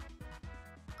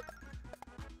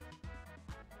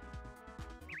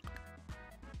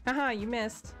 Haha, you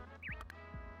missed.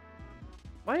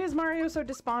 Why is Mario so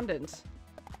despondent?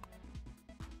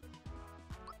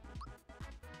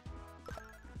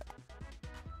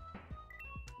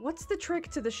 What's the trick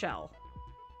to the shell?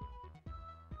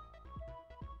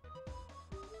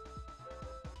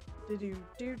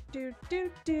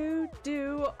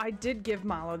 Do. I did give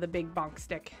Malo the big bonk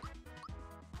stick.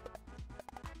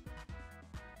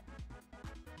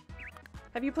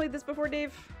 Have you played this before,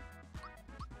 Dave?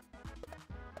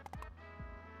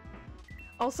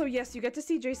 Also, yes, you get to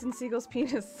see Jason Segel's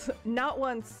penis not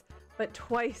once, but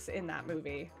twice in that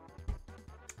movie.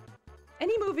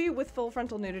 Any movie with full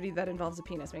frontal nudity that involves a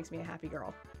penis makes me a happy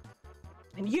girl.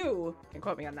 And you can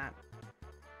quote me on that.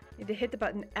 Need to hit the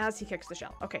button as he kicks the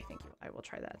shell. Okay, thank you. I will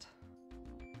try that.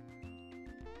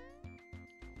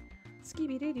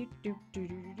 Can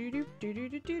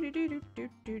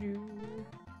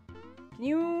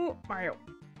you... Mario.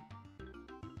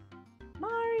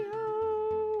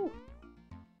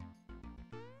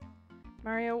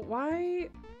 Mario, why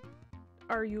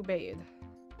are you bathed?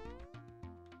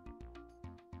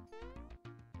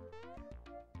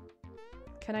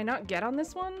 Can I not get on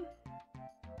this one?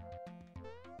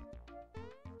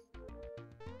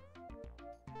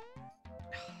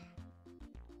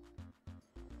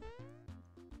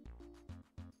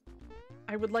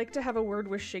 I would like to have a word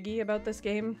with Shiggy about this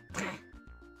game.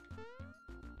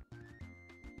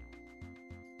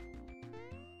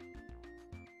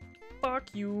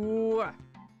 Fuck you.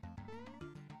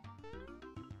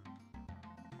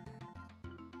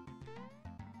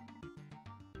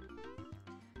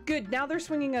 Good, now they're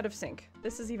swinging out of sync.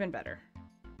 This is even better.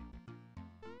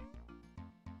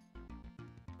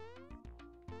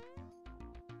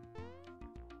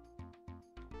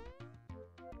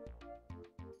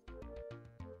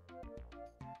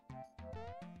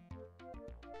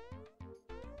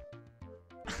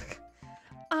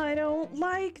 I don't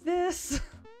like this.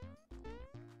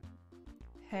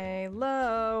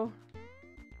 Hello.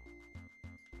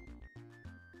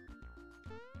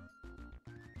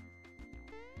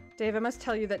 Dave, I must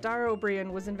tell you that Dara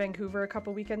O'Brien was in Vancouver a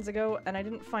couple weekends ago, and I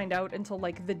didn't find out until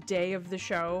like the day of the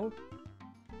show.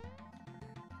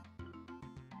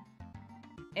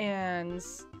 And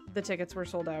the tickets were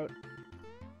sold out.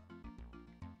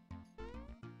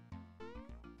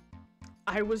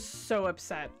 I was so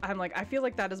upset. I'm like, I feel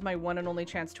like that is my one and only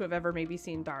chance to have ever maybe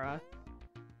seen Dara.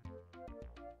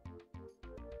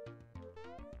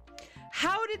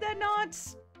 How did that not?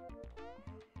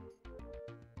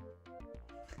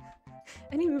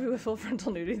 Any movie with full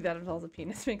frontal nudity that involves a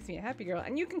penis makes me a happy girl.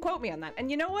 And you can quote me on that.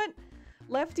 And you know what?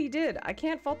 Lefty did. I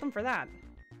can't fault them for that.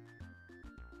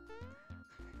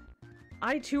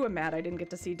 I too am mad I didn't get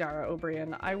to see Dara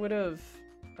O'Brien. I would have...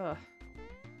 Ugh.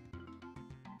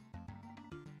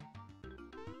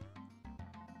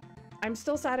 I'm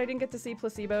still sad I didn't get to see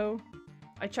Placebo.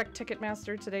 I checked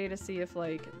Ticketmaster today to see if,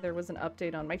 like, there was an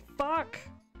update on my... Fuck!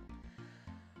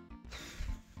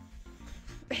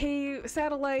 Hey,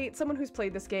 Satellite, someone who's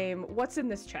played this game, what's in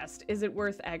this chest? Is it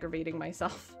worth aggravating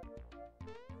myself?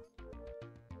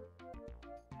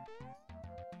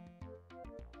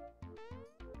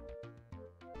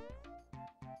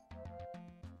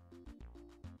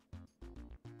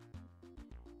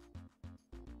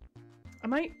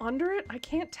 Am I under it? I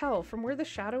can't tell. From where the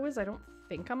shadow is, I don't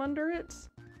think I'm under it.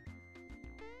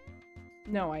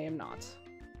 No, I am not.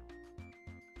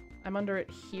 I'm under it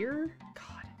here?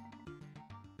 God.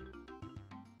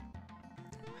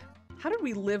 How did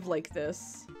we live like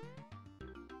this?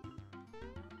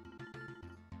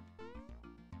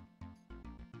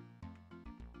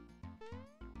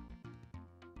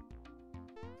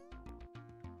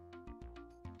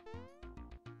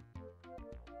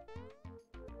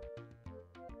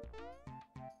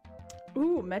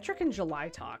 Ooh, Metric and July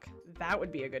Talk. That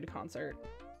would be a good concert.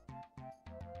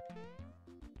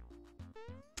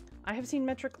 I have seen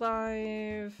Metric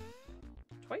live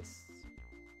twice?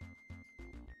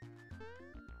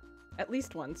 At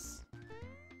least once.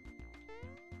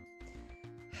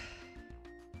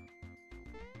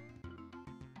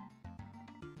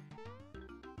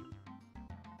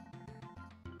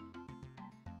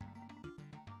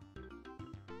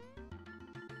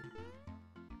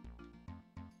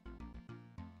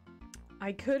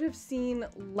 I could have seen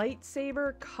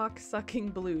Lightsaber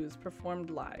Cocksucking Blues performed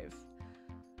live.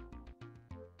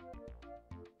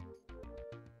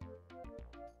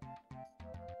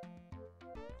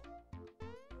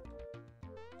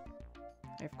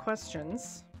 I have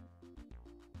questions.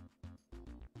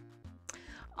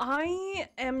 I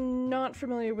am not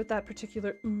familiar with that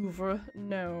particular oeuvre,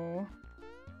 no.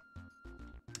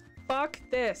 Fuck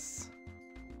this.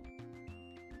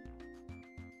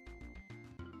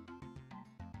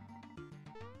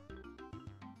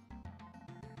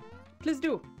 Please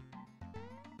do.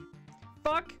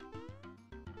 Fuck.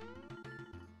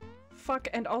 Fuck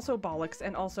and also bollocks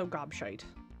and also gobshite.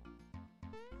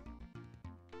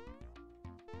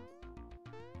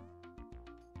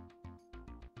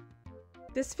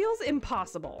 This feels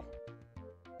impossible.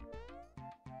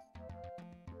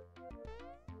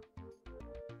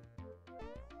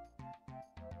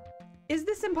 Is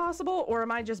this impossible or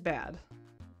am I just bad?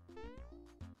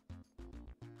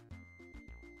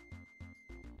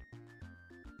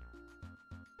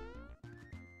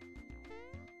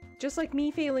 Just like me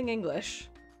failing English.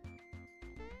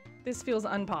 This feels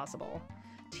impossible.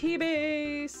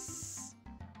 T-Base!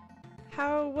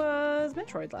 How was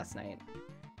Metroid last night?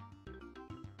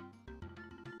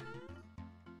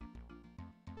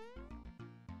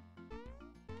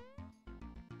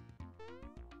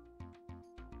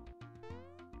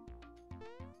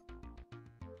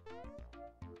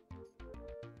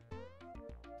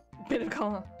 Bit of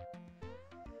column.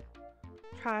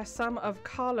 Try some of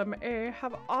column A,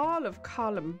 have all of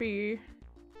column B.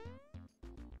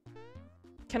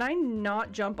 Can I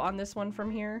not jump on this one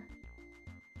from here?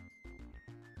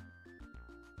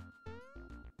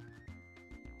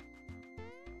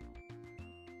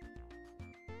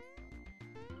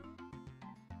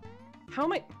 How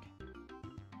am I?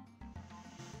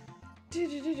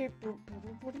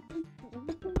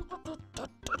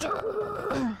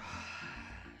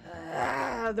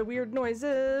 The weird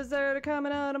noises that are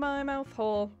coming out of my mouth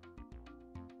hole.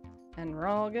 And we're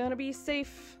all gonna be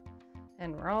safe.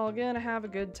 And we're all gonna have a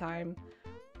good time.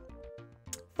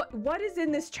 But what is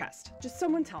in this chest? Just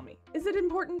someone tell me. Is it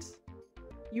important?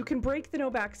 You can break the no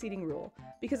backseating rule.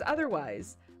 Because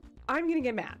otherwise, I'm gonna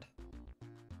get mad.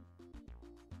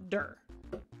 Durr.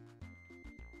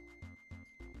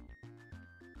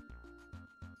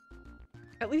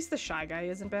 At least the shy guy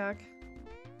isn't back.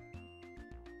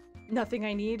 Nothing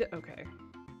I need? Okay.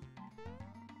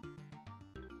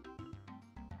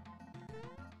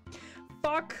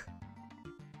 Fuck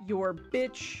your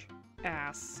bitch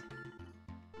ass.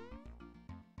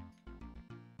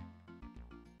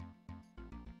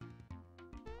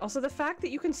 Also, the fact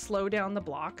that you can slow down the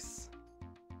blocks.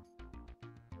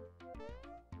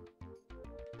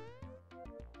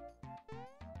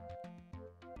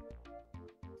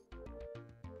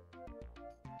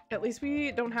 At least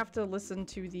we don't have to listen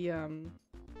to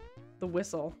the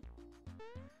whistle.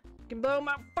 You can blow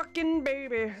my fucking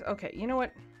baby. Okay, you know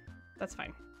what? That's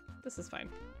fine. This is fine.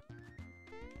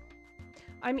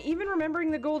 I'm even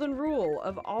remembering the golden rule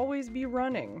of always be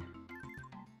running.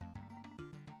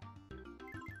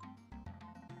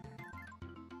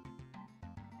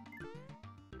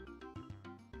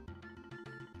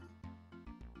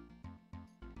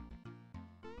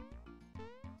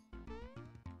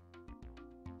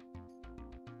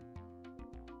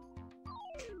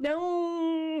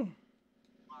 No!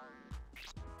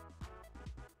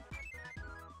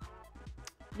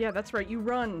 Yeah, that's right, you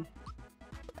run.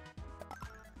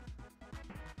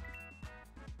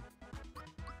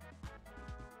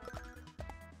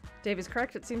 Dave is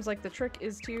correct, it seems like the trick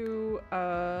is to,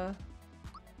 the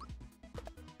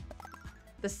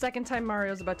second time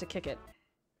Mario's about to kick it.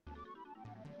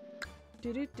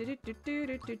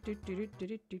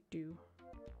 Do-do-do-do-do-do-do-do-do-do-do-do-do.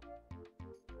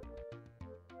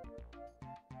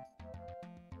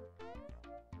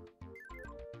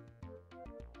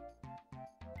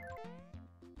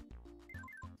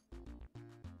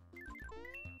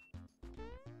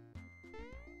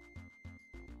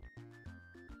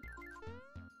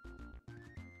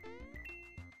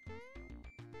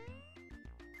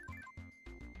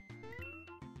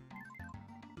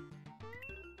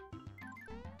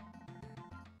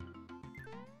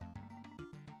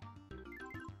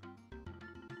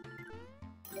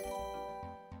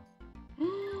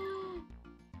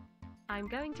 I'm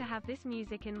going to have this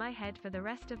music in my head for the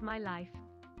rest of my life.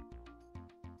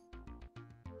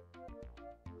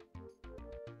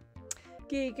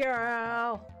 Geek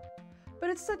girl. But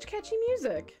it's such catchy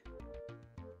music.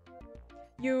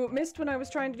 You missed when I was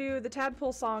trying to do the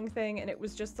tadpole song thing and it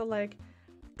was just the like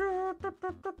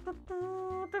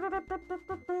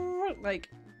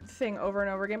thing over and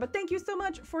over again. But thank you so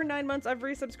much for 9 months of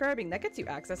resubscribing. That gets you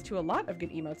access to a lot of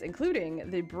good emotes,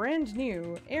 including the brand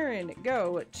new Eryn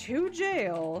Go to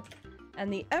Jail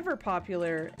and the ever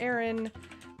popular Eryn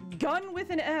Gun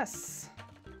with an S.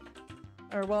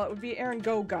 Or well, it would be Eryn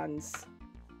Go Guns.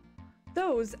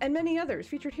 Those and many others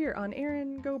featured here on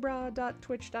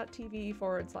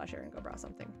eryngobra.twitch.tv/ErynGobra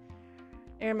something.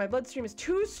 Eryn, my bloodstream is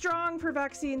too strong for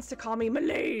vaccines to call me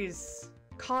malaise.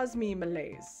 Cause me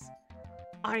malaise.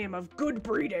 I am of good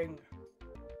breeding.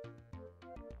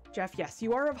 Jeff, yes,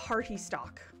 you are of hearty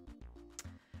stock.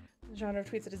 The genre of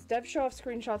tweets it is devs show off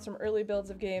screenshots from early builds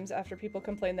of games after people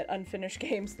complain that unfinished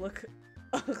games look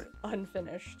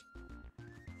unfinished.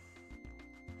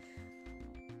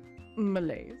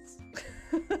 Malaise.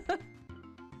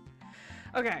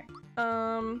 Okay,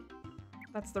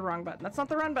 that's the wrong button. That's not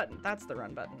the run button. That's the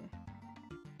run button.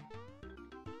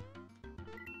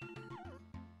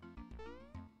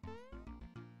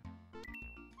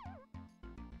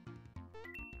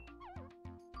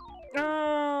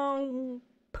 Oh,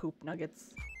 poop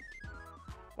nuggets.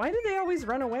 Why do they always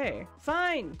run away?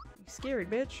 Fine, you scared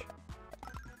bitch.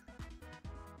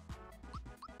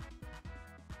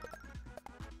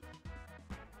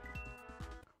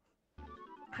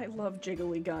 I love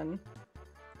Jiggly Gun.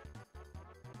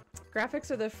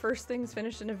 Graphics are the first things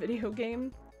finished in a video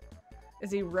game.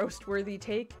 Is a roast-worthy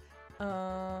take.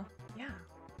 Yeah.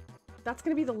 That's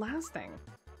gonna be the last thing.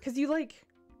 Cause you like...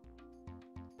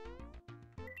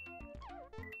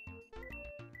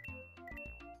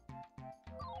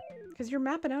 Cause you're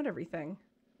mapping out everything.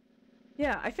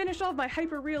 Yeah, I finished all of my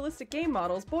hyper-realistic game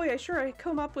models. Boy, I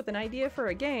come up with an idea for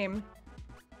a game.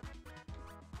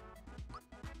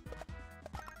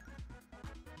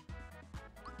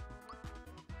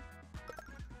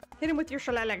 Hit him with your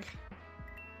shalalag.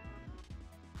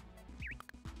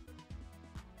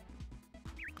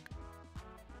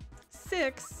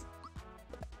 6.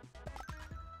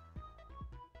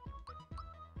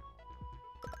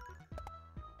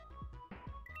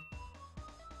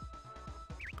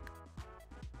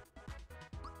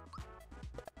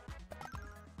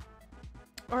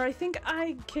 Or I think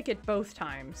I kick it both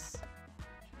times.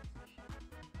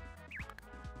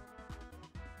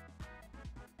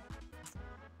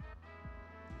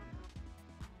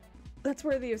 That's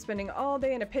worthy of spending all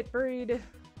day in a pit buried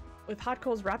with hot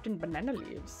coals wrapped in banana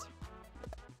leaves.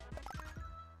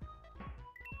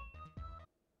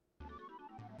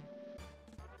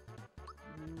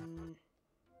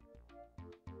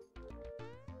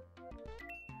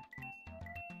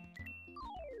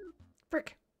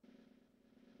 Frick.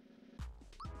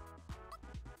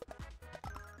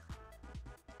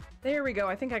 There we go.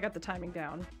 I think I got the timing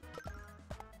down.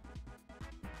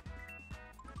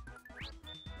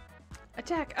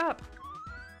 Attack up!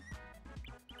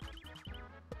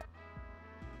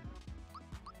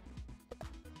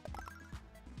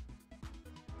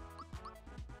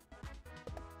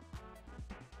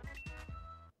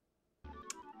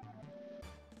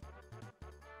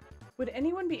 Would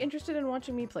anyone be interested in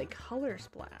watching me play Color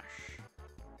Splash?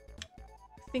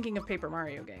 Thinking of Paper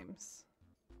Mario games.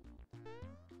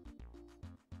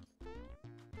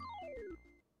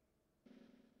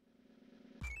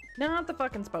 Not the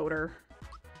fucking spoder.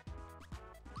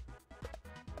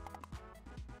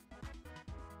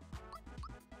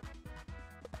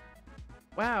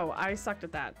 Wow, I sucked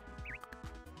at that.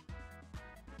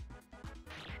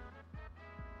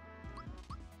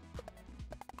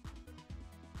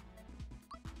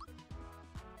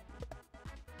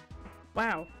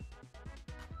 Wow.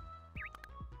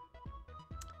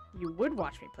 You would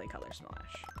watch me play Color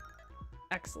Splash.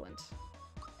 Excellent.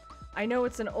 I know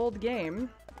it's an old game.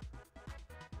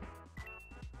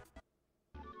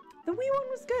 The Wii one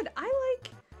was good. I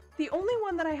like... The only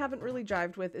one that I haven't really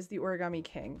jived with is the Origami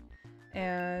King.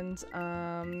 And,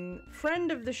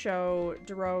 friend of the show,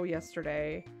 Duro,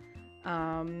 yesterday,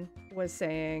 was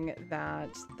saying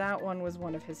that that one was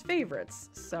one of his favorites.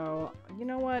 So, you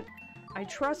know what? I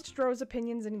trust Dro's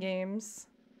opinions in games.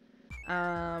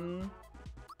 And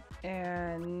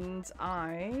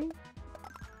I...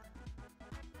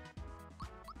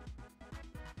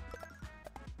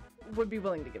 would be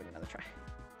willing to give it another try.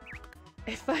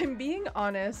 If I'm being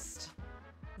honest,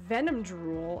 Venom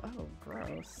Drool... Oh,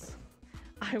 gross.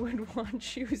 I would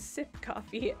want you sip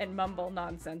coffee and mumble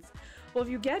nonsense. Well, if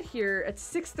you get here at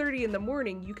 6:30 in the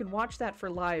morning, you can watch that for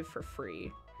live for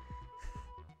free.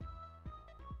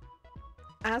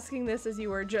 Asking this as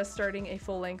you are just starting a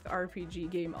full-length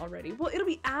RPG game already. Well, it'll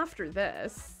be after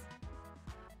this.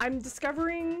 I'm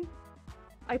discovering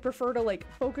I prefer to, like,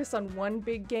 focus on one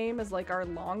big game as, like, our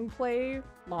long play,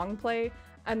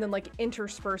 and then, like,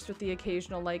 interspersed with the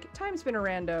occasional, like, time spinner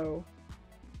rando.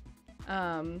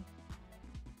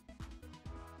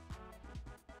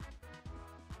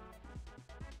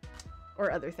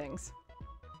 Or other things.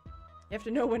 You have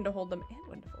to know when to hold them and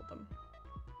when to fold them.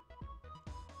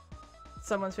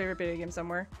 Someone's favorite video game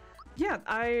somewhere. Yeah,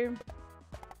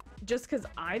 just because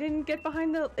I didn't get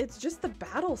behind it's just the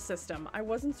battle system. I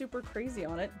wasn't super crazy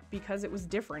on it because it was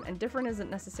different, and different isn't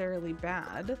necessarily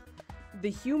bad. The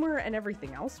humor and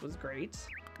everything else was great.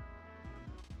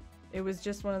 It was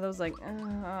just one of those, like,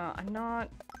 I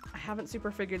haven't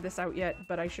super figured this out yet,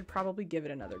 but I should probably give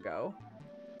it another go.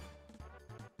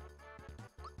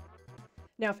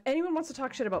 Now, if anyone wants to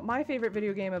talk shit about my favorite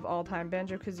video game of all time,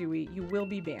 Banjo-Kazooie, you will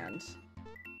be banned.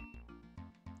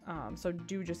 So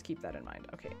do just keep that in mind.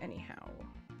 Okay, anyhow.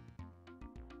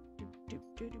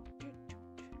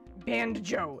 Banned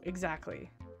Joe, exactly.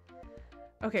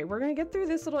 Okay, we're gonna get through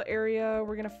this little area,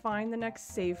 we're gonna find the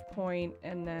next save point,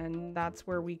 and then that's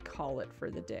where we call it for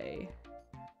the day.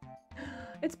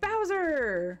 It's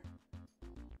Bowser!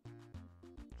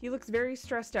 He looks very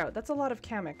stressed out. That's a lot of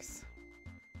Kameks.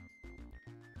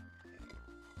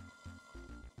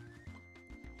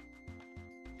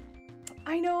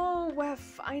 I know,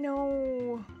 Wef, I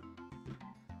know.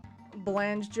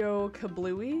 Blanjo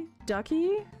Kablooey?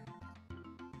 Ducky?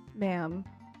 Ma'am,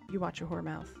 you watch your whore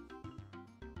mouth.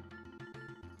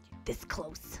 This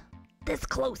close. This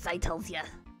close, I tells ya.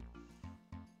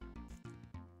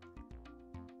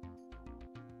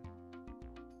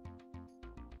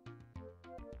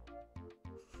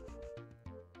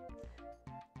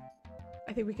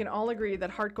 I think we can all agree that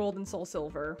Heart Gold and Soul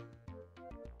Silver.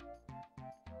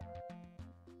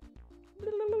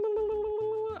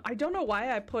 I don't know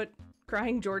why I put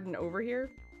Crying Jordan over here,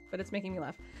 but it's making me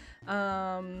laugh.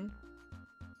 I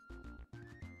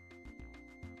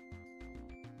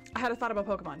had a thought about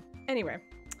Pokemon. Anyway,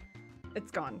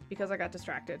 it's gone because I got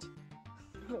distracted.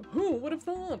 Who would have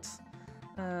thought?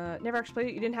 Never actually played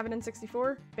it. You didn't have an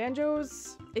N64?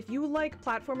 Banjos, if you like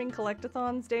platforming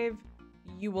collectathons, Dave,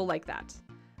 you will like that.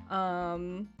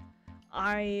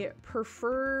 I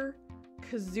prefer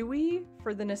Kazooie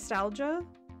for the nostalgia,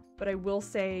 but I will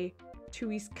say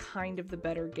Tui's kind of the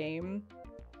better game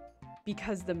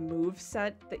because the move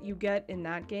set that you get in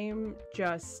that game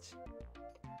just...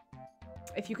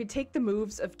 If you could take the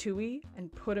moves of Tui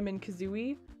and put them in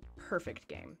Kazooie, perfect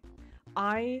game.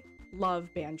 I love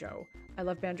Banjo. I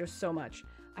love Banjo so much.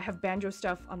 I have Banjo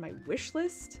stuff on my wish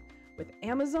list with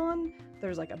Amazon.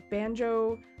 There's like a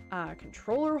Banjo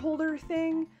controller holder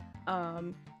thing.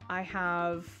 I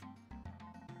have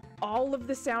all of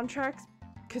the soundtracks,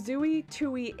 Kazooie,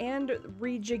 Tui, and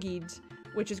Rejiggied,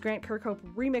 which is Grant Kirkhope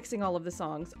remixing all of the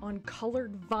songs on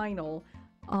colored vinyl.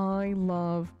 I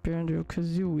love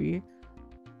Banjo-Kazooie.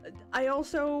 I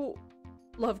also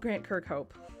love Grant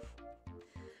Kirkhope.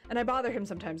 And I bother him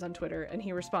sometimes on Twitter, and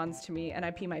he responds to me, and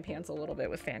I pee my pants a little bit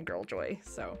with fangirl joy,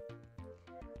 so.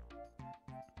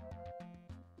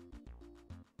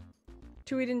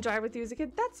 Tui didn't jive with you as a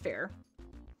kid? That's fair.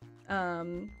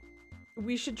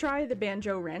 We should try the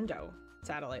Banjo Rando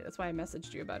satellite. That's why I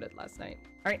messaged you about it last night.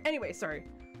 All right, anyway, sorry.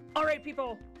 All right,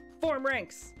 people, form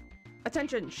ranks.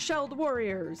 Attention, shelled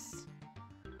warriors.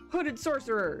 Hooded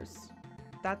sorcerers.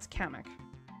 That's Kamek.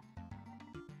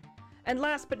 And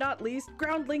last but not least,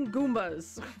 groundling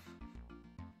Goombas.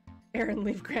 Eryn,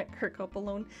 leave Grant Kirkhope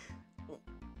alone.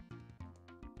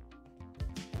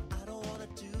 I don't wanna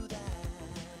do that.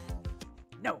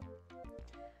 No.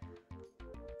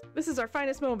 This is our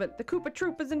finest moment. The Koopa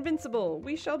Troop is invincible.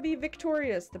 We shall be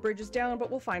victorious. The bridge is down, but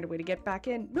we'll find a way to get back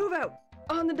in. Move out!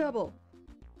 On the double!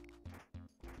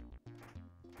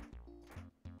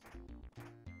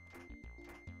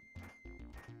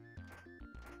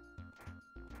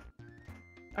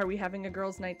 Are we having a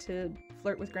girls' night to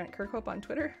flirt with Grant Kirkhope on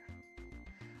Twitter?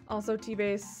 Also,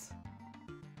 T-Base.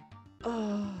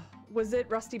 Oh, was it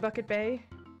Rusty Bucket Bay?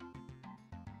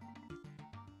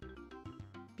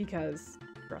 Because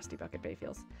Rusty Bucket Bay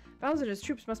feels. Bowser and his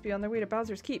troops must be on their way to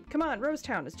Bowser's Keep. Come on,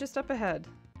 Rosetown is just up ahead.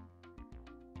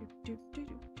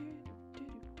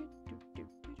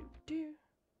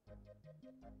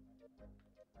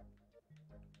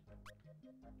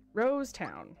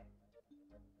 Rosetown.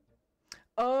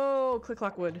 Oh,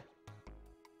 Click-Clock Wood.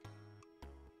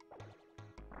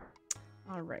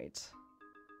 All right.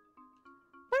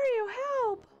 Mario,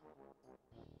 help!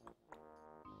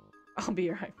 I'll be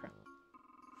your eyebrow.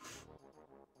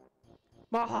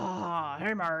 Ah,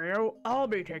 hey Mario, I'll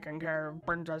be taking care of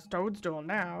Princess Toadstool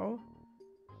now.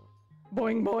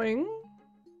 Boing boing.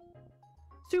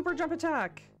 Super jump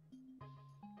attack.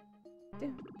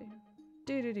 Do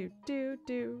do do do do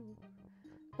do.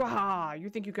 Waha, you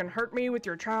think you can hurt me with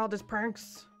your childish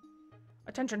pranks?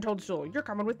 Attention Toadstool, you're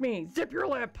coming with me. Zip your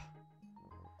lip.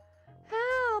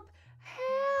 Help!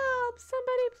 Help!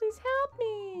 Somebody please help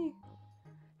me.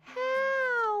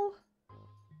 Help!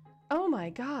 Oh my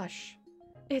gosh.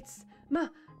 It's Mom!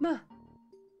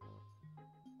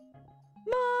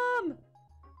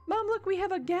 Mom, look, we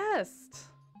have a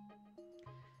guest.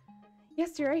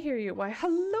 Yes, dear, I hear you. Why,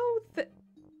 hello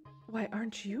Why,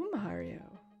 aren't you Mario?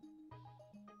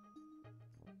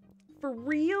 For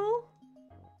real?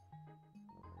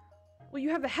 Well, you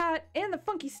have the hat and the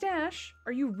funky stash.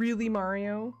 Are you really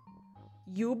Mario?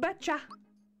 You betcha.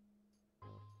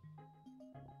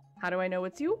 How do I know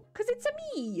it's you? 'Cause it's a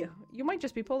me. You might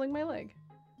just be pulling my leg.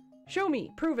 Show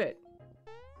me. Prove it.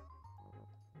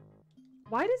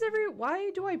 Why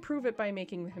do I prove it by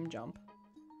making him jump?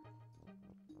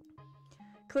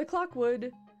 Click-Clock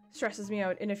Wood stresses me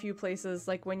out in a few places,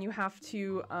 like when you have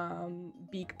to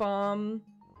beak bomb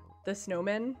the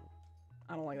snowmen.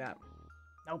 I don't like that.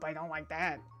 Nope, I don't like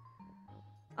that.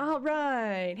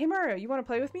 Alright. Hey Mario, you want to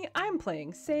play with me? I'm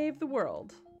playing Save the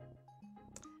World.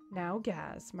 Now,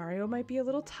 Gaz, Mario might be a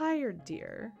little tired,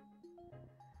 dear.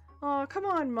 Aw, come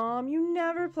on, Mom. You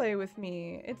never play with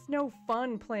me. It's no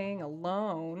fun playing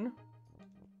alone.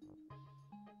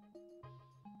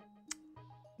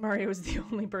 Mario is the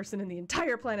only person in the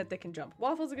entire planet that can jump.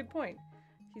 Waffle's a good point.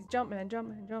 He's jumping and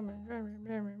jumping and jumping.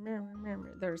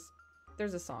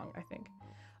 There's a song, I think.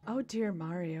 Oh dear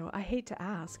Mario, I hate to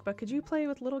ask, but could you play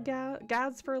with little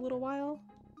Gaz for a little while?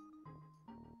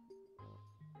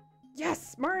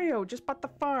 Yes, Mario just bought the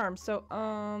farm, so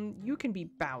you can be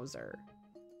Bowser.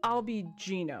 I'll be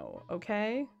Gino,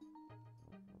 okay?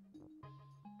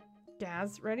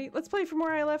 Gaz, ready? Let's play from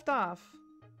where I left off.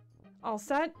 All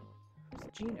set?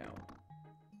 Who's Gino?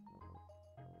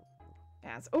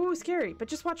 Gaz. Oh, scary, but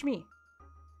just watch me.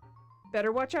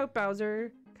 Better watch out,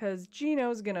 Bowser, because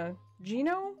Gino's gonna...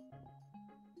 Gino?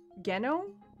 Geno?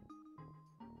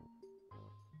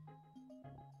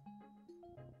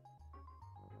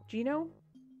 Gino?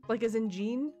 Like as in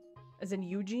Gene? As in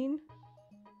Eugene?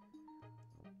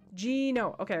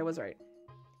 Gino. Okay, I was right.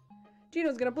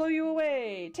 Gino's gonna blow you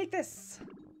away. Take this.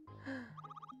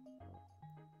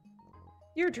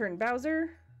 Your turn,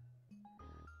 Bowser.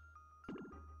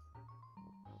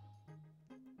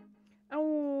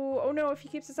 Oh no, if he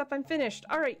keeps this up, I'm finished.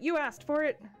 Alright, you asked for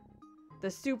it. The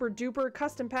super duper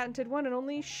custom patented one and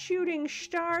only shooting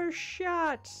star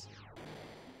shot.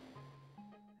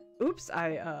 Oops,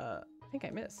 I think I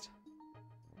missed.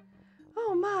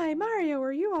 Oh my, Mario,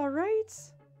 are you alright?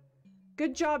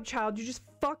 Good job, child. You just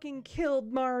fucking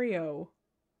killed Mario.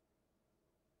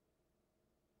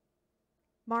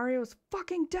 Mario's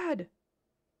fucking dead.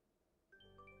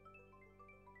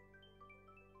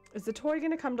 Is the toy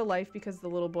gonna come to life because the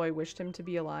little boy wished him to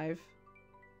be alive?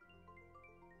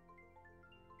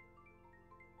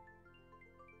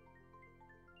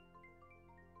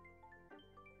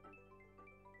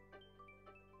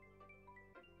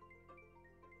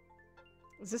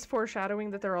 Is this foreshadowing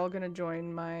that they're all gonna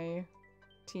join my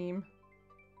team?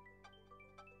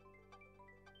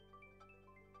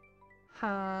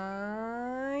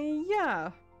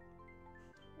 Yeah.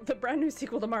 The brand new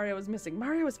sequel to Mario is missing.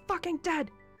 Mario is fucking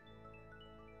dead!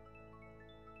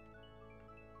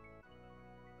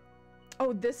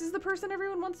 Oh, this is the person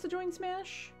everyone wants to join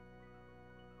Smash?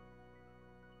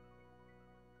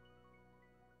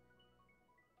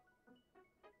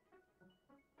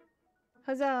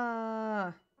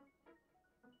 Huzzah!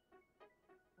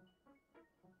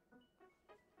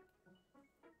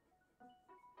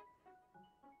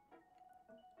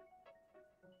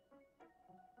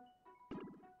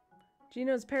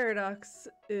 Gino's paradox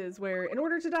is where, in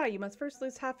order to die, you must first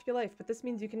lose half your life, but this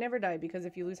means you can never die, because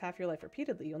if you lose half your life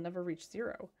repeatedly, you'll never reach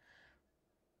 0.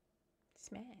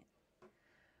 Smash.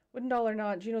 Wooden doll or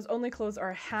not, Gino's only clothes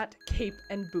are a hat, cape,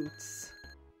 and boots.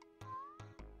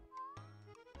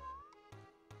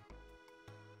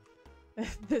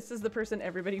 This is the person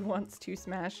everybody wants to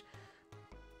smash.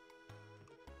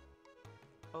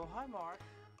 Oh, hi, Mark.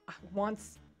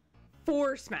 Wants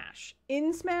for Smash.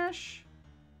 In Smash,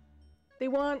 they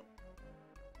want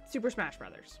Super Smash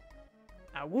Brothers.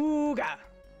 Awooga!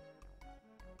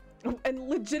 Oh, and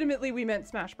legitimately we meant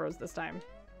Smash Bros this time.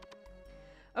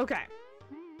 Okay.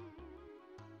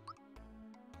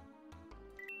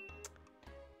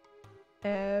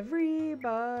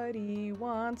 Everybody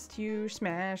wants to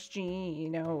smash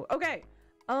Gino. Okay.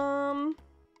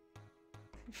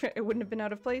 It wouldn't have been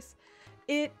out of place.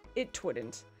 It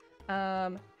wouldn't.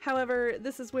 However,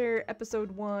 this is where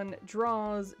episode 1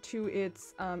 draws to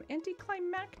its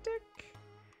anticlimactic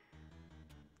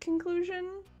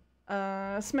conclusion.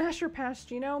 Smash or pass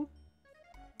Gino?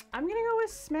 I'm gonna go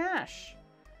with Smash.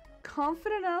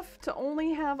 Confident enough to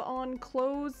only have on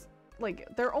clothes,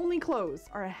 like their only clothes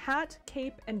are a hat,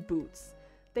 cape, and boots.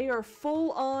 They are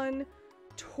full on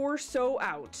torso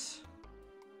out.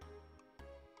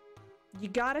 You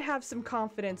gotta have some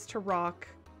confidence to rock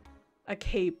a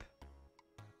cape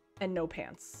and no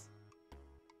pants.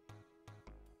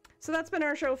 So that's been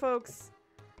our show, folks.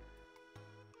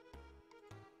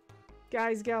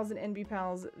 Guys, gals, and NB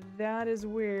pals, that is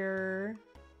where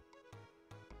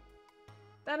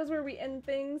we end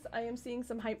things. I am seeing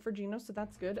some hype for Gino, so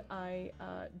that's good. I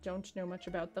don't know much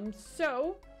about them,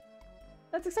 so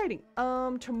that's exciting.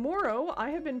 Tomorrow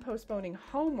I have been postponing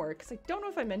homework because I don't know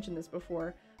if I mentioned this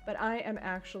before, but I am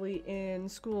actually in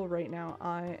school right now.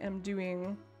 I am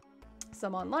doing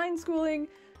some online schooling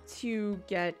to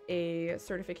get a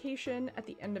certification at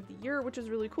the end of the year, which is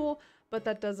really cool, but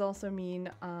that does also mean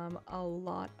a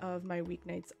lot of my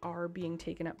weeknights are being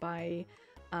taken up by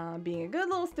being a good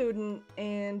little student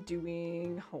and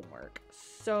doing homework.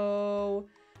 So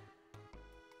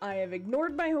I have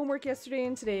ignored my homework yesterday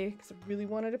and today because I really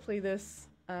wanted to play this.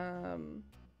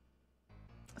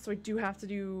 So I do have to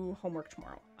do homework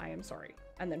tomorrow. I am sorry.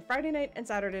 And then Friday night and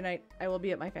Saturday night, I will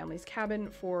be at my family's cabin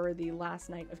for the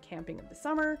last night of camping of the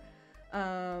summer.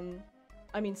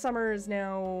 I mean, summer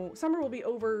will be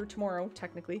over tomorrow,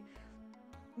 technically.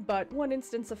 But one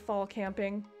instance of fall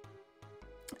camping.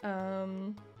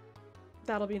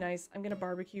 That'll be nice. I'm gonna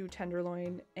barbecue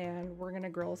tenderloin and we're gonna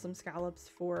grill some scallops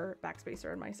for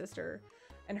Backspacer and my sister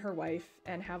and her wife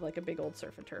and have like a big old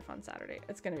surf and turf on Saturday.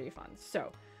 It's gonna be fun.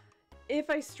 So if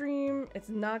I stream, it's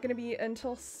not gonna be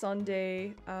until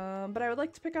Sunday, but I would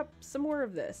like to pick up some more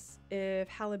of this. If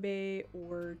Halibay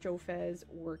or Joe Fez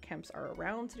or Kemps are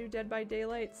around to do Dead by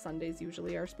Daylight, Sundays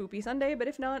usually are Spoopy Sunday, but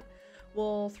if not,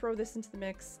 we'll throw this into the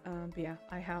mix. But yeah,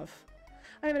 I have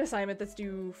an assignment that's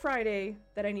due Friday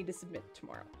that I need to submit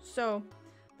tomorrow. So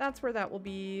that's where that will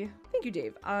be. Thank you,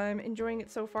 Dave. I'm enjoying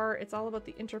it so far. It's all about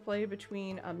the interplay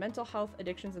between mental health,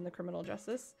 addictions, and the criminal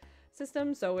justice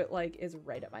system. So it like is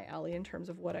right up my alley in terms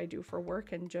of what I do for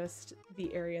work and just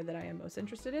the area that I am most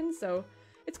interested in. So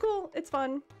it's cool. It's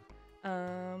fun.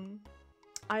 I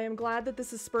am glad that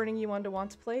this is spurring you on to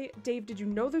want to play. Dave, did you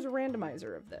know there's a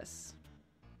randomizer of this?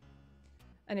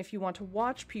 And if you want to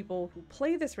watch people who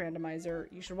play this randomizer,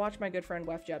 you should watch my good friend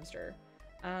Wef Jebster.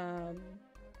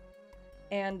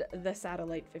 And the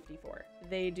Satellite 54.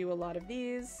 They do a lot of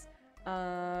these.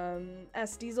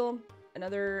 S Diesel,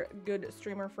 another good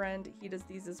streamer friend, he does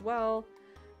these as well.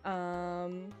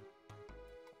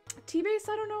 T-Base,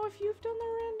 I don't know if you've done the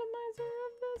randomizer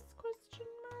of this, question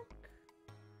mark.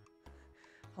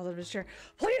 Hold up his chair.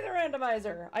 Play the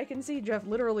randomizer! I can see Jeff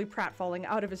literally pratfalling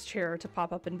out of his chair to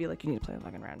pop up and be like, you need to play the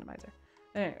fucking randomizer.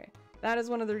 Anyway, that is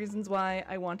one of the reasons why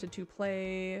I wanted to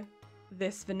play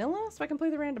this vanilla, so I can play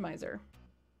the randomizer.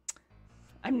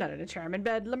 I'm not in a chair, I'm in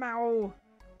bed, Lamau!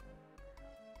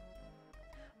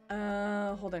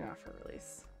 Holding off for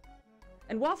release.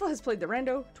 And Waffle has played the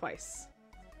rando twice.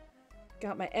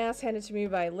 Got my ass handed to me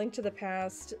by Link to the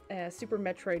Past, Super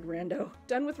Metroid rando.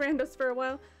 Done with randos for a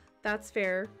while. That's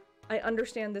fair. I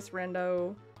understand this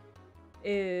rando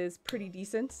is pretty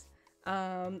decent.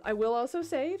 I will also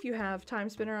say, if you have Time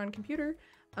Spinner on computer,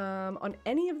 on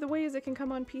any of the ways it can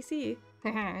come on PC,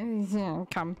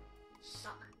 come.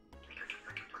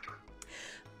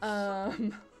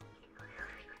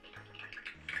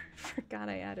 Forgot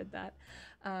I added that.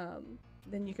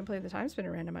 Then you can play the Time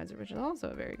Spinner randomizer, which is also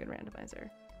a very good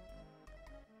randomizer.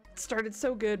 It started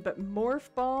so good, but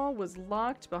Morph Ball was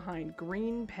locked behind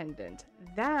Green Pendant.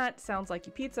 That sounds like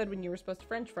you pizzaed when you were supposed to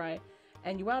French fry,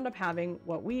 and you wound up having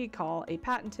what we call a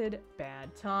patented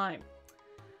bad time.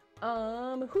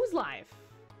 Who's live?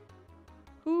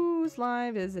 Whose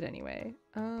live is it anyway?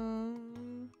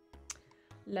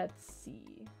 Let's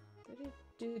see.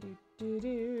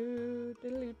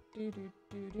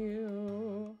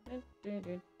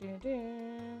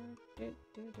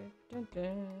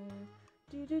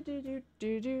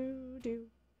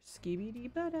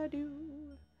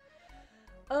 Skibidi-ba-da-doo.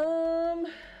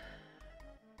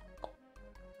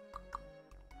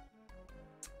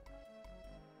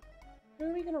 Who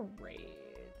are we gonna raid?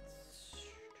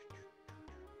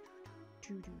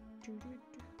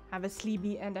 Have a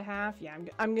sleepy and a half. Yeah,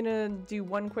 I'm gonna do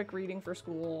one quick reading for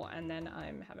school, and then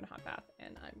I'm having a hot bath,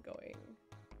 and I'm going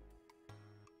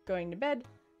to bed.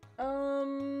 Let's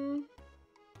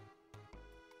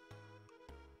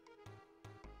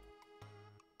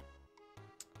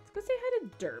go say hi to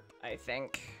Derp, I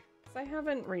think, because I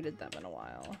haven't raided them in a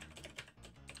while.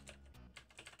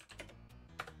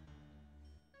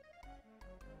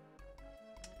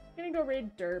 I'm gonna go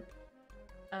raid Derp.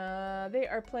 They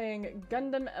are playing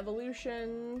Gundam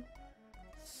Evolution,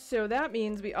 so that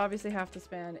means we obviously have to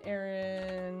spam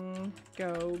Eryn,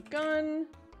 go gun.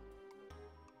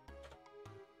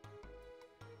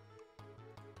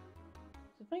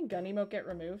 Did my gun emote get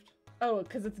removed? Oh,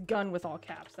 because it's gun with all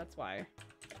caps, that's why.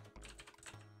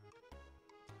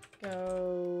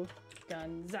 Go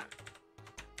Gunza.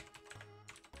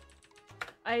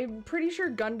 I'm pretty sure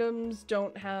Gundams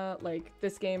don't have, like,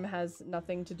 this game has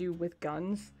nothing to do with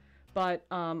guns, but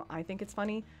I think it's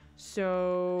funny,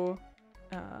 so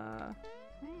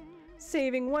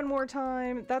saving one more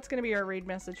time. That's gonna be our raid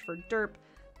message for Derp.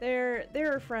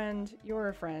 They're a friend, you're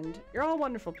a friend, you're all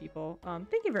wonderful people.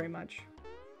 Thank you very much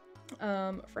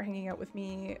for hanging out with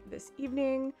me this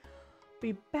evening.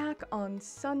 Be back on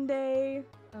Sunday.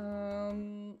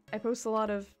 I post a lot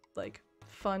of, like,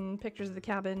 fun pictures of the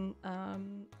cabin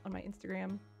on my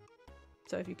Instagram,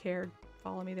 so if you cared,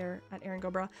 follow me there at Eryn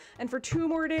Gobra. And for 2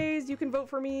 more days you can vote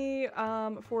for me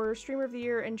for Streamer of the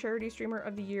Year and Charity Streamer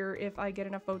of the Year. If I get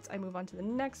enough votes, I move on to the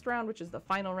next round, which is the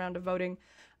final round of voting.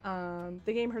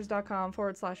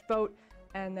 thegamehers.com/vote,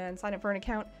 and then sign up for an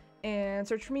account and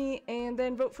search for me, and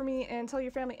then vote for me, and tell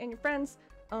your family and your friends.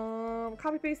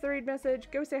 Copy paste the raid message,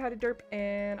 go say hi to Derp,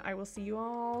 and I will see you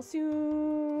all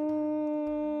soon.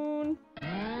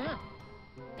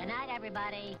 Good night,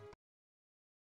 everybody.